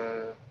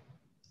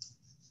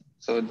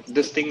 so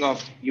this thing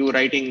of you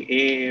writing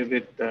A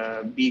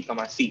with B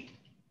comma C,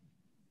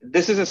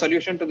 this is a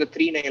solution to the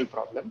 3-nail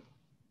problem.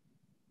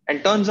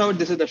 And turns out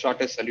this is the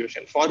shortest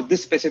solution for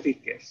this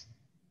specific case,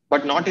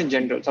 but not in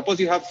general. Suppose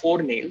you have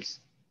 4 nails.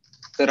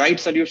 The right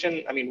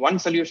solution, one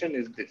solution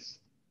is this.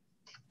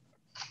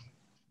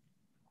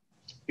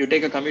 You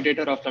take a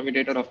commutator of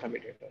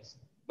commutators,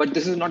 but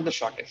this is not the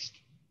shortest.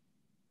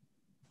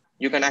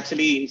 You can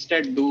actually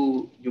instead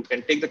you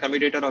can take the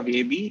commutator of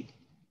AB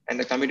and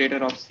the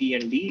commutator of C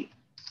and D,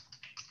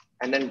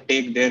 and then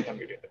take their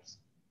commutators.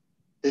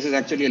 This is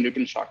actually a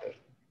little shorter.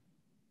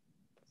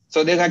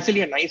 So there's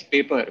actually a nice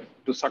paper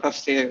to sort of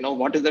say,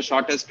 what is the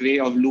shortest way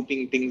of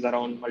looping things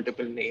around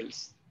multiple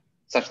nails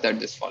such that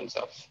this falls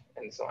off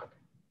and so on.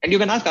 And you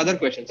can ask other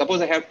questions.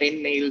 Suppose I have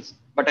 10 nails,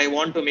 but I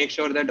want to make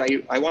sure that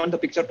I want the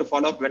picture to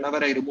fall off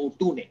whenever I remove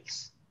 2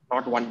 nails,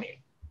 not 1 nail.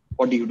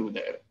 What do you do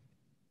there?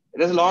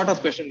 There's a lot of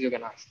questions you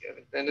can ask here.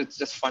 And it's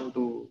just fun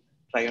to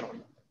try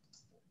around.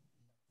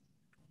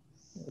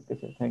 Okay,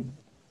 sir. Thank you.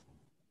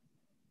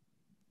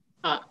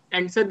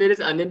 And sir, there is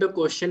another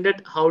question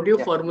that how do you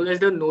formalize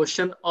the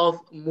notion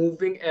of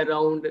moving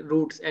around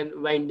roots and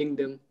winding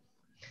them?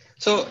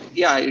 So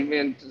yeah,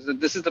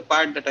 this is the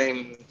part that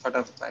I'm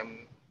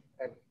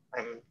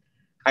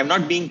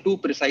not being too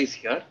precise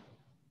here,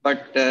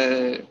 but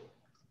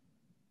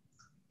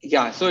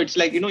Yeah, so it's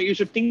like, you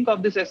should think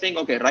of this as saying,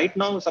 okay, right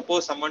now,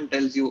 suppose someone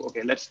tells you,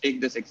 okay, let's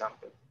take this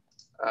example.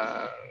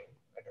 I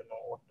don't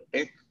know what to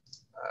take.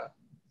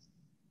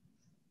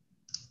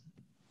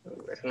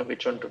 I don't know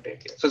which one to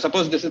take here. So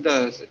suppose this is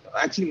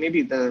actually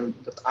maybe the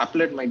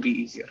applet might be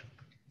easier.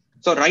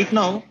 So right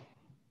now,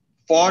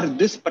 for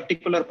this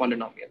particular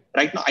polynomial,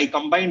 right now I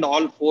combined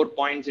all 4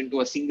 points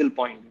into a single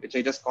point, which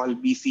I just call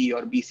BC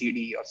or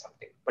BCD or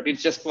something, but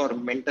it's just for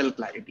mental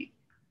clarity.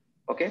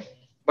 Okay.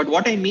 But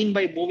what I mean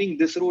by moving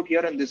this root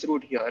here and this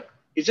root here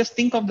is just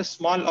think of the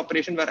small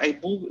operation where I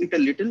move it a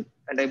little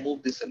and I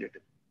move this a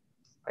little.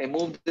 I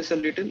move this a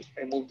little,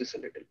 I move this a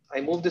little. I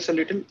move this a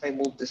little, I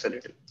move this a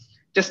little.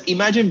 Just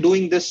imagine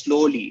doing this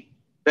slowly,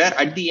 where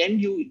at the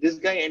end this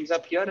guy ends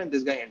up here and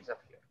this guy ends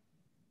up here.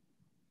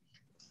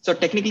 So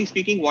technically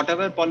speaking,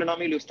 whatever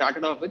polynomial you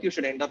started off with, you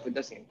should end up with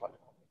the same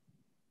polynomial.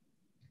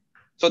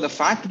 So the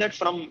fact that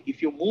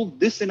if you move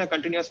this in a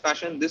continuous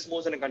fashion, this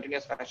moves in a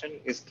continuous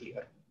fashion is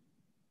clear.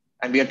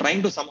 And we are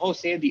trying to somehow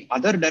say the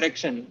other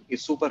direction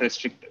is super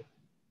restrictive.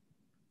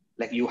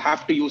 Like you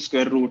have to use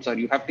square roots or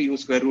you have to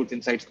use square roots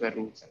inside square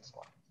roots and so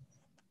on.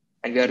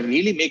 And we are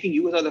really making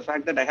use of the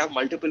fact that I have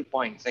multiple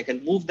points. I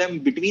can move them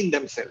between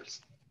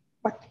themselves,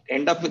 but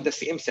end up with the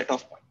same set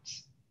of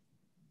points.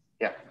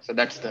 Yeah, so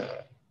that's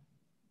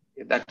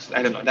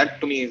I don't know,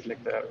 that to me is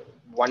like the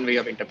one way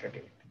of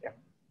interpreting it. Yeah.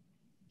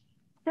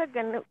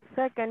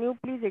 Sir, can you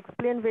please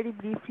explain very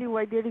briefly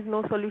why there is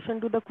no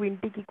solution to the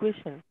quintic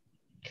equation?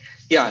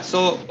 Yeah,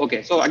 so,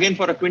 okay. So again,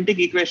 for a quintic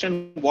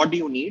equation, what do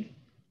you need?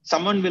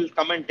 Someone will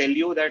come and tell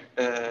you that,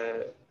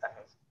 I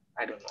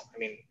don't know. I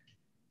mean,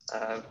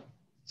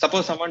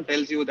 suppose someone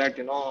tells you that,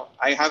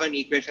 I have an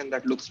equation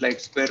that looks like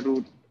square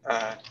root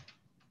of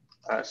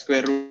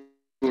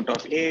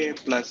A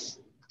plus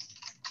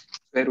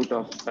square root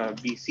of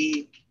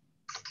BC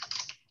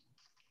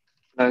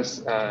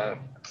plus, I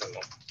don't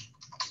know,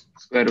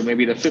 square root,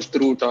 maybe the fifth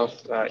root of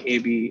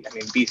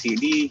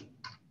BCD,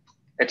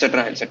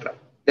 etc., etc.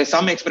 There's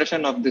some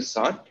expression of this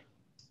sort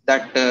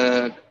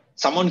that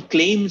someone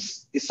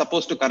claims is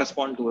supposed to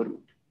correspond to a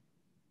root.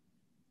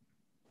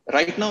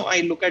 Right now,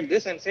 I look at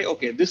this and say,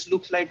 okay, this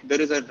looks like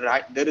there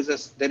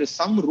is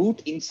some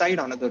root inside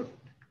another root.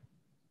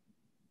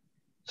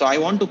 So I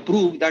want to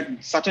prove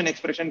that such an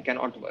expression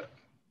cannot work.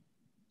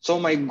 So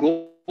my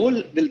goal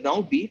will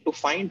now be to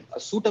find a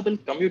suitable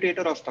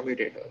commutator of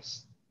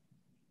commutators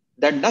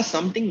that does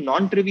something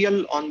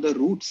non-trivial on the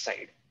root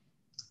side.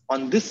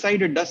 On this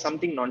side, it does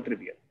something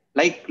non-trivial,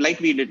 like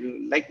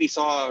we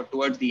saw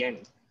towards the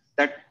end,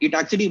 that it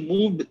actually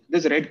moved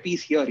this red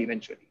piece here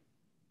eventually,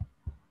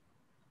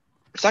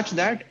 such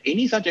that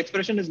any such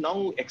expression is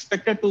now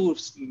expected to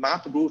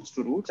map roots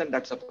to roots, and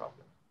that's a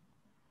problem.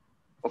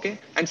 Okay,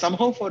 and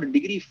somehow for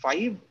degree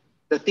 5,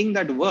 the thing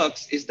that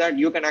works is that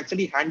you can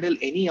actually handle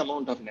any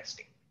amount of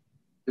nesting.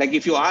 Like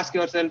if you ask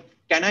yourself,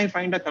 can I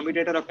find a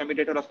commutator of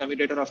commutator of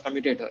commutator of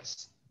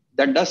commutators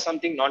that does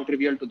something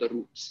non-trivial to the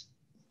roots?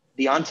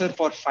 The answer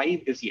for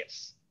 5 is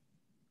yes.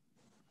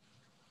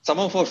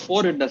 Somehow for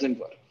 4, it doesn't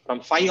work.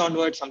 From 5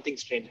 onwards, something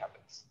strange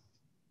happens.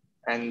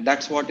 And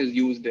that's what is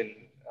used in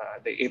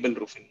the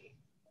Abel-Ruffin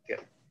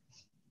theorem.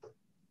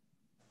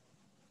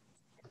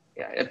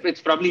 Yeah,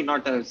 it's probably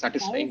not a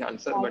satisfying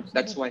answer, but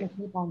that's why.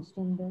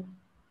 Constant there?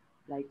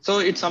 So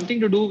it's something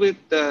to do with,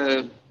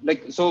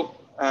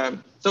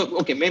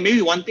 okay,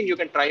 maybe one thing you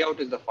can try out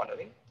is the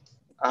following.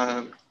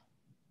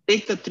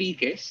 Take the 3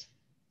 case.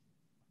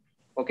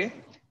 Okay.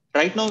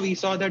 Right now we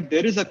saw that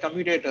there is a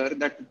commutator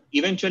that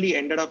eventually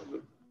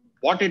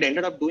what it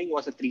ended up doing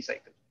was a 3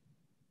 cycle,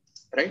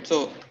 right?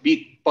 So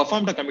we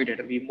performed a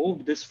commutator. We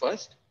moved this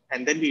first,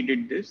 and then we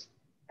did this,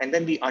 and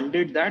then we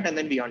undid that, and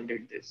then we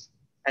undid this.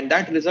 And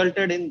that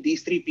resulted in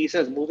these 3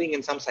 pieces moving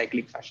in some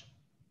cyclic fashion.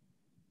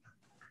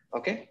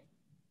 Okay.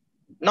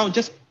 Now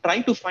just try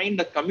to find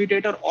the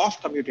commutator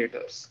of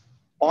commutators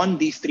on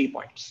these 3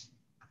 points.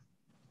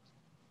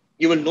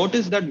 You will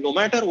notice that no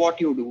matter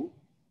what you do,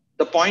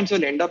 the points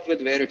will end up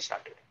with where it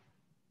started.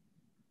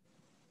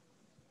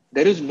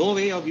 There is no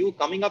way of you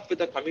coming up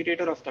with a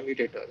commutator of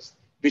commutators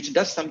which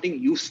does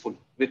something useful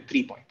with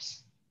 3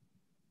 points.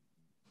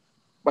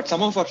 But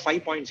somehow for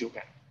 5 points you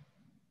can.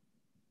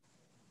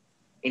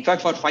 In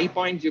fact, for 5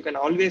 points, you can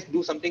always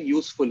do something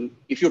useful.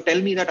 If you tell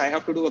me that I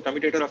have to do a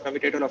commutator of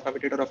commutator of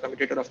commutator of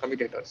commutator of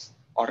commutators,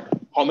 or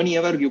how many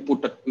ever you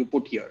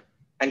put here,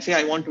 and say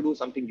I want to do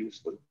something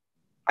useful,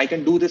 I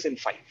can do this in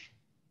 5.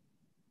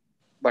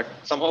 But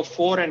somehow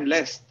 4 and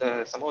less,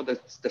 somehow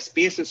the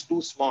space is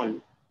too small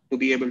to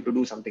be able to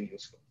do something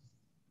useful.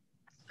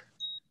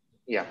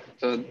 Yeah,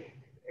 so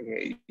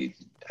I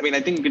mean,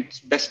 I think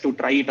it's best to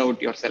try it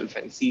out yourself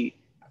and see,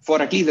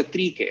 for at least the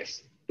 3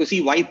 case, to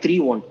see why 3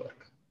 won't work.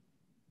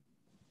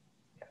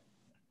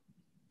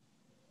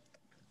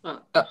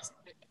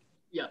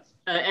 Yeah,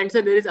 and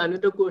so there is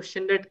another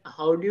question that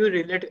how do you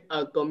relate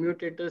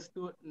commutators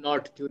to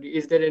knot theory?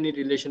 Is there any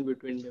relation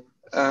between them?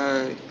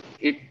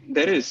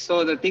 There is.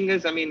 So the thing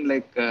is, I mean,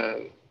 like,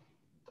 the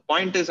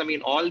point is, I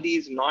mean, all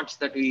these knots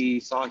that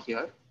we saw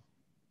here,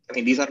 I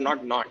mean, these are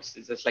not knots.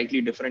 It's a slightly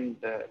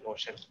different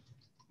notion.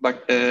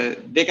 but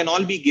they can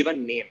all be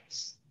given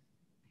names.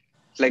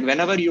 It's like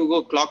whenever you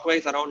go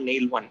clockwise around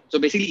nail 1. So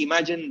basically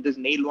imagine this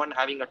nail 1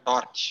 having a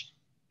torch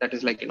that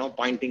is like,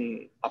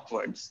 pointing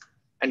upwards.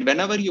 And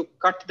whenever you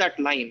cut that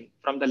line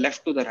from the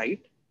left to the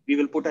right, we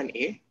will put an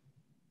A.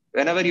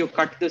 Whenever you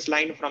cut this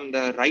line from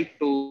the right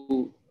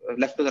to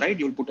left to the right,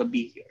 you'll put a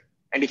B here.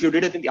 And if you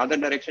did it in the other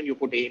direction, you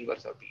put A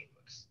inverse or B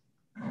inverse.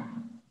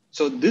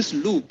 So this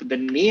loop, the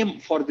name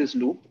for this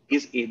loop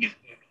is AB.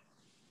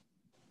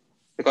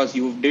 Because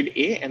you did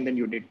A and then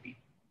you did B.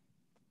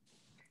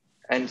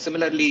 And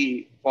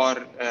similarly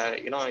for,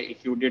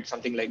 if you did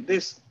something like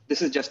this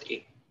is just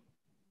A.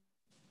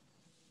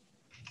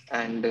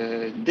 And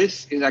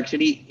this is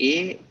actually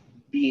A,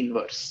 B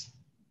inverse.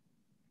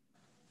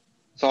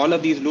 So all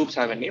of these loops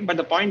have a name, but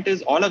the point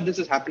is all of this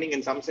is happening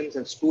in some sense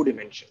in 2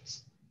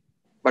 dimensions.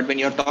 But when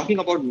you're talking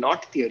about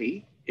knot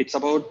theory, it's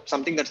about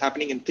something that's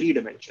happening in 3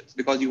 dimensions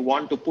because you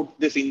want to put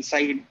this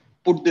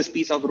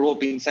piece of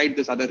rope inside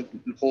this other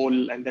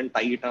hole and then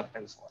tie it up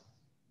and so on.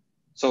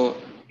 So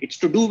it's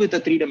to do with a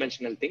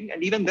 3-dimensional thing.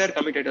 And even there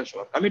commutators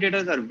show up.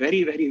 Commutators are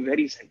very, very,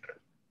 very central.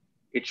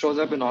 It shows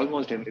up in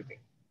almost everything.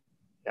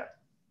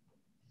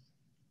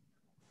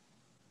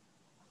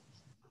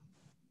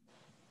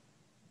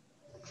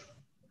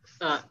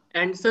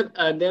 And sir,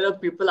 there are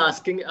people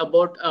asking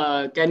about,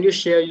 can you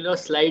share,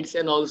 slides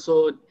and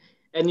also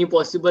any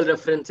possible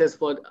references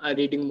for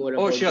reading more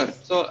about sure.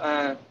 this?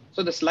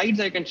 So the slides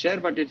I can share,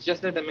 but it's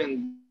just that,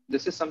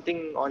 this is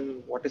something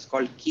on what is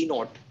called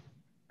Keynote.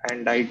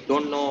 And I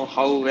don't know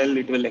how well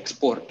it will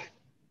export.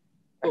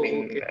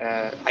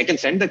 I can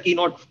send the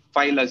Keynote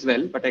file as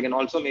well, but I can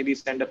also maybe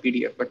send a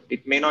PDF, but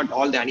it may not,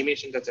 all the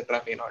animations,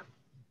 etc. may not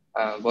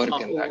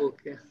work in that.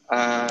 Okay.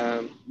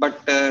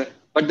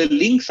 But the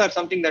links are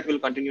something that will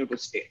continue to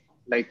stay,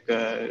 like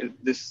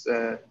this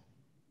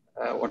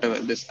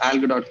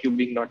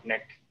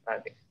alg.cubing.net.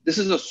 This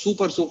is a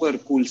super, super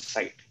cool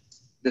site,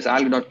 this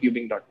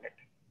alg.cubing.net.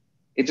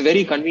 It's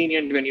very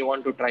convenient when you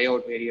want to try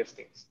out various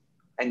things.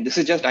 And this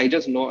is just, I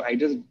just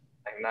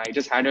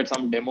added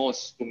some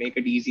demos to make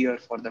it easier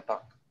for the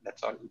talk.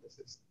 That's all this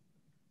is.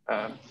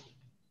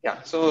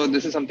 So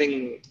this is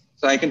something,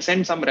 so I can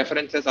send some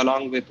references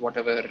along with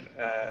whatever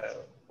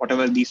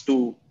these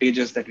 2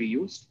 pages that we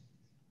used.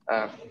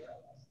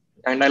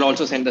 And I'll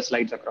also send the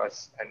slides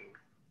across.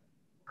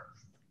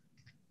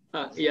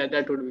 Yeah,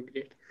 that would be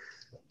great.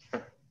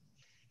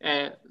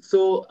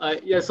 So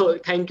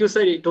thank you,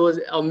 sir. It was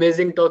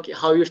amazing talk.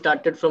 How you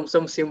started from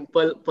some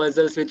simple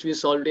puzzles which we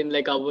solved in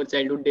like our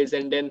childhood days,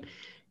 and then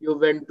you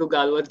went to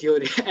Galois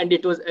theory, and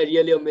it was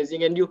really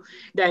amazing. And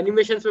the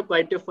animations were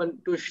quite fun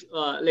to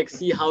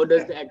see how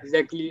does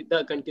exactly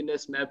the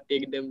continuous map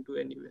take them to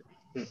anywhere.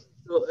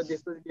 So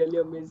this was really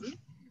amazing.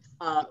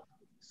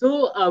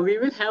 So we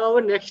will have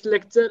our next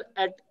lecture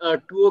at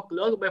 2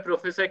 o'clock by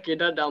Professor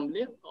Kedar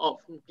Damble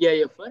of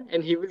PIFR,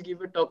 and he will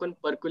give a talk on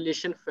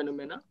percolation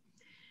phenomena.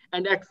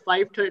 And at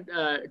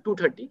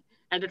 2:30,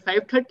 and at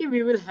 5:30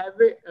 we will have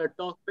a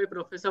talk by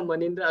Professor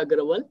Manindra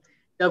Agarwal,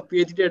 the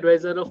PhD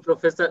advisor of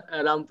Professor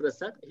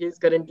Ramprasad. He is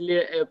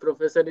currently a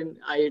professor in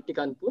IIT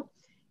Kanpur.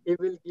 He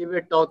will give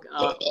a talk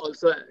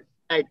also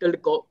titled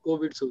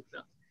COVID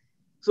Sutra.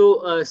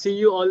 So see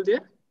you all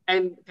there,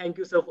 and thank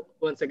you, sir,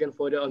 once again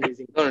for your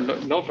amazing.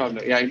 No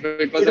problem. Yeah,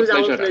 it was a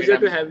pleasure. Our pleasure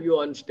to have you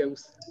on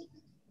STEMS.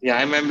 Yeah,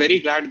 I'm very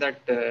glad that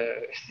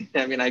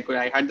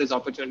I had this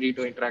opportunity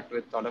to interact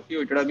with all of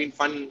you. It would have been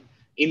fun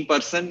in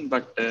person,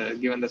 but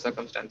given the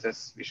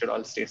circumstances, we should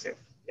all stay safe.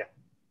 Yeah.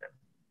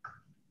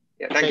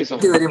 Thank you so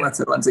much. Thank you very much,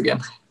 sir, once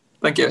again.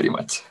 Thank you very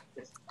much.